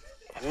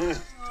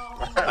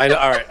 I know.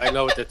 All right, I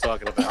know what they're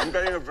talking about. I'm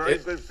getting a very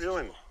good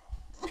feeling.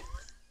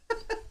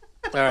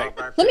 All right.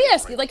 Let me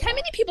ask you, how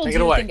many people do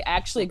you think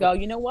actually go,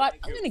 you know what?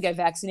 I'm going to get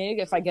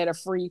vaccinated if I get a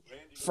free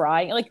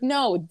fry.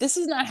 No, this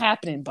is not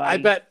happening, buddy. I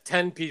bet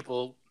 10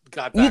 people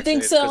got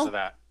vaccinated because of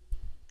that.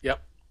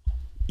 Yep.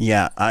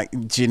 Yeah,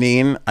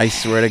 Janine, I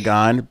swear to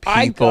God,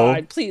 people.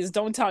 God, please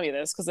don't tell me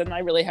this because then I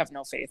really have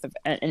no faith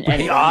in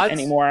anyone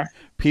anymore.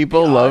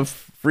 People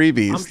love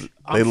freebies.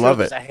 They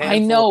love it. I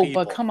know,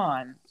 but come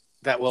on.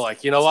 That will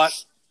you know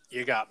what?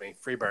 You got me.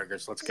 Free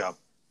burgers. Let's go.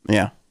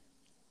 Yeah.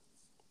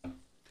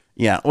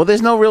 Yeah, well,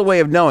 there's no real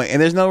way of knowing,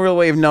 and there's no real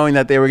way of knowing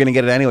that they were going to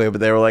get it anyway.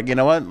 But they were like, you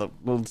know what,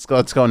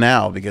 let's go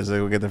now because they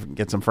will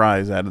get some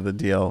fries out of the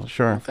deal.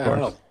 Sure, of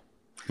course.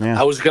 Yeah.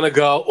 I was gonna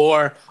go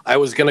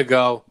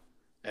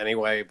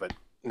anyway, but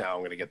now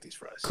I'm gonna get these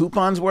fries.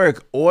 Coupons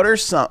work. Order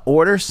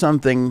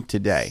something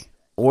today.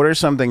 Order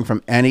something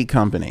from any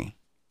company,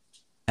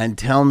 and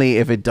tell me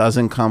if it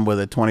doesn't come with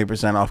a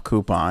 20% off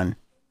coupon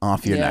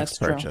off your next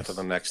purchase. For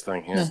the next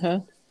thing, yeah.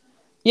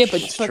 Yeah,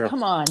 but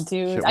come on,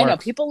 dude. I know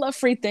people love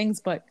free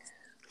things, but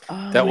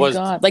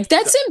God,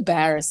 that's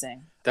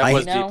embarrassing. That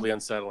was deeply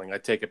unsettling. I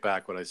take it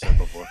back what I said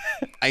before.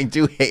 I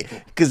do hate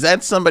because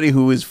that's somebody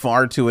who is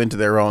far too into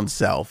their own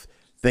self,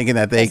 thinking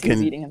that they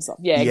can eating himself.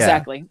 Yeah,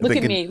 exactly. Look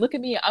at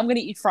me. I'm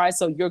gonna eat fries,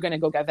 so you're gonna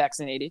go get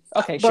vaccinated.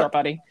 Okay, sure,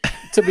 buddy.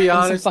 To be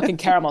honest, some fucking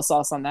caramel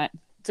sauce on that.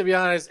 To be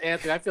honest,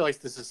 Anthony, I feel like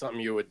this is something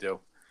you would do.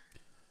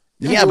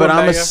 Yeah, but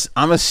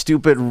I'm a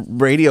stupid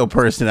radio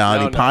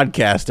personality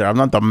podcaster. I'm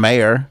not the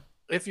mayor.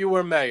 If you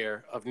were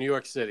mayor of New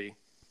York City,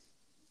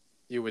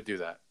 you would do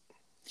that.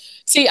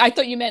 See, I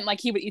thought you meant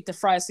he would eat the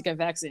fries to get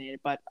vaccinated,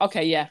 but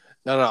okay, yeah.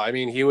 No. I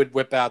mean, he would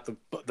whip out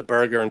the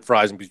burger and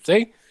fries and be,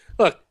 see,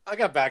 look, I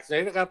got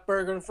vaccinated. I got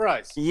burger and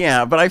fries.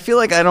 Yeah, but I feel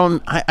like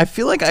I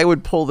feel like I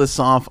would pull this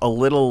off a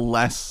little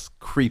less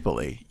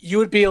creepily. You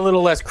would be a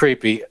little less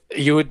creepy.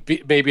 You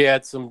would maybe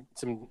add some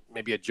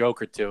maybe a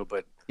joke or two,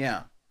 but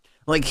yeah.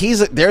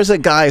 There's a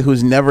guy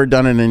who's never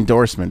done an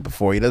endorsement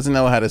before. He doesn't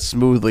know how to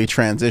smoothly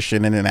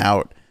transition in and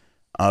out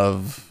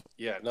of.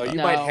 Yeah, no, you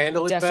might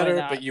handle it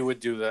better, but you would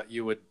do that.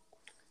 You would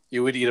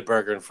You would eat a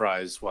burger and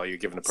fries while you're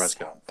giving a press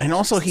conference. And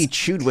also, he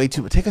chewed way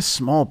too. Take a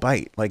small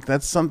bite. Like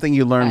that's something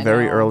you learn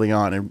very early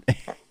on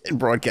in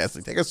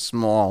broadcasting. Take a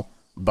small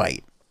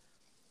bite.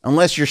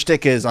 Unless your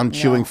stick is I'm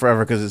chewing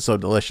forever because it's so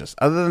delicious.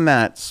 Other than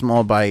that,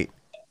 small bite,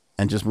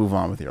 and just move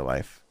on with your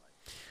life.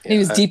 He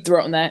was deep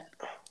throating that.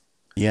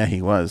 Yeah,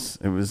 he was.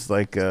 It was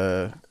like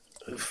what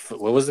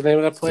was the name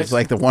of that place? It was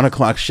like the 1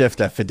 o'clock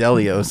shift at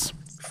Fidelio's.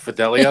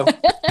 Fidelio.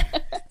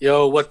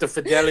 Yo, what the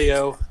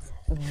Fidelio?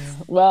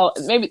 Well,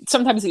 maybe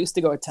sometimes it used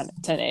to go at 10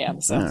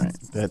 a.m. So All right,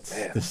 that's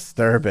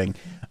disturbing.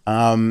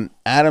 Adam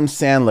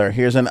Sandler.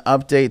 Here's an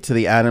update to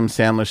the Adam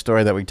Sandler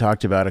story that we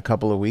talked about a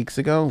couple of weeks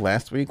ago,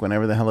 last week,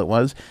 whenever the hell it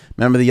was.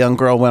 Remember the young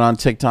girl went on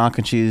TikTok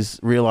and she's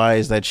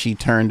realized that she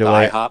turned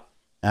away IHOP.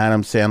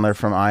 Adam Sandler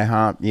from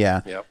IHOP.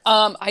 Yeah. Yep.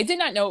 I did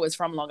not know it was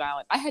from Long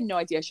Island. I had no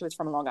idea she was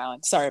from Long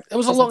Island. Sorry, It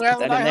was a Long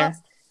Island IHOP?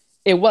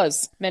 It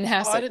was Oh,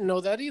 Manhasset. I didn't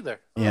know that either.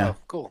 Yeah. Oh,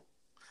 cool.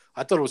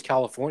 I thought it was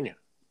California.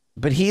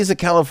 But he's a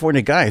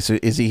California guy, so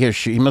is he here?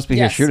 He must be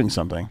here Yes. shooting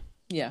something.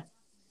 Yeah,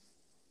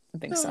 I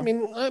think so. I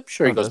mean, I'm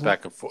sure he goes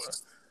back and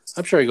forth.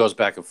 I'm sure he goes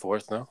back and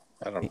forth. No,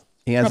 I don't know.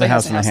 He has Probably a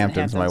house has in the a house in the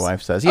Hamptons, my Hamptons.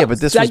 wife says. Yeah,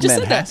 but this I was just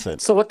said that.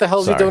 Manhasset. So what the hell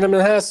is he Sorry. doing in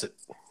Manhasset?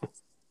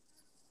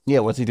 Yeah,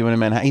 what's he doing in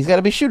Manhattan? He's got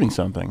to be shooting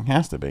something.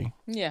 Has to be.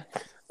 Yeah,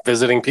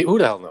 Visiting people. Who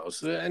the hell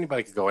knows?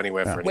 Anybody could go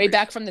anywhere for any way reason.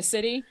 back from the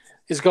city.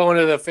 He's going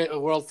to the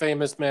world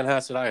famous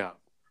Manhasset IHOP.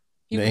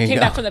 He There you came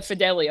go. back from the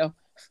Fidelio.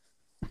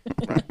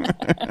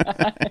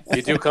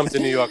 You do come to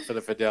New York for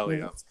the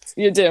Fidelio.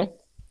 You do.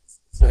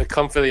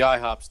 Come for the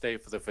IHOP, stay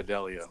for the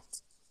Fidelio.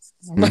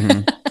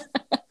 Mm-hmm.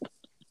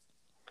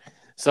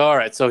 So all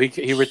right, so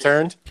he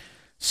returned.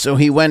 So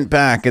he went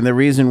back, and the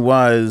reason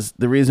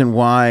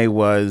why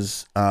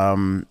was,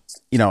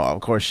 of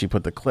course, she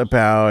put the clip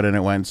out, and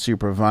it went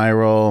super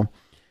viral.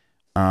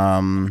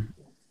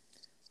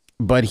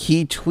 But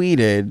he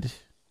tweeted.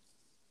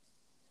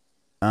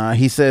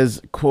 He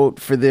says, "Quote: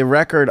 For the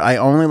record, I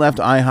only left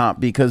IHOP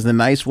because the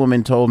nice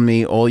woman told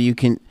me all you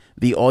can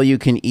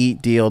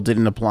eat deal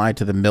didn't apply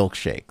to the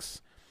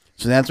milkshakes."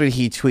 So that's what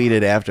he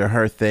tweeted after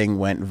her thing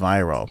went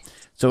viral.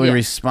 So in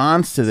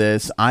response to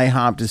this,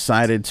 IHOP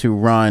decided to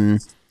run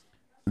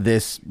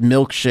this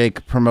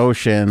milkshake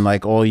promotion,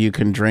 like all you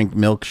can drink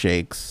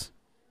milkshakes.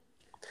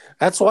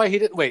 That's why he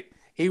didn't wait.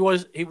 He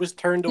was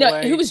turned No,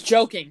 away. he was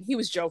joking. He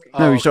was joking.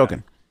 No, he was okay.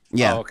 joking.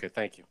 Yeah. Oh, okay,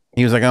 thank you.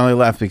 He was like, I only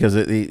left because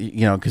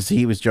because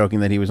he was joking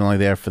that he was only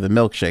there for the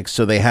milkshakes.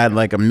 So they had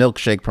like a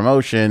milkshake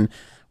promotion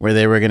where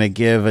they were going to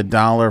give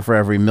 $1 for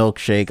every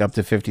milkshake, up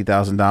to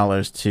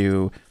 $50,000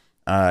 to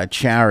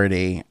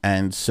charity.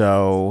 And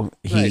so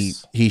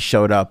he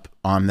showed up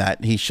on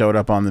that. He showed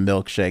up on the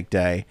milkshake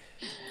day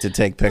to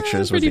take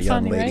pictures with the pretty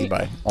young funny, lady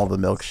right? by all the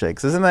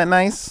milkshakes. Isn't that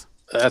nice?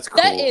 That's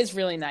cool. That is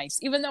really nice.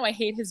 Even though I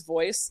hate his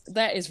voice,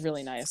 that is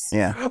really nice.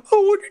 Yeah.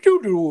 Oh, what did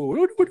you do?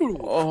 What did you do?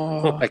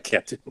 Oh. I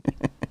can't do.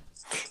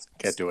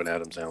 Can't do an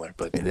Adam Sandler,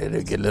 but Get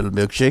a little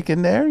milkshake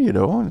in there,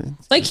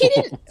 Like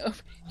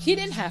he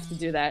didn't have to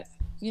do that,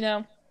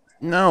 No,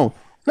 No,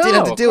 didn't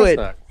have to of do course it.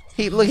 not.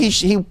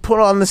 He put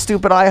on the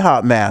stupid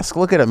IHOP mask.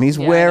 Look at him. He's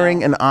Yeah, I wearing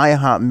know. an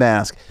IHOP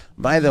mask.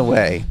 By the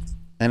way,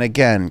 and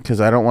again,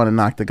 because I don't want to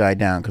knock the guy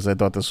down, because I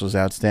thought this was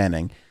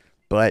outstanding,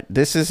 but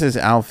this is his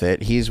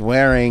outfit. He's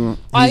wearing.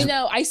 I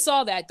know. I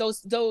saw that.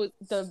 Those the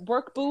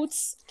work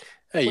boots.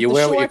 Hey, With you the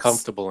wear what you're shorts?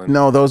 comfortable in.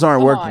 No, those aren't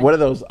Come work. on. What are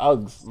those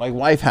Uggs? My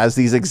wife has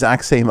these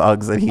exact same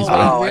Uggs that he's Oh,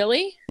 wearing. Oh,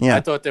 really? Yeah.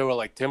 I thought they were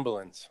like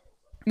Timberlands.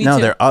 Me No,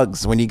 too. they're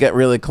Uggs. When you get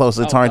really close,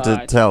 it's Oh, hard to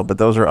God. tell, but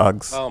those are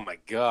Uggs. Oh my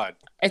god.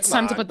 It's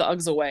Come time to on. put the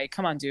Uggs away.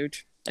 Come on, dude.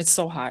 It's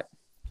so hot.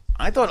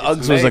 I thought It's Uggs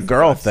was made a for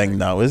girl God's thing, sake.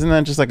 though. Isn't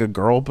that just like a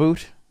girl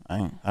boot? I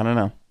don't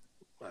know.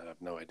 I have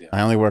no idea.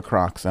 I only wear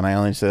Crocs, and I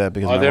only say that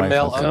because Are my there wife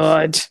male has Uggs?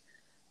 them. Good.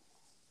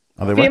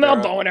 Are they what? Female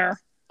there- boner. are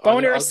there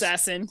Boner Uggs?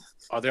 assassin.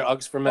 Are there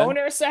Uggs for men?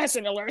 Boner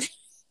assassin alert.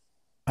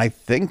 I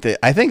think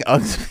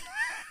Uggs.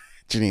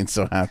 Janine's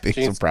so happy,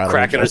 She's so proud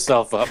cracking of her.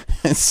 herself up.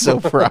 So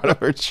proud of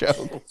her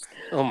joke.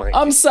 Oh my.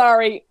 I'm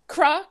sorry.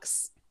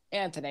 Crocs,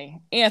 Anthony,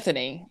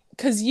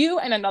 because you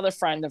and another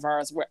friend of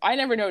ours I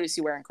never noticed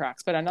you wearing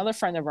Crocs, but another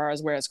friend of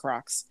ours wears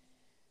Crocs.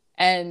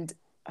 And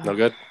No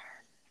good.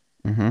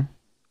 Mm-hmm.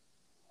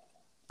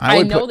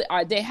 I know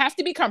that they have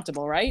to be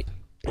comfortable, right?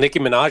 Nicki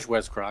Minaj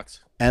wears Crocs.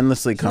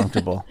 endlessly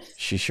comfortable.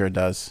 She sure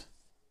does.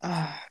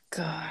 Oh,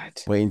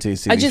 God. Wait until you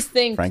see I these just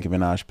think- Frankie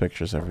Minaj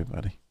pictures,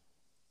 everybody.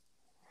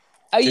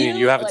 Are Janine,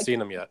 you haven't like- seen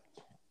them yet.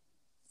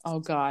 Oh,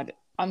 God.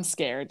 I'm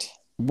scared.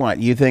 What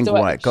you think? So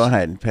what? Go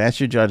ahead, pass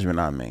your judgment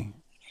on me.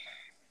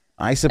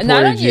 I Not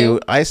supported on you.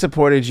 I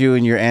supported you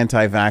in your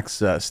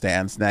anti-vax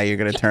stance. Now you're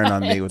going to turn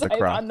on me with the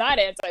crop. I'm not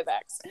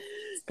anti-vax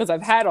because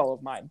I've had all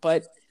of mine,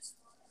 but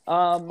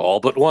All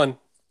but one.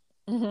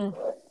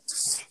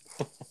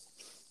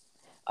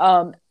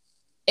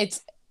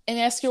 it's and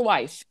ask your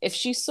wife if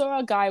she saw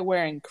a guy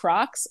wearing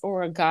Crocs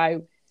or a guy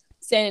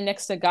standing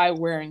next to a guy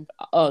wearing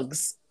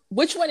Uggs.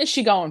 Which one is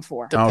she going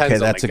for? Depends Okay, on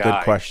that's the a good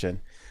guy.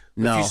 question.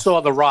 If No, you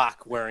saw The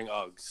Rock wearing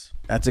Uggs,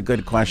 that's a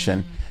good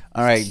question.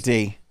 All right,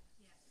 D.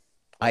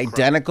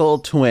 Identical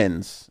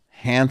twins,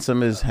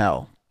 handsome as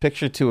hell.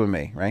 Picture two of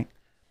me, right?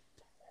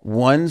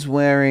 One's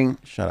wearing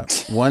shut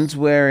up. One's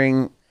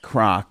wearing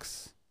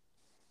Crocs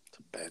It's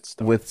a bad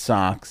stuff. with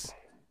socks,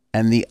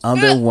 and the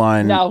other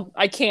one No,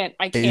 I can't.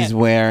 is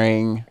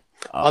wearing.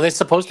 Are they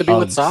supposed to be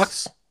with Uggs.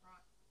 socks?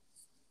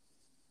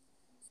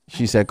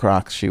 She said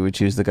Crocs. She would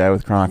choose the guy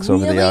with Crocs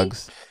over the Really?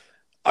 Uggs.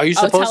 Are you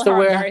I'll supposed tell to her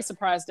wear? I'm very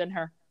surprised in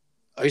her.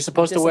 Are you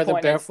supposed to wear them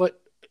disappointed. barefoot?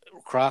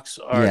 Crocs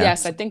or Yeah.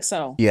 Yes, I think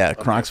so. Yeah,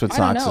 Crocs with I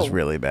don't socks is know.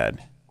 really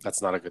bad.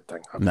 That's not a good thing.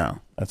 No,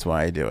 that's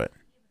why I do it.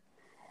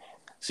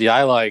 See,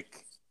 I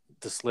like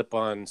the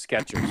slip-on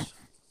Skechers.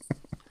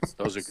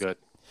 Those are good.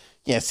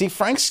 Yeah, see,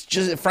 Frank's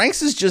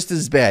is just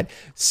as bad. No,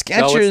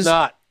 Skechers. it's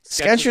not.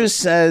 Skechers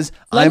says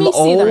Let I'm me see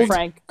old them,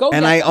 Frank. Go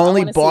and get I them.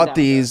 only wanna see bought them.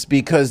 these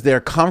because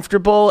they're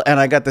comfortable and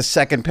I got the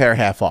second pair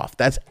half off.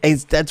 That's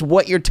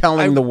what you're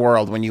telling the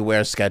world when you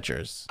wear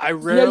Skechers. I No,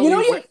 rarely. you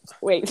know wear,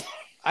 Wait.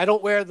 I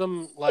don't wear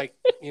them like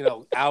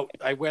out.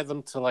 I wear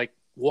them to like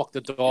walk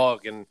the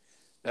dog and.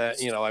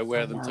 I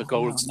wear them to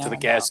go to the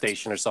gas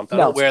station or something.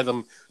 I No. don't wear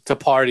them to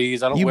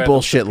parties. I don't You wear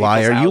bullshit them to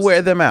liar. people's You house.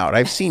 wear them out.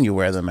 I've seen you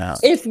wear them out.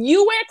 If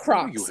you wear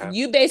Crocs, you have.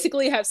 you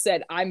basically have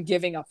said, "I'm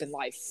giving up in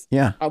life."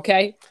 Yeah.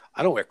 Okay.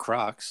 I don't wear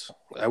Crocs.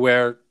 I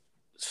wear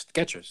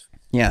Skechers.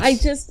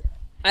 Yes.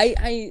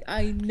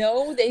 I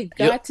know they've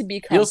got You'll- to be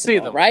comfortable, you'll see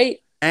them.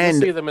 right? and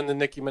You see them in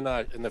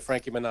the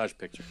Frankie Minaj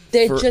picture.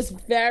 They're just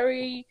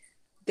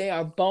they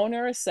are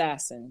boner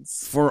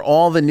assassins. for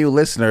all the new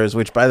listeners,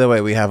 which by the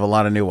way, we have a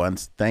lot of new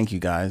ones. Thank you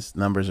guys.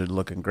 Numbers are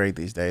looking great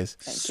these days.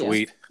 Thank you.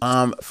 Sweet.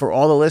 For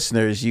all the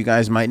listeners, you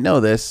guys might know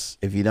this.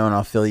 If you don't,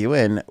 I'll fill you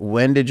in.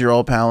 When did your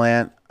old pal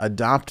Aunt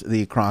adopt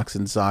the Crocs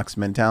and socks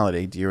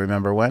mentality? Do you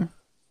remember when?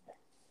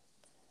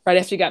 Right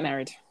after you got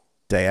married.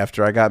 Day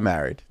after I got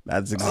married.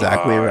 That's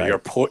exactly right.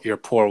 Your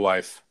poor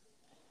wife.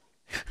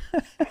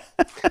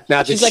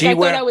 Now, did She's like, she I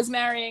wear? thought I was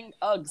marrying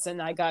Uggs,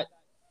 and I got.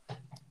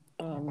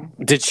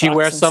 Did she Crocs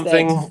wear instead.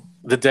 something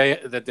the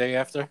day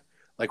after?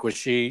 Like,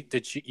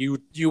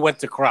 you went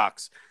to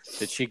Crocs?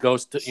 Did she go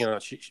to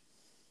she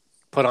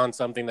put on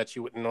something that she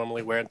wouldn't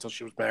normally wear until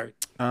she was married?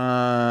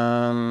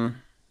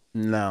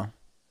 No.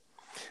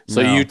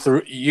 So No.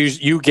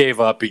 you gave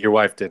up, but your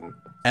wife didn't.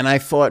 And I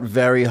fought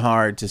very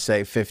hard to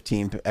say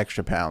 15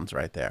 extra pounds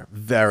right there.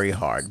 Very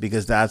hard,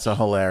 because that's a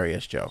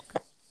hilarious joke.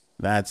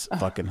 That's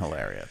fucking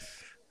hilarious.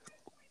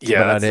 Yeah,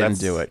 But I that's- didn't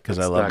do it 'cause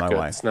I that's love not my good.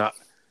 wife. It's not,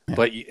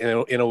 but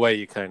in a way,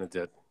 you kind of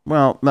did.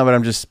 Well, no, but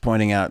I'm just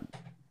pointing out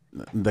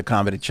the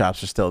comedy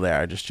chops are still there.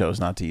 I just chose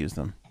not to use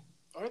them.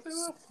 Are they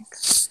though?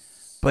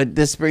 But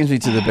this brings me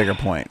to the bigger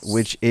point,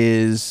 which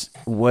is,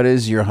 what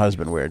does your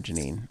husband wear,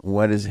 Janine?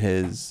 What is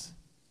his?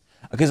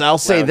 Because I'll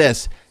say Well,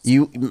 this.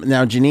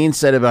 Now, Janine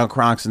said about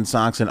Crocs and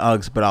socks and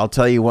Uggs, but I'll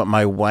tell you what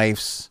my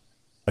wife's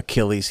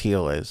Achilles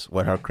heel is,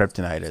 what her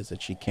kryptonite is,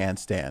 that she can't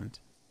stand.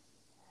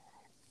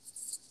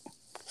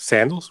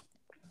 Sandals?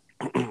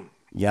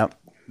 Yep.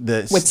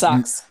 With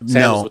socks. Sandals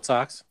No, with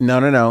socks?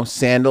 no.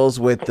 Sandals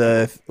with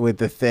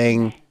the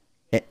thing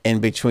in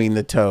between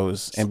the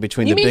toes, and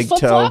between You the mean big toe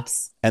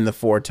flip-flops? and the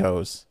four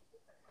toes.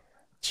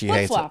 She Flip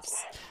hates it.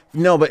 flops.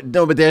 No, but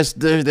there's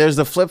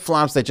the flip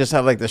flops that just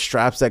have like the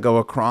straps that go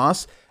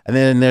across, and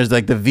then there's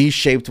like the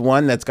V-shaped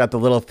one that's got the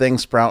little thing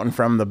sprouting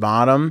from the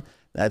bottom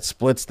that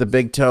splits the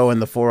big toe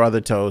and the four other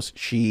toes.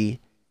 She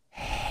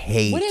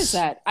hates. What is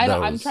that? I'm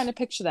those. trying to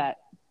picture that.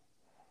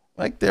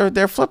 Like they're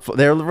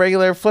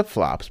regular flip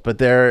flops, but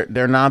they're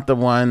not the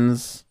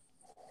ones.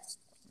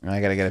 I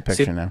gotta get a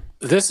picture See, now.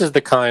 This is the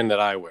kind that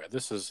I wear.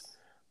 This is.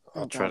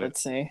 I'll try to.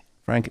 Let's see.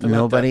 Frank, They're not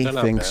nobody they're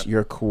not thinks bad.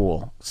 you're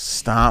cool.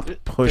 Stop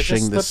just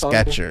pushing the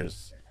slip-on.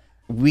 Skechers.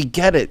 We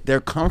get it.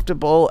 They're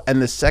comfortable,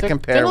 and the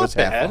second They're pair not was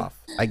half bad. off.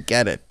 I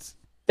get it.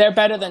 They're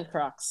better than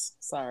Crocs.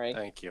 Sorry.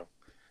 Thank you.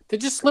 They're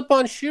just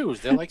slip-on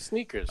shoes. They're like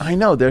sneakers. I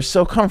know they're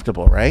so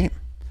comfortable, right?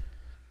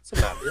 What's the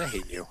matter? I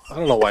hate you. I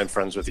don't know why I'm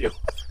friends with you.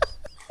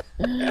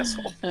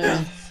 Asshole.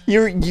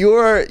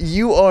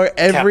 You are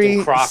every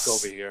Captain Croc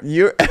over here.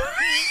 You're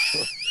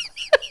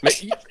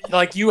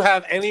Like you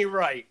have any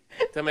right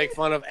to make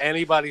fun of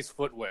anybody's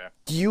footwear.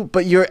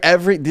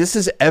 this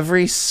is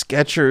every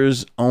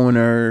Skechers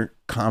owner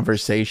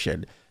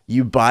conversation.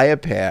 You buy a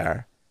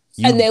pair.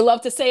 And they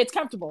love to say it's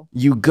comfortable.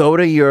 You go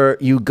to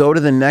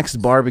the next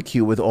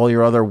barbecue with all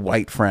your other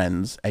white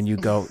friends, and you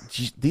go,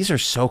 "Geez, these are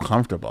so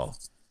comfortable.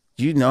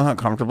 Do you know how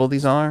comfortable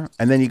these are?"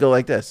 And then you go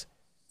like this,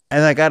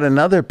 and I got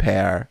another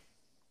pair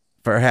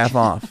for half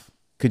off.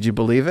 Could you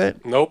believe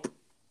it? Nope.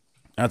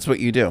 That's what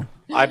you do.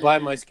 I buy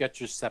my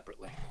Skechers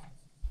separately.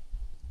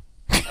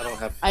 I don't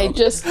have.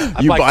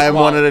 You buy them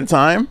one at a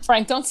time.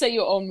 Frank, don't say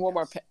you own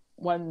more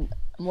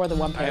than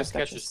one I pair have of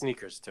Skechers Skechers.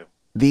 sneakers too.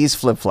 These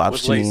flip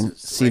flops, With laces, Janine.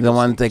 See the regular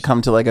ones they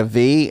come to like a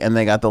V, and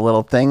they got the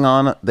little thing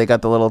on it. They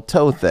got the little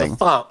toe thing.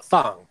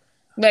 Thong.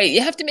 Wait,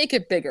 you have to make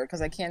it bigger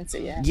because I can't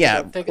see. You have to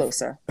Yeah. go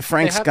closer.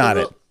 Frank's They have got the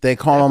it. little- They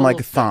call have them the like a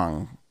little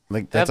thong.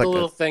 Like They have that's like the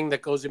little a thing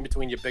that goes in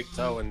between your big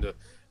toe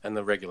and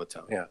the regular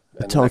toe. Yeah. And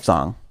the toe next-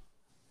 thong.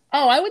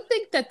 Oh, I would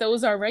think that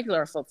those are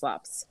regular flip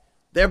flops.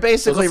 They're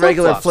basically Those are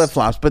regular flip-flops. flip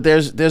flops, but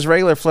there's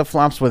regular flip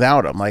flops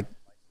without them. Like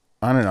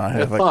I don't know. I They're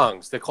have, like,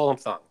 thongs. They call them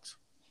thongs.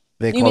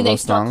 they You call mean they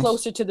those start thongs.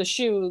 closer to the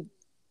shoe?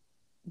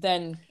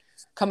 than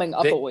coming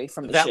up away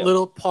from the that shoe.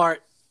 little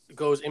part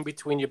goes in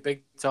between your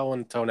big toe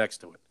and the toe next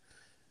to it.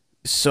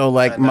 So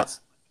like that's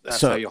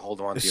how you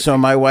hold on to your so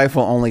my wife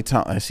will only I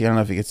don't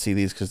know if you can see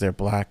these because they're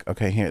black.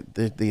 Okay, here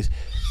these.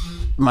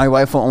 My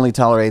wife will only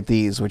tolerate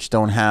these, which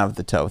don't have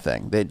the toe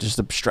thing. They're just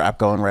a strap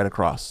going right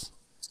across.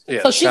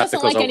 Yeah, so she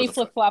doesn't like any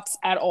flip flops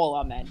at all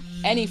on men.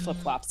 Any flip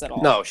flops at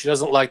all. No, she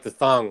doesn't like the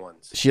thong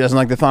ones. She doesn't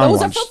like the thong Those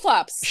ones. are flip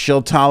flops.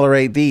 She'll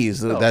tolerate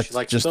these. No, That's she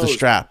likes just the those.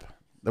 strap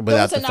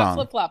without Those are the not thong.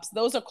 flip flops.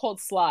 Those are called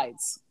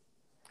slides.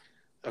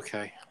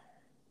 Okay.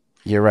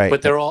 You're right.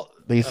 But they're all...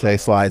 These say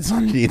slides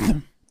underneath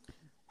them.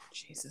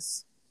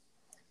 Jesus.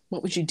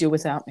 What would you do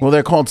without me? Well,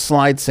 they're called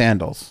slide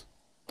sandals,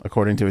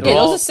 according to a Yeah, They're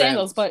those all are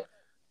sandals, but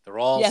They're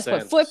all yes,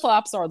 sandals. but flip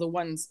flops are the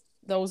ones.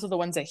 Those are the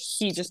ones that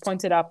he just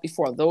pointed out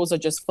before. Those are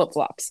just flip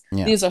flops.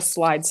 Yeah. These are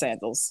slide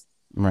sandals.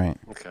 Right.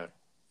 Okay.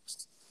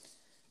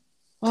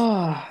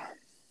 Oh,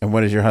 And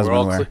what does your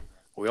husband wear?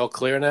 We all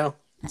clear now?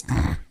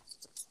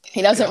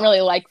 he doesn't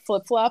really like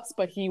flip flops,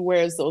 but he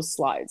wears those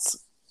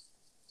slides.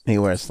 He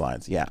wears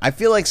slides. Yeah. I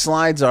feel like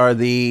slides are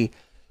the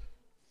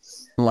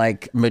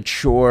like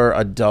mature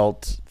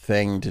adult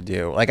thing to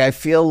do. Like I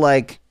feel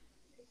like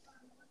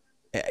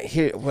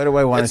here what do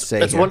I want to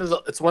say? It's here? one of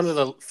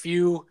the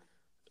few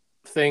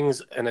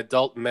things an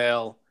adult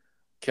male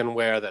can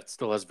wear that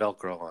still has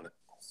Velcro on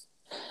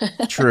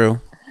it. True.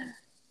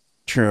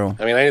 True.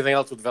 I mean, anything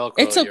else with Velcro,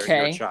 It's you're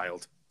okay. a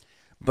child.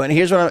 But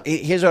here's what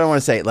I want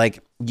to say. Like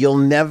you'll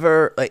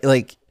never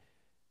like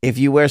if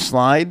you wear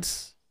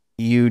slides,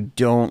 you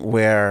don't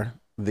wear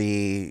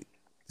the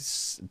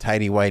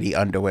tighty whitey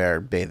underwear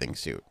bathing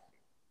suit.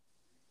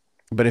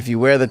 But if you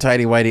wear the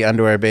tighty whitey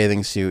underwear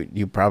bathing suit,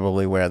 you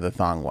probably wear the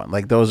thong one.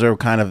 Like those are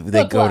kind of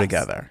they go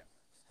together.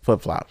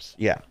 Flip flops.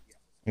 Yeah.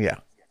 Yeah.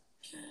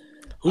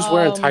 Who's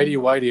wearing tighty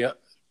whitey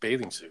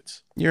bathing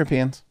suits?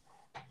 Europeans.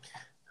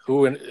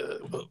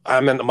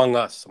 I meant among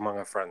us, among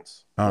our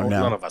friends. Oh,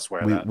 no. None of us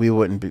wear that. We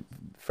wouldn't be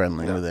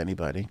friendly with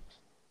anybody.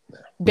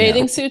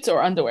 Bathing suits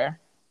or underwear?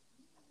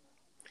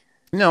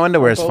 No,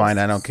 underwear is Both. fine.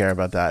 I don't care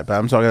about that. But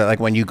I'm talking about like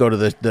when you go to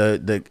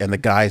the and the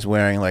guys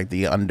wearing like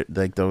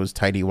like those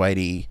tighty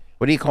whitey.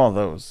 What do you call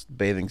those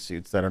bathing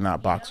suits that are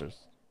not boxers?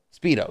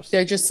 Speedos.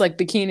 They're just like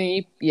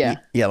bikini. Yeah.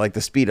 Yeah, like the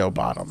Speedo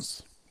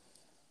bottoms.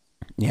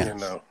 Yeah.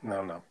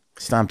 No.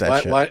 Stomp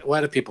that shit.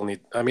 Why do people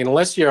need? I mean,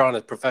 unless you're on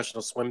a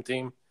professional swim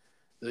team,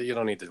 you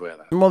don't need to wear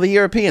that. Well, the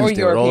Europeans Or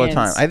do it all the time.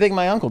 Europeans. I think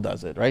my uncle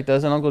does it, right?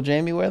 Doesn't Uncle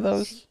Jamie wear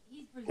those?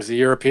 Is he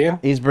European?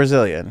 He's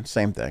Brazilian.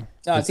 Same thing.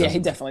 Oh, yeah, he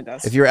definitely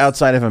does. If you're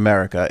outside of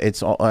America,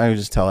 it's all. I would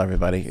just tell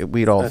everybody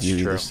we'd all That's view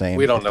you true. the same.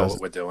 We don't It know doesn't-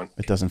 what we're doing.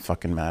 It doesn't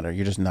fucking matter.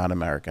 You're just not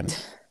American.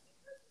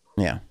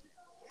 Yeah.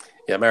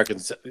 Yeah,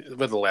 Americans,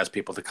 we're the last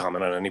people to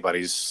comment on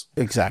anybody's.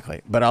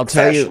 Exactly. But I'll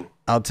Fashion.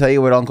 tell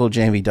you what Uncle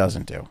Jamie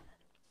doesn't do.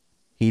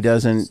 He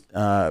doesn't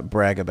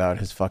brag about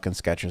his fucking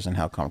Skechers and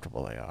how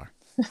comfortable they are.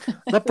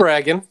 Not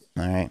bragging,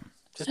 All right.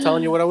 just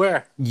telling you what I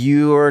wear.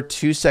 You're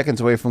 2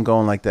 seconds away from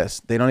going like this.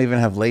 They don't even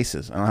have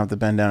laces. I don't have to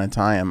bend down and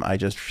tie them. I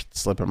just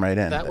slip them right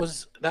in. That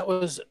was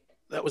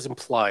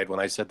implied when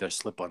I said they're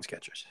slip-on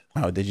Skechers.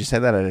 Oh, did you say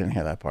that? I didn't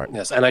hear that part.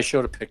 Yes, and I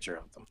showed a picture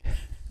of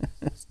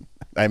them.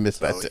 I missed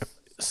that too.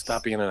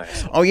 Stop being an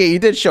asshole. Oh yeah, you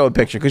did show a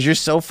picture because you're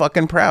so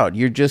fucking proud.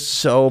 You're just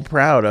so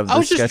proud of the I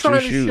was just Skechers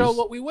trying shoes. to show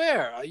what we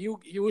wear. You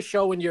were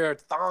showing your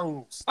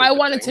thong. I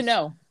wanted to things.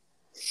 know.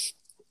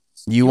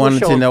 You were wanted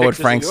to showing know what pictures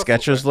of Frank's your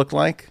Skechers footwear. look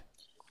like?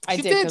 I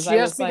She did did. because She I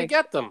asked was me to like,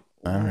 get them.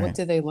 All what right.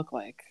 do they look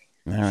like?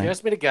 All She right.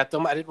 asked me to get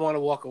them. I didn't want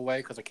to walk away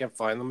because I can't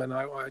find them, and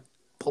I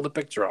pulled a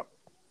picture up.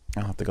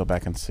 I'll have to go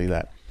back and see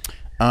that.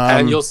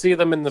 And you'll see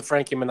them in the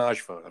Frankie Minaj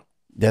photo.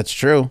 That's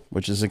true,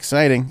 which is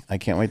exciting. I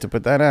can't wait to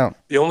put that out.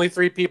 The only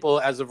 3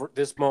 people as of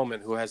this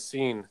moment who has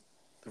seen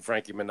the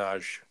Frankie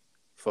Minaj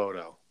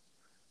photo: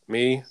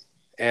 me,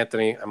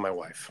 Anthony, and my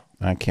wife.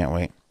 I can't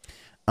wait.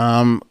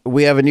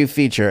 We have a new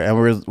feature,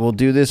 and we'll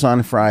do this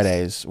on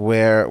Fridays,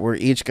 where we're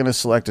each going to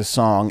select a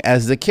song,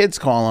 as the kids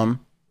call them,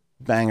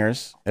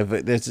 bangers. If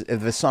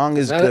the song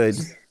is good,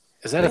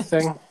 Is that a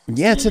thing?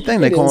 yeah, it's a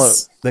thing. They It call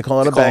is. it. They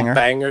call it a Call 'em banger.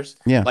 bangers.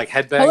 Yeah. Like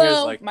headbangers.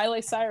 Hello, Like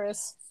Miley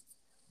Cyrus.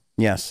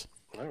 Yes.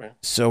 all right.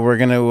 So we're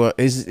gonna.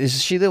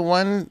 Is she the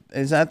one?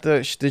 Is that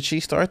the? Did she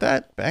start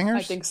that bangers?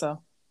 I think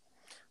so.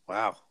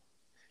 Wow.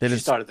 Did She it?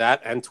 started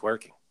that and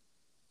twerking.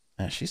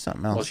 Yeah, she's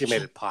something else. Well, she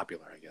made it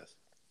popular, I guess.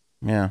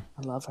 Yeah.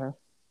 I love her.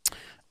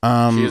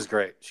 She is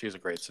great. She's a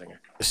great singer.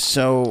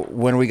 So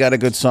when we got a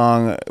good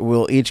song,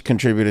 we'll each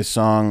contribute a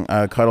song.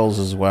 Cuddles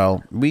as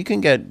well. We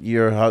can get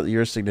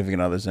your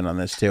significant others in on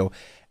this too.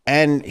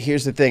 And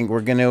here's the thing: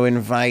 we're going to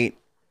invite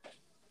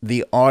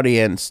the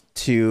audience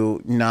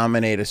to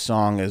nominate a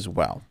song as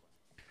well.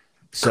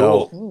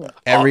 So Cool.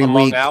 every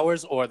Among week,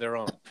 ours or their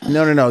own.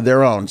 no,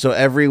 their own. So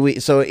every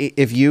week, so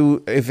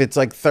if it's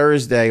like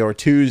Thursday or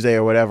Tuesday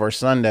or whatever, or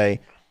Sunday,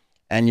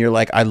 and you're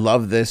like, I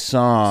love this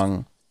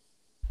song.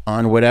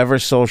 On whatever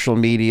social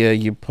media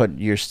you put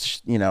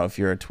if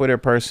you're a Twitter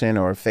person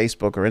or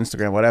Facebook or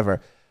Instagram, whatever,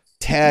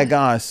 tag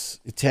us,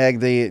 tag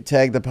the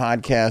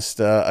podcast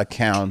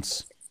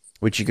accounts,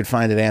 which you can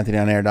find at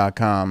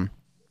anthonyonair.com.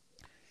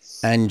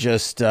 and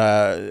just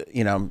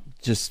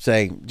just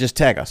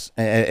tag us.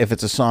 If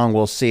it's a song,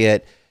 we'll see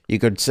it. You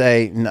could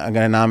say, I'm going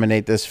to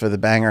nominate this for the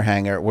banger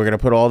hanger. We're going to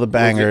put all the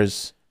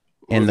bangers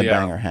in the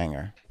banger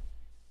hanger.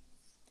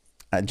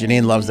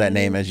 Janine loves that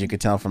name, as you could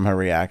tell from her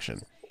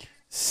reaction.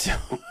 So,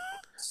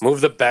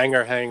 move the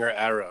banger hanger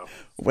arrow.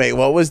 Wait,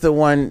 what was the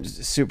one,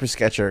 Super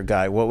Sketcher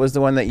guy? What was the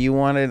one that you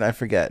wanted? I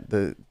forget.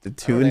 The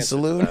Tune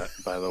Saloon? That,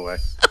 by the way.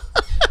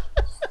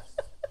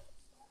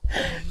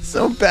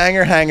 So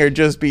banger hanger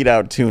just beat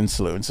out Tune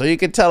Saloon. So you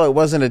could tell it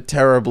wasn't a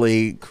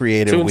terribly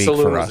creative Tune week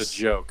Saloon for us. was a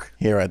joke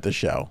Here at the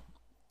show.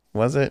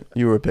 Was it?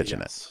 You were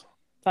pitching it.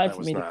 Time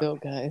for me to go,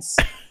 guys.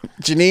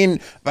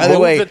 Janine, by Move the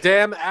way, the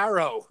damn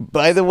arrow.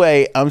 By the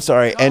way, I'm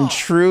sorry. And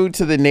true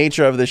to the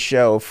nature of the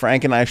show,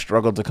 Frank and I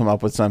struggled to come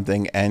up with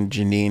something, and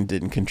Janine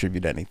didn't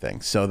contribute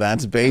anything. So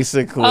that's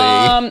basically.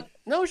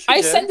 No,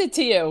 I sent it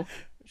to you.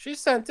 She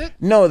sent it.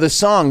 No, the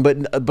song,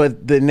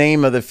 but the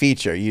name of the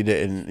feature, you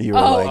didn't. You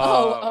were like,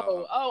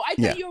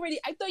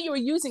 I thought you were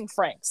using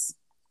Frank's.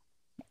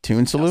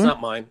 Tune Saloon. That's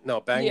not mine. No,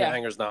 banger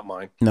hanger's not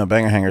mine. No,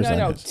 banger hanger's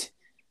not his.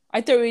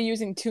 I thought we were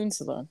using Tune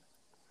Saloon.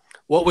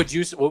 What would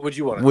you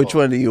want? Which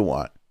one do you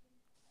want?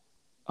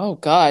 Oh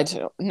God!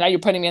 Now you're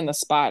putting me on the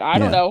spot. I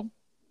don't know.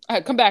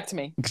 Come back to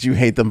me. Because you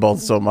hate them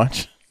both so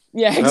much.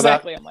 Yeah,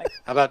 exactly. I'm like,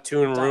 how about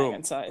Tune Room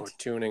inside. or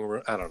Tuning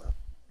Room? I don't know.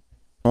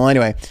 Well,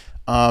 anyway,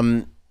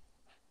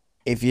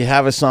 if you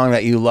have a song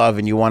that you love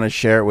and you want to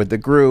share it with the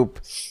group,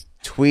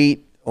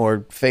 tweet or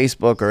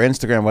Facebook or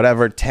Instagram,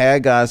 whatever,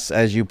 tag us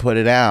as you put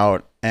it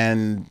out,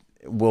 and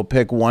we'll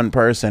pick one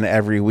person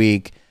every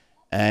week.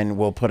 And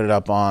we'll put it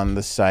up on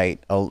the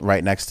site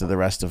right next to the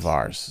rest of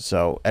ours.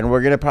 So, and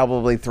we're gonna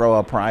probably throw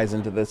a prize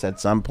into this at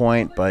some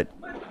point, but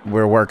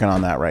we're working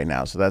on that right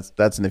now. So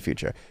that's in the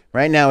future.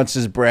 Right now, it's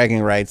just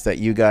bragging rights that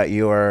you got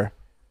your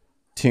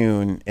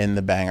tune in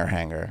the banger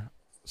hanger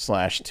 /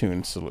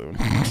 Tune Saloon.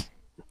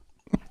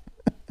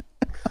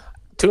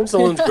 Tune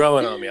Saloon's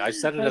growing on me. I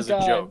said it as a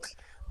joke,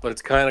 but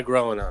it's kind of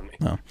growing on me.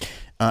 No.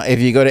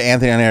 If you go to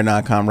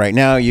anthonyonair.com right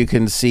now, you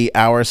can see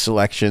our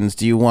selections.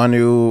 Do you want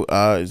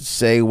to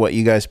say what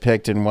you guys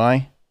picked and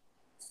why?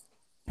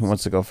 Who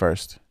wants to go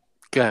first?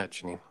 Go ahead,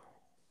 Janine.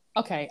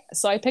 Okay,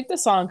 so I picked the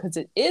song because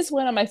it is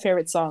one of my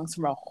favorite songs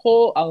from a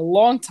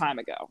long time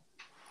ago.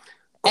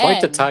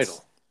 Quite the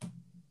title.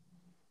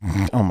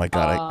 Oh my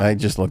God, I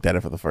just looked at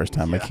it for the first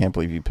time. Yeah. I can't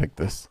believe you picked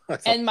this.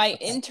 And my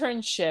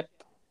internship,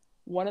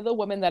 one of the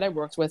women that I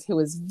worked with who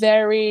was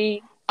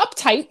very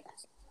uptight,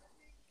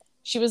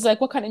 she was like,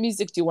 what kind of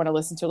music do you want to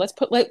listen to? Let's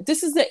put,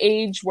 this is the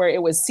age where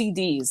it was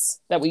CDs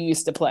that we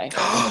used to play.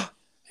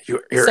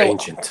 You're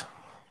ancient.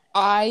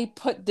 I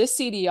put this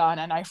CD on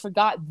and I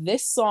forgot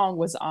this song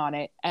was on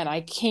it. And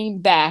I came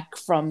back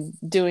from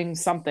doing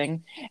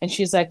something and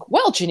she's like,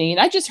 well, Janine,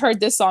 I just heard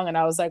this song. And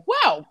I was like,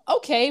 wow,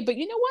 okay. But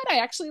you know what?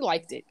 I actually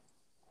liked it.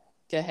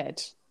 Go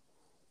ahead.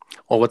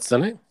 Well, what's the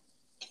name?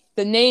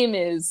 The name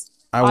is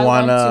I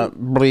want to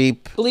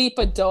bleep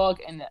a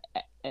dog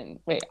I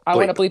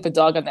want to bleep a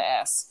dog on the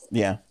ass.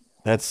 Yeah,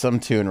 that's some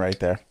tune right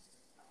there.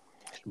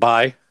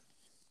 By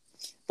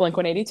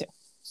Blink-182.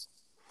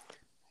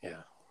 Yeah.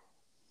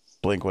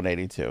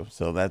 Blink-182.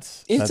 So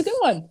that's a good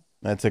one.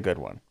 That's a good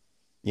one.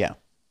 Yeah.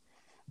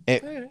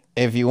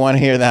 If you want to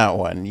hear that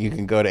one, you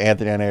can go to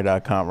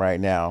anthonyonair.com right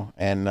now,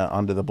 and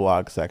under the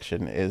blog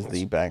section is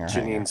the banger hanger.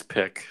 Janine's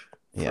pick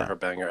for her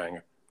banger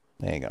hanger.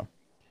 There you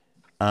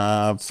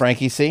go.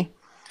 Frankie C?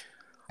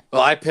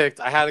 Well, I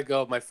had to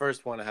go. My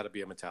first one, I had to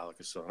be a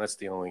Metallica song. That's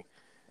the only,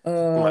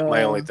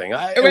 my only thing.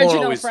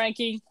 Original,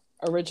 Frankie.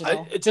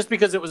 Original. Just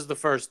because it was the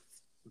first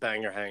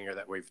banger hanger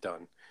that we've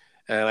done.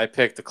 And I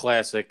picked a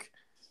classic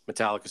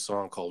Metallica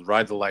song called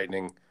Ride the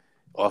Lightning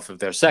off of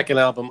their second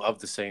album of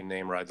the same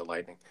name, Ride the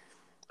Lightning.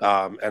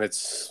 And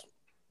it's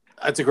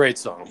a great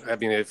song. I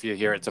mean, if you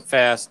hear it, it's a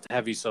fast,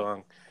 heavy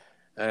song.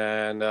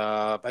 And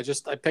I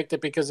picked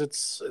it because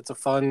it's a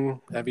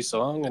fun, heavy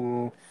song.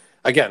 And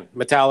again,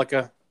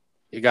 Metallica.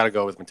 You got to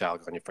go with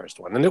Metallica on your first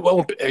one. And it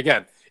won't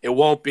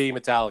be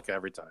Metallica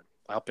every time.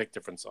 I'll pick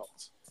different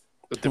songs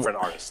with different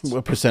artists.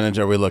 What percentage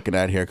are we looking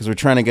at here? Because we're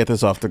trying to get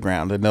this off the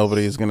ground, and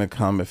nobody's going to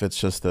come if it's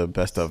just the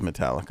best of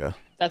Metallica.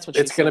 That's what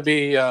it's going to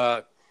be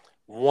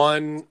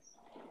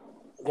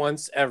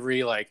once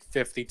every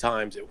 50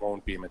 times. It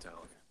won't be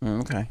Metallica.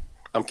 Okay.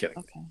 I'm kidding.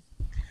 Okay.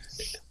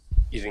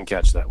 You didn't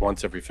catch that.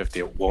 Once every 50,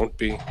 it won't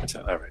be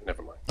Metallica. All right,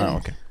 never mind. Oh,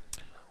 okay.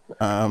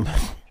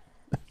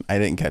 I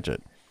didn't catch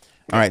it.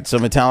 All right, so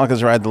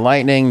Metallica's Ride the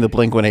Lightning, the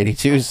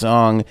Blink-182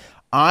 song.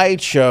 I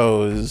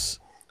chose...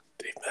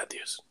 Dave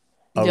Matthews.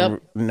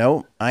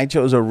 Nope, I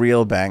chose a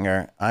real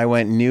banger. I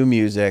went new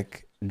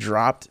music,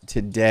 dropped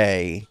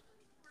today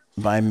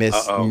by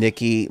Miss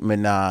Nicki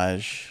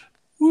Minaj.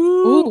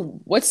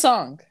 Ooh, what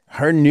song?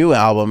 Her new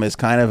album is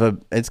kind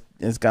of it's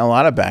got a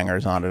lot of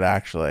bangers on it,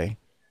 actually.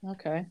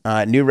 Okay.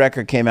 New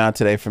record came out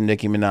today from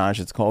Nicki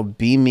Minaj. It's called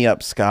Beam Me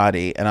Up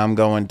Scotty, and I'm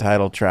going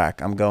title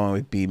track. I'm going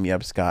with Beam Me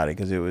Up Scotty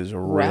because it was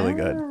really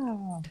good.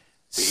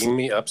 Beam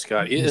Me Up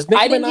Scotty. Is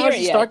Nicki Minaj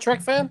a Star Trek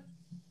fan?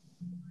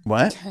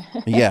 What?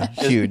 Yeah,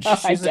 huge.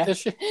 I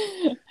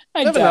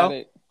doubt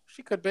it.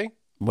 She could be.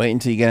 Wait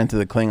until you get into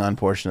the Klingon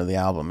portion of the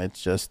album.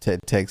 It's just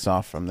it takes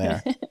off from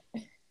there.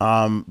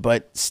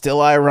 But Still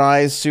I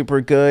Rise,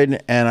 super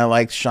good, and I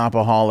like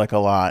Shopaholic a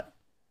lot.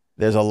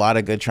 There's a lot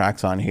of good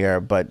tracks on here,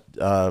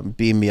 but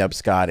Beam Me Up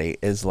Scotty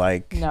is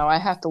like... No, I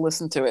have to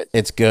listen to it.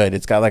 It's good.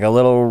 It's got like a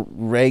little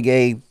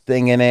reggae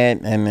thing in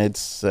it, and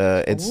it's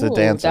a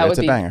dancer. It's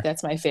a banger.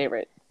 That's my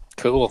favorite.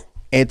 Cool.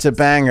 It's a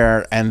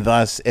banger, and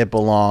thus it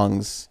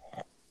belongs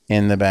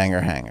in the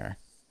banger hanger.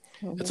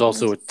 It's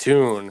also a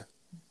tune,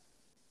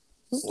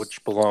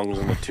 which belongs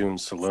in the Tune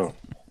Saloon.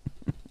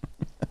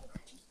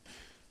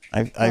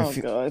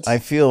 I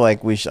feel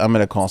like I'm going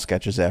to call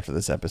Skechers after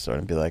this episode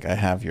and be like, I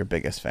have your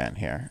biggest fan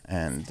here.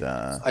 And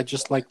I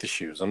just like the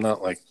shoes. I'm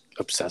not like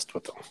obsessed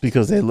with them.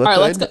 Because they look all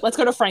right, good? Let's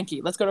go to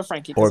Frankie.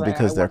 Or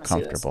because they're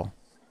comfortable.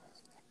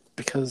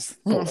 Because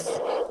I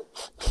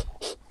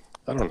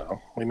don't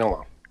know. We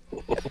know.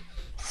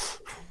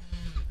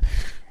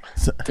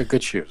 They're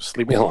good shoes.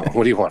 Leave me alone.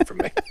 What do you want from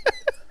me?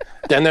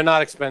 And they're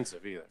not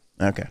expensive either.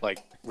 Okay.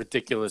 Like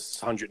ridiculous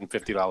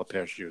 $150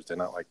 pair of shoes. They're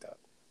not like that.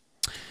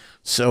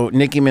 So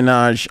Nicki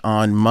Minaj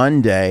on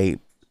Monday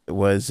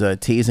was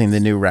teasing the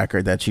new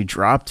record that she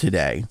dropped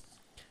today.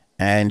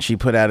 And she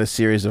put out a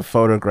series of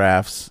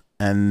photographs.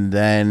 And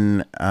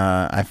then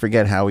I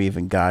forget how we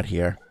even got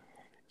here.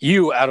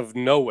 You, out of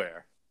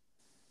nowhere,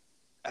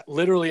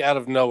 literally out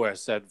of nowhere,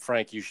 said,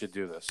 Frank, you should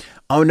do this.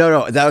 Oh,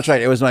 no, that was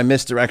right. It was my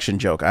misdirection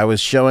joke. I was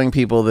showing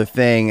people the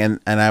thing,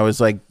 and I was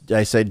like,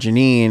 I said,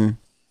 Janine,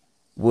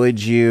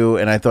 would you,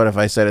 and I thought if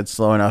I said it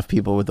slow enough,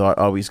 people would thought,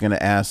 oh, he's going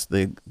to ask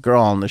the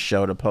girl on the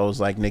show to pose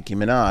like Nicki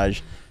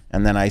Minaj.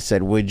 And then I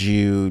said, would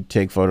you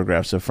take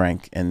photographs of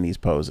Frank in these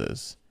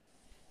poses?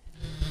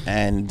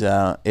 And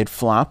it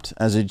flopped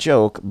as a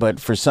joke, but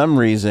for some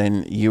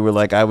reason, you were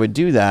like, I would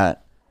do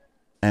that.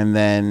 And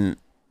then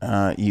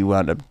you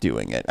wound up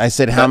doing it. I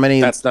said, how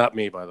many? That's not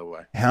me, by the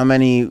way. How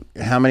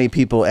many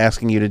people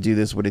asking you to do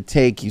this would it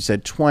take? You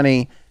said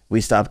 20.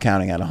 We stopped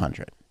counting at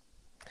 100.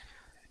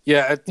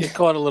 Yeah, it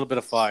caught a little bit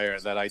of fire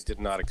that I did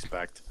not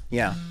expect.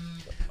 Yeah.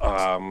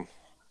 And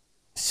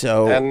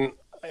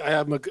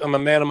I'm a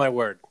man of my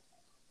word.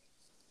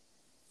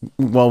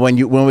 Well, when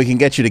we can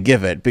get you to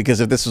give it, because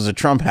if this was a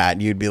Trump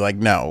hat, you'd be like,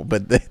 no.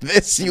 But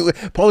this, you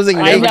posing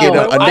naked,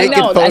 a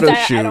naked photo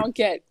shoot. I don't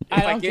get.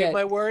 If I gave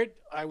my word,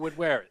 I would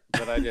wear it,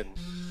 but I didn't.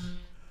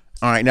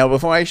 All right, now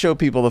before I show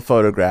people the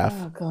photograph,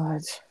 oh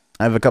God,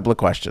 I have a couple of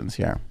questions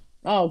here.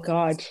 Oh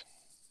God.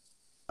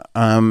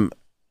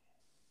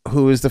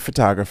 Who is the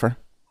photographer?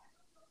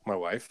 My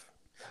wife.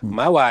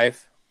 My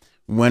wife.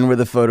 When were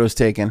the photos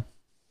taken?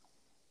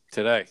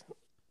 Today,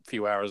 a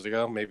few hours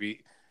ago,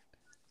 maybe.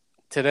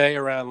 Today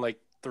around like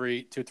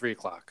 3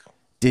 o'clock.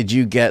 Did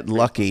you get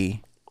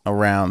lucky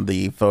around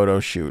the photo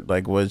shoot?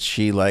 Like, was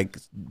she like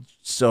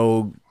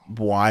so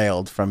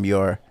wild from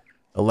your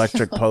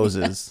electric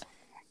poses?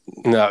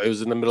 No, it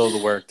was in the middle of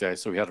the workday,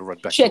 so we had to run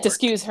back. She had to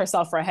excuse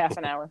herself for a half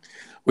an hour.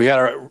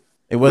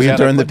 It wasn't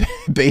during the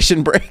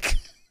Bayesian break.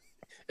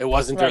 It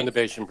wasn't during the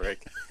Bayesian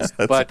break. That's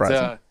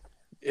surprising.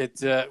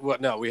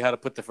 No, we had to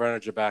put the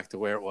furniture back to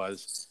where it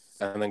was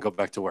and then go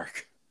back to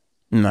work.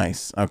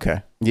 Nice.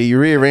 Okay. Yeah, you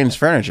rearranged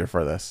furniture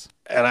for this.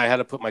 And I had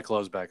to put my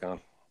clothes back on.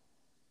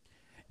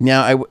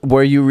 Now,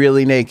 were you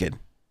really naked?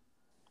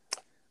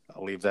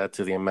 I'll leave that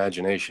to the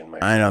imagination,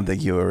 man. I don't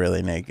think you were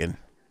really naked.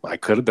 I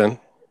could have been.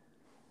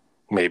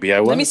 Maybe I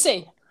was. Let me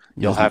see.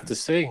 You'll have to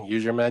see.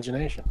 Use your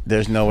imagination.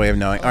 There's no way of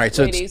knowing. All right,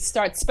 so ladies,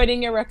 start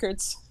spinning your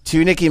records.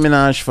 2 Nicki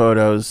Minaj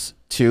photos,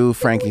 2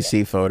 Frankie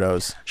C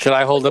photos. Should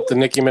I hold up the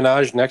Nicki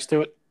Minaj next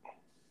to it?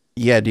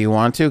 Yeah, do you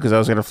want to? Because I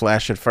was going to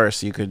flash it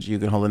first. You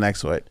can hold it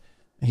next to it.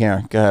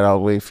 Here, go ahead.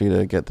 I'll wait for you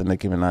to get the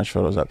Nicki Minaj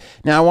photos up.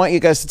 Now, I want you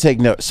guys to take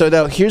note. So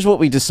now, here's what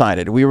we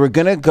decided. We were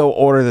going to go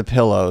order the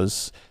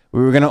pillows.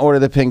 We were going to order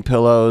the pink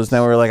pillows.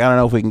 Then we were like, I don't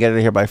know if we can get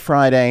it here by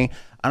Friday.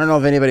 I don't know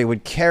if anybody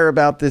would care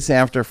about this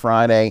after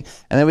Friday.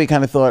 And then we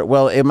kind of thought,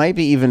 well, it might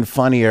be even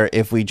funnier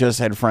if we just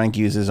had Frank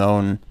use his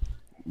own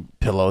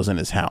pillows in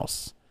his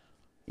house,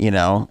 you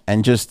know,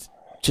 and just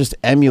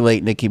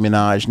emulate Nicki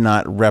Minaj,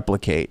 not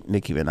replicate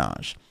Nicki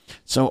Minaj.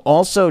 So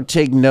also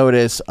take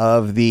notice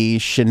of the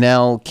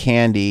Chanel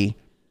candy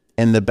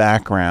in the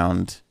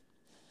background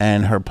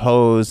and her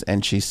pose,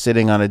 and she's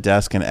sitting on a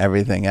desk and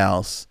everything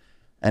else.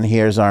 And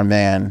here's our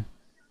man,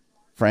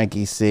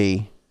 Frankie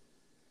C.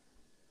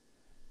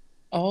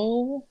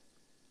 Oh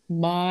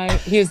my,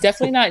 he was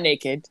definitely not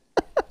naked.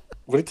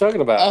 What are you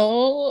talking about?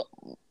 Oh,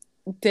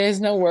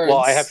 there's no words. Well,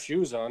 I have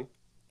shoes on.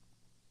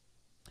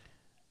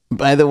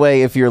 By the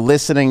way, if you're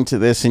listening to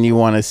this and you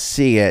want to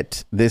see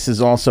it, this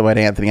is also at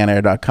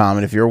anthonyonair.com.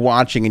 And if you're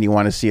watching and you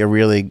want to see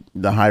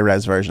the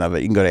high-res version of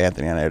it, you can go to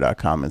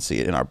anthonyonair.com and see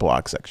it in our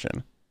blog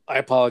section. I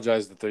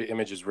apologize that the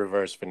image is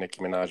reversed for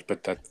Nicki Minaj,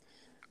 but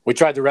I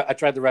tried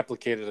to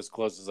replicate it as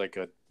close as I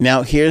could.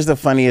 Now, here's the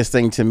funniest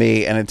thing to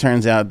me, and it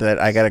turns out that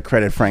I got to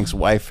credit Frank's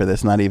wife for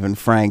this, not even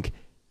Frank.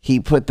 He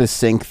put the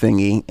sink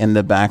thingy in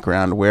the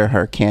background where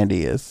her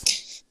candy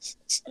is.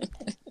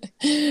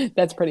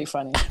 That's pretty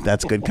funny.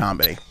 That's good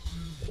comedy.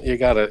 You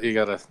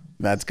gotta.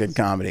 That's good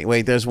comedy.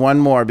 Wait, there's one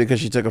more because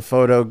she took a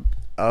photo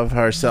of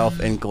herself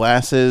in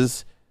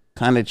glasses,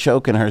 kind of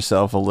choking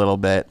herself a little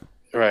bit.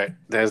 Right.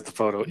 There's the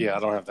photo. Yeah, I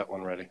don't have that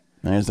one ready.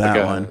 There's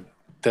that one.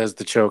 There's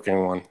the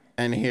choking one.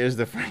 And here's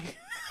the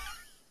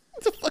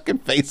What's the fucking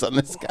face on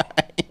this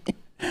guy?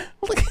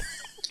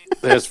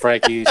 There's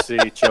Frankie C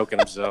choking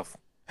himself.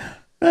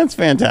 That's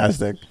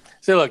fantastic.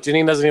 See, look,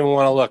 Janine doesn't even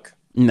want to look.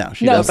 No,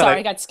 she No, doesn't. sorry,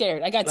 I got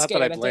scared. I thought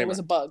blame it was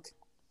her. a bug.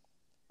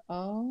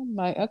 Oh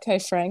my. Okay,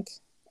 Frank.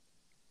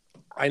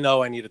 I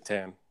know I need a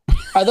tan.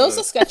 Are those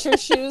the Skechers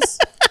shoes?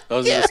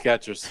 Those are the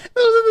Skechers.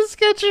 Those are the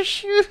Skechers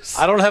shoes.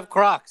 I don't have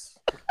Crocs.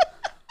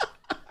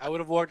 I would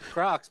have worn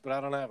Crocs, but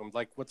I don't have them.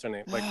 Like, what's her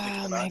name? Like,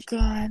 Oh my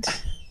god.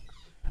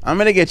 I'm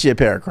gonna get you a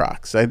pair of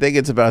Crocs. I think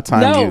it's about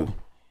time No.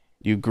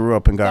 you grew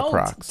up and got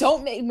Crocs.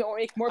 Don't make more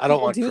I don't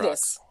people want do Crocs.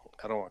 this.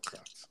 I don't want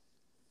Crocs.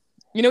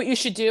 You know what you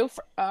should do,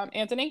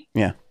 Anthony?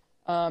 Yeah.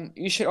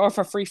 You should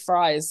offer free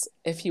fries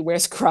if he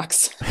wears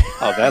Crocs.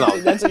 Oh,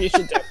 then That's what you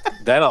should do.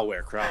 Then I'll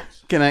wear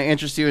Crocs. Can I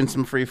interest you in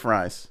some free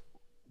fries?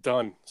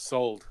 Done.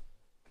 Sold.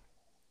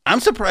 I'm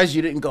surprised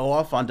you didn't go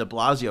off on De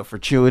Blasio for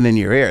chewing in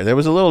your ear. There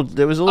was a little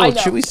I know.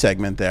 chewy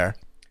segment there.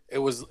 It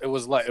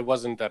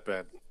wasn't that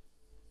bad.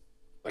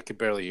 I could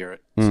barely hear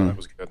it, so that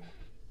was good.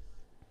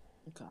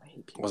 God, I hate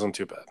It people. wasn't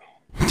too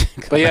bad.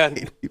 But yeah,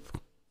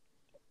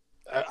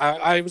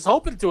 I was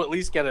hoping to at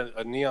least get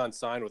a neon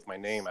sign with my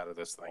name out of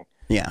this thing,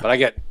 Yeah. but I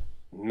get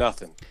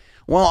nothing.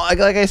 Well, like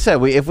I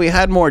said, if we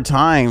had more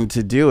time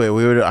to do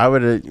it, I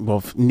would have.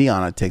 Well,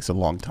 neon it takes a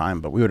long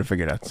time, but we would have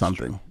figured out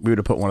something. We would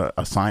have put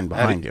a sign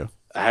behind you.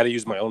 I had to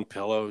use my own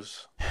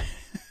pillows.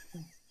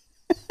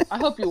 I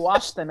hope you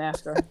wash them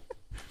after.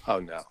 Oh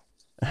no,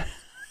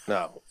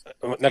 no.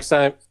 Next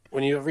time,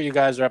 whenever you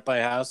guys are at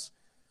my house,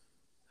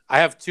 I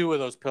have 2 of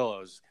those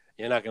pillows.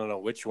 You're not gonna know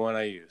which one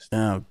I used.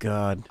 Oh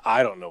God.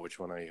 I don't know which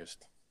one I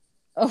used.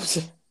 Oh.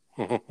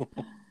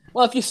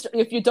 Well,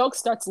 if your dog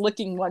starts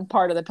licking one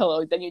part of the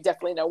pillow, then you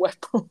definitely know what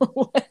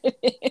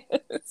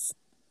it is.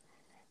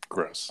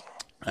 Gross.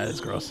 That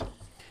is gross.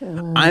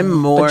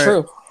 I'm But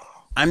true.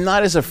 I'm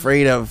not as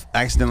afraid of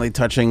accidentally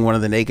touching one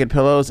of the naked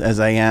pillows as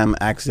I am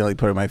accidentally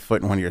putting my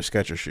foot in one of your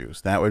Skechers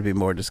shoes. That would be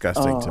more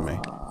disgusting to me.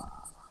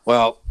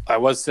 Well, I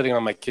was sitting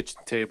on my kitchen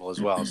table as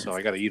well, so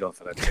I got to eat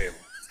off of that table.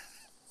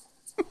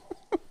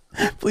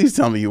 Please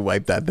tell me you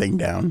wiped that thing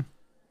down.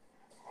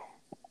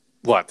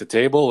 What, the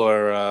table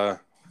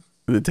or?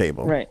 The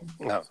table. Right.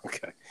 No,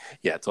 okay.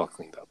 Yeah, it's all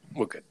cleaned up.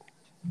 We're good.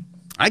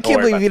 I can't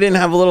worry believe about you didn't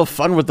have a little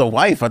fun with the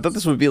wife. I thought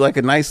this would be like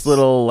a nice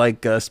little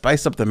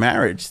spice up the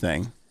marriage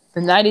thing.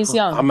 The night is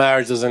young. Our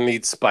marriage doesn't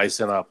need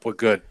spicing up. We're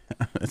good.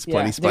 It's Yeah,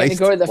 plenty they're gonna spiced.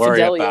 go to the Worry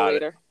Fidelia about it.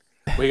 later.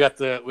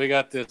 We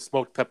got the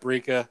smoked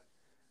paprika,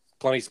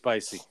 plenty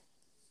spicy.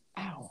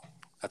 Ow.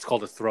 That's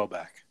called a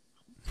throwback.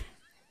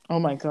 Oh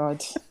my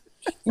god.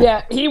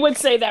 Yeah, he would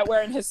say that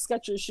wearing his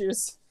Skechers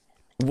shoes.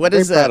 What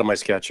Very is proud that? of my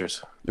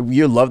Skechers.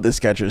 You love the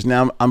Skechers.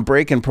 Now I'm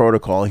breaking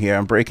protocol here.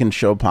 I'm breaking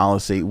show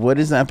policy. What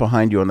is that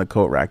behind you on the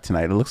coat rack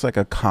tonight? It looks like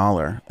a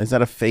collar. Is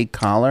that a fake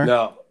collar?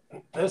 No,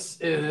 this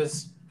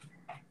is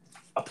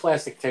a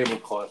plastic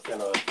tablecloth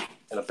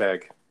in a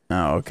bag.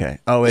 Oh, okay.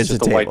 Oh, It's it's,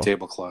 just a a white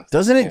table. tablecloth.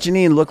 Doesn't it, Yeah.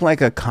 Janine, look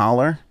like a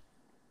collar?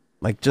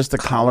 Like just a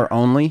collar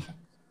only?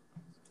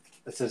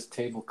 It says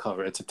table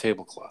cover. It's a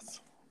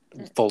tablecloth.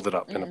 Folded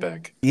up in a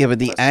bag. Yeah, but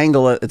the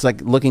angle, it's like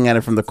looking at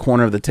it from the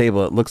corner of the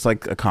table. It looks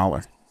like a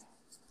collar.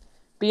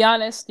 Be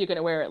honest, you're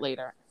gonna wear it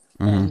later.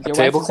 Mm-hmm. And your A wife is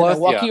tablecloth? gonna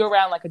walk Yeah. you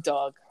around like a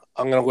dog.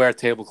 I'm going to wear a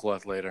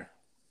tablecloth later.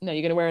 No,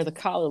 you're gonna wear the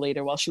collar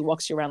later while she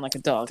walks you around like a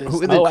dog.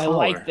 Who are the I collar?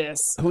 like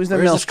this. Who's the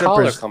Where's male this collar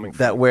strippers coming from?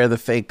 that wear the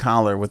fake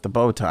collar with the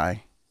bow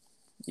tie?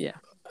 Yeah.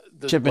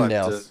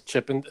 Chippendales.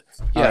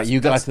 Yeah,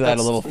 You got to that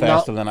a little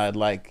faster Not, than I'd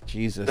like.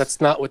 Jesus.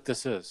 that's not what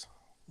this is.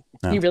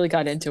 No. He really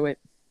got into it.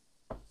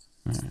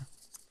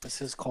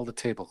 This is called a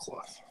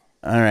tablecloth.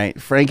 All right.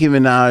 Frankie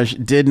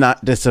Minaj did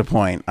not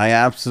disappoint. I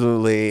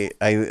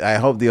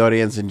hope the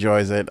audience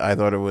enjoys it. I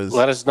thought it was.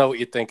 Let us know what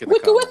you think in the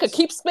Wicka comments. wicka,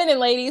 keep spinning,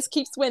 ladies.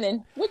 Keep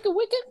spinning. Wicka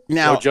wicka.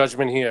 Now, No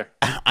judgment here.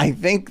 I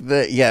think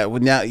that,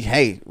 now,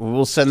 hey,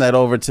 we'll send that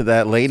over to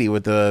that lady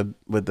with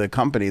the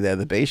company there,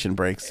 the Bastion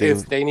Break. See,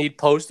 If they need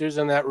posters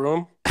in that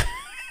room,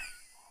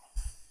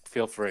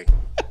 feel free.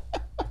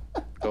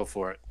 Go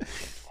for it.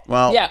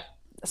 well, Yeah.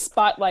 A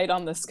spotlight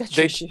on the Skechers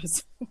They-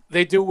 shoes.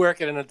 They do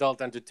work at an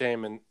adult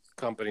entertainment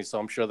company, so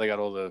I'm sure they got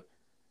all the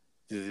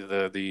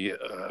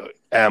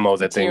ammo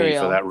that they need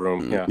Material. for that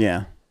room. Yeah.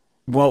 yeah.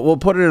 Well, we'll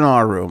put it in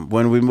our room.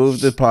 When we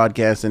move the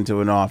podcast into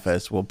an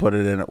office, we'll put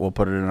it in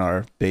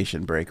our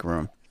Bastion Break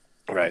room.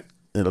 Right.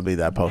 It'll be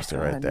that poster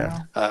right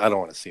there. I don't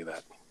want to see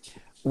that.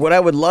 What I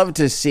would love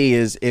to see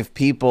is if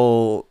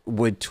people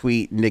would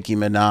tweet Nicki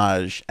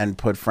Minaj and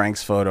put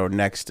Frank's photo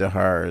next to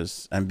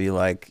hers and be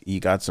like,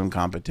 "You got some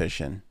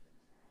competition."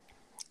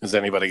 Is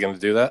anybody going to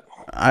do that?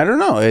 I don't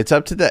know. It's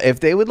up to them.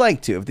 If they would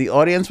like to, if the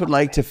audience would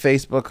like to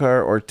Facebook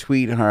her or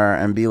tweet her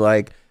and be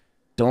like,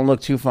 "Don't look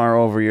too far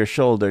over your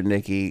shoulder,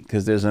 Nicki,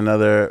 because there's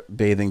another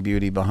bathing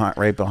beauty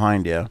right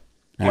behind you."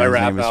 And My his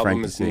rap name is Frank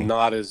album is DC.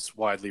 not as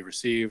widely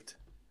received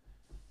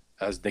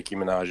as Nicki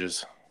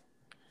Minaj's.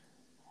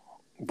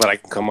 But I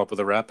can come up with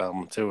a rap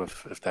album too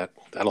if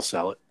that'll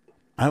sell it.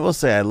 I will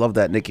say I love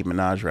that Nicki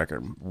Minaj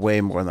record way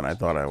more than I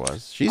thought I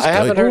was. She's I good.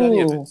 haven't heard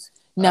any of Ooh. it.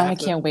 No, I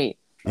can't wait.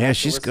 Yeah,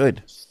 she's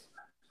good.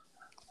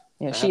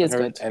 Yeah, I she is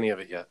haven't heard good. any of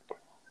it yet.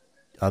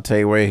 I'll tell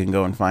you where you can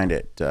go and find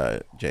it,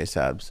 J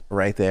Sabs.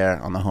 Right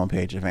there on the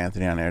homepage of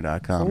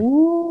AnthonyOnAir.com.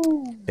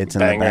 Ooh. It's in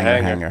the Banger banger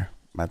hanger. hanger.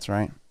 That's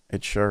right.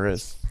 It sure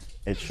is.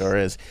 It sure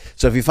is.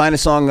 So if you find a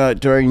song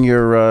during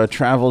your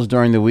travels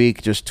during the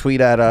week, just tweet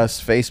at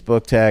us,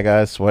 Facebook tag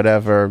us,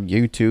 whatever,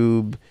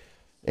 YouTube,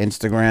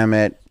 Instagram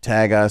it,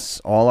 tag us.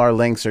 All our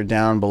links are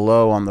down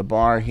below on the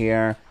bar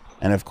here.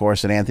 And, of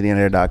course, at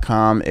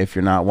AnthonyOnAir.com if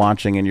you're not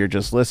watching and you're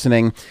just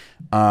listening.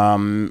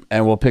 And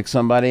we'll pick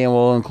somebody and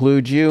we'll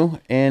include you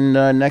in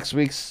next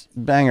week's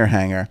Banger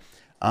Hanger.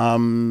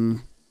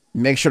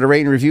 Make sure to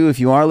rate and review if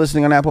you are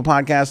listening on Apple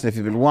Podcasts. And if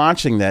you've been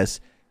watching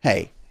this,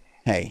 hey,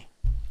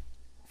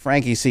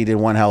 Frankie C did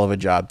one hell of a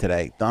job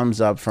today.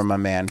 Thumbs up from my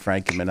man,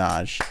 Frankie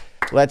Minaj.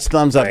 Let's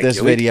thumbs up Thank this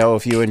you. video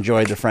if you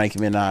enjoyed the Frankie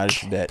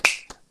Minaj bit.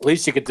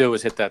 Least you could do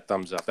is hit that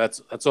thumbs up. That's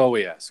all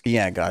we ask.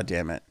 Yeah, God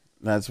damn it.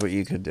 That's what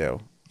you could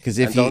do. Because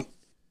And if you...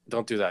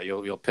 don't do that.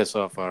 You'll piss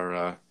off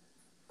our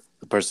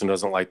the person who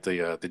doesn't like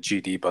the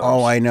GD buttons.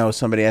 Oh, I know.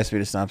 Somebody asked me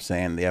to stop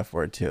saying the F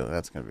word, too.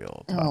 That's going to be a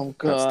little tough. Oh,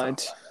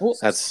 God.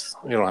 That's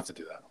you don't have to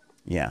do that.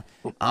 Yeah.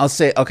 I'll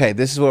say, okay,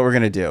 this is what we're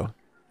going to do.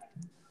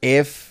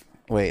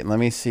 Wait, let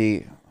me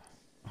see.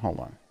 Hold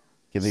on.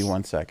 Give me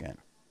 1 second.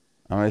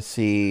 I'm going to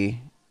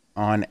see,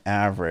 on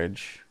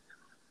average,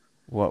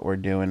 what we're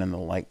doing in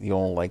the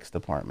old likes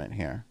department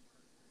here.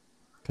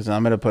 Because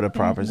I'm going to put a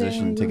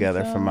proposition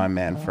together for my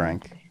man,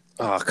 Frank.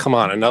 Oh, come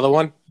on. Another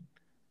one?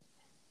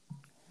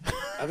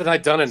 Haven't I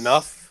done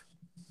enough?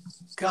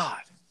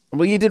 God.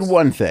 Well, you did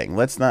one thing.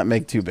 Let's not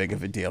make too big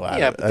of a deal out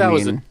Yeah, of it. but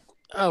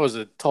that was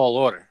a tall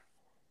order.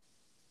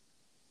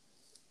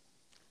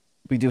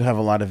 We do have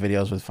a lot of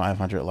videos with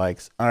 500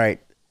 likes. All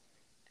right.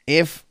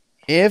 If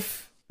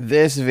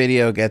this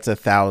video gets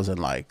 1,000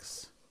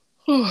 likes,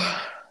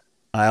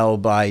 I'll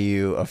buy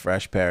you a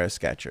fresh pair of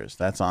Skechers.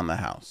 That's on the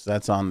house.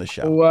 That's on the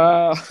show.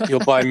 Wow. You'll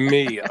buy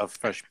me a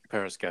fresh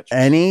pair of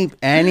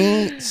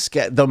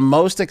Skechers. The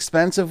most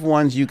expensive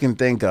ones you can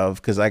think of,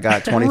 because I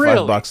got 25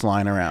 Really? bucks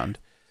lying around.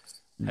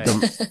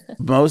 The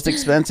most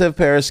expensive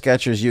pair of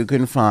Skechers you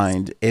can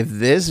find. If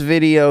this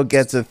video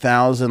gets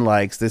 1,000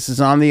 likes, this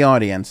is on the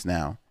audience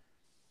now.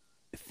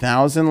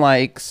 1,000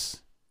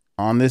 likes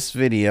on this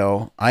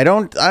video. I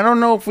don't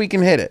know if we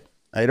can hit it.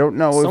 I don't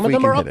know Some if of we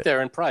them can are hit up it.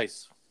 there in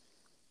price.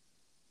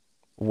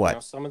 What? You know,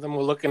 some of them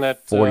we're looking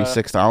at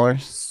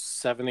 $46?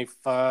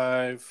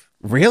 75.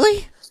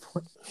 Really?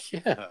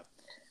 Yeah.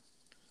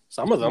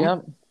 Some of them.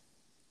 Yep.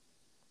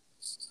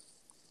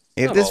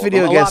 If Not this all of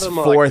video them. A lot gets of them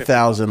are like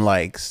 4,000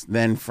 likes,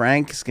 then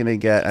Frank's gonna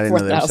get. I didn't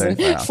know they were 4,000.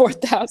 75.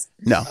 4,000.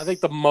 No, I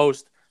think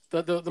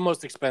the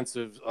most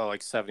expensive are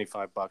like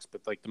 $75,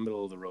 but like the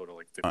middle of the road are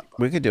like $50.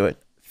 we could do it.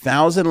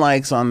 1,000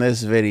 likes on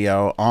this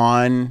video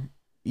on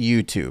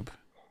YouTube.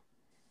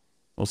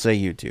 We'll say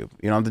YouTube.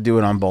 You don't have to do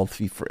it on both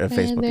Facebook And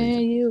and there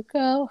YouTube. you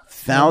go.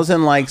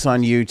 1,000 likes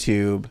on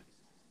YouTube,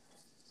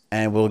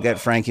 and we'll get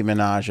Frankie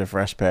Minaj a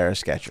fresh pair of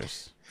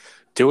Skechers.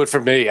 Do it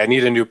for me. I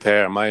need a new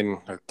pair.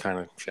 Mine are kind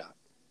of shot.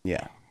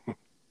 Yeah.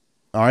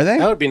 Are they?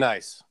 That would be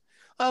nice.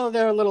 Oh,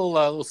 they're a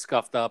little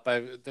scuffed up.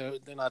 They're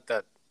not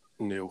that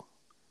new.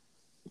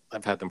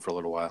 I've had them for a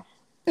little while.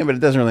 Yeah, but it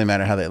doesn't really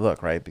matter how they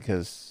look, right?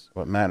 Because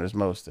what matters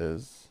most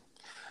is...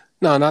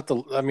 No, not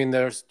the. I mean,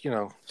 there's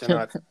they're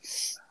not.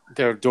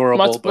 They're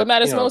durable. What but,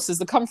 matters you know, most is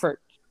the comfort.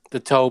 the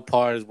toe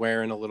part is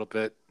wearing a little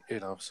bit.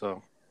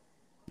 So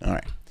All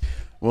right.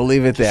 We'll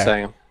leave it just there.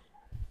 saying.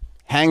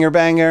 Hanger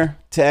banger,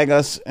 tag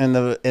us in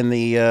the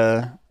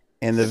video.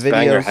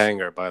 Banger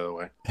hanger, by the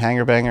way.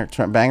 Hanger banger,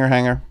 banger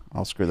hanger.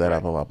 I'll screw that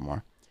up a lot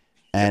more.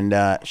 And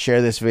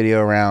share this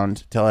video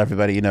around. Tell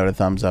everybody you know to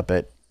thumbs up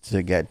it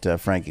to get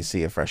Frankie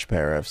C a fresh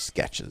pair of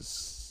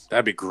Skechers.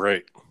 That'd be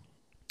great.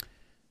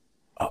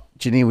 Oh,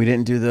 Janine, we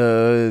didn't do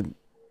the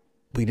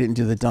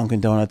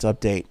Dunkin' Donuts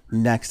update.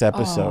 Next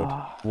episode,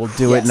 we'll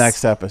do it yes.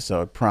 next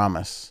episode.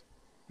 Promise.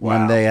 Wow.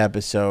 Monday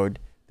episode.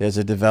 There's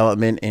a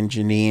development in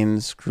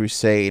Janine's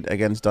crusade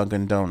against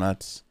Dunkin'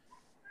 Donuts,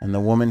 and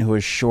the woman who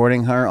is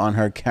shorting her on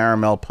her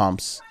caramel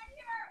pumps.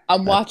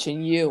 I'm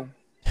watching you.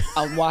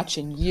 I'm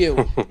watching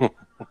you.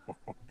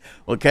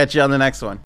 We'll catch you on the next one.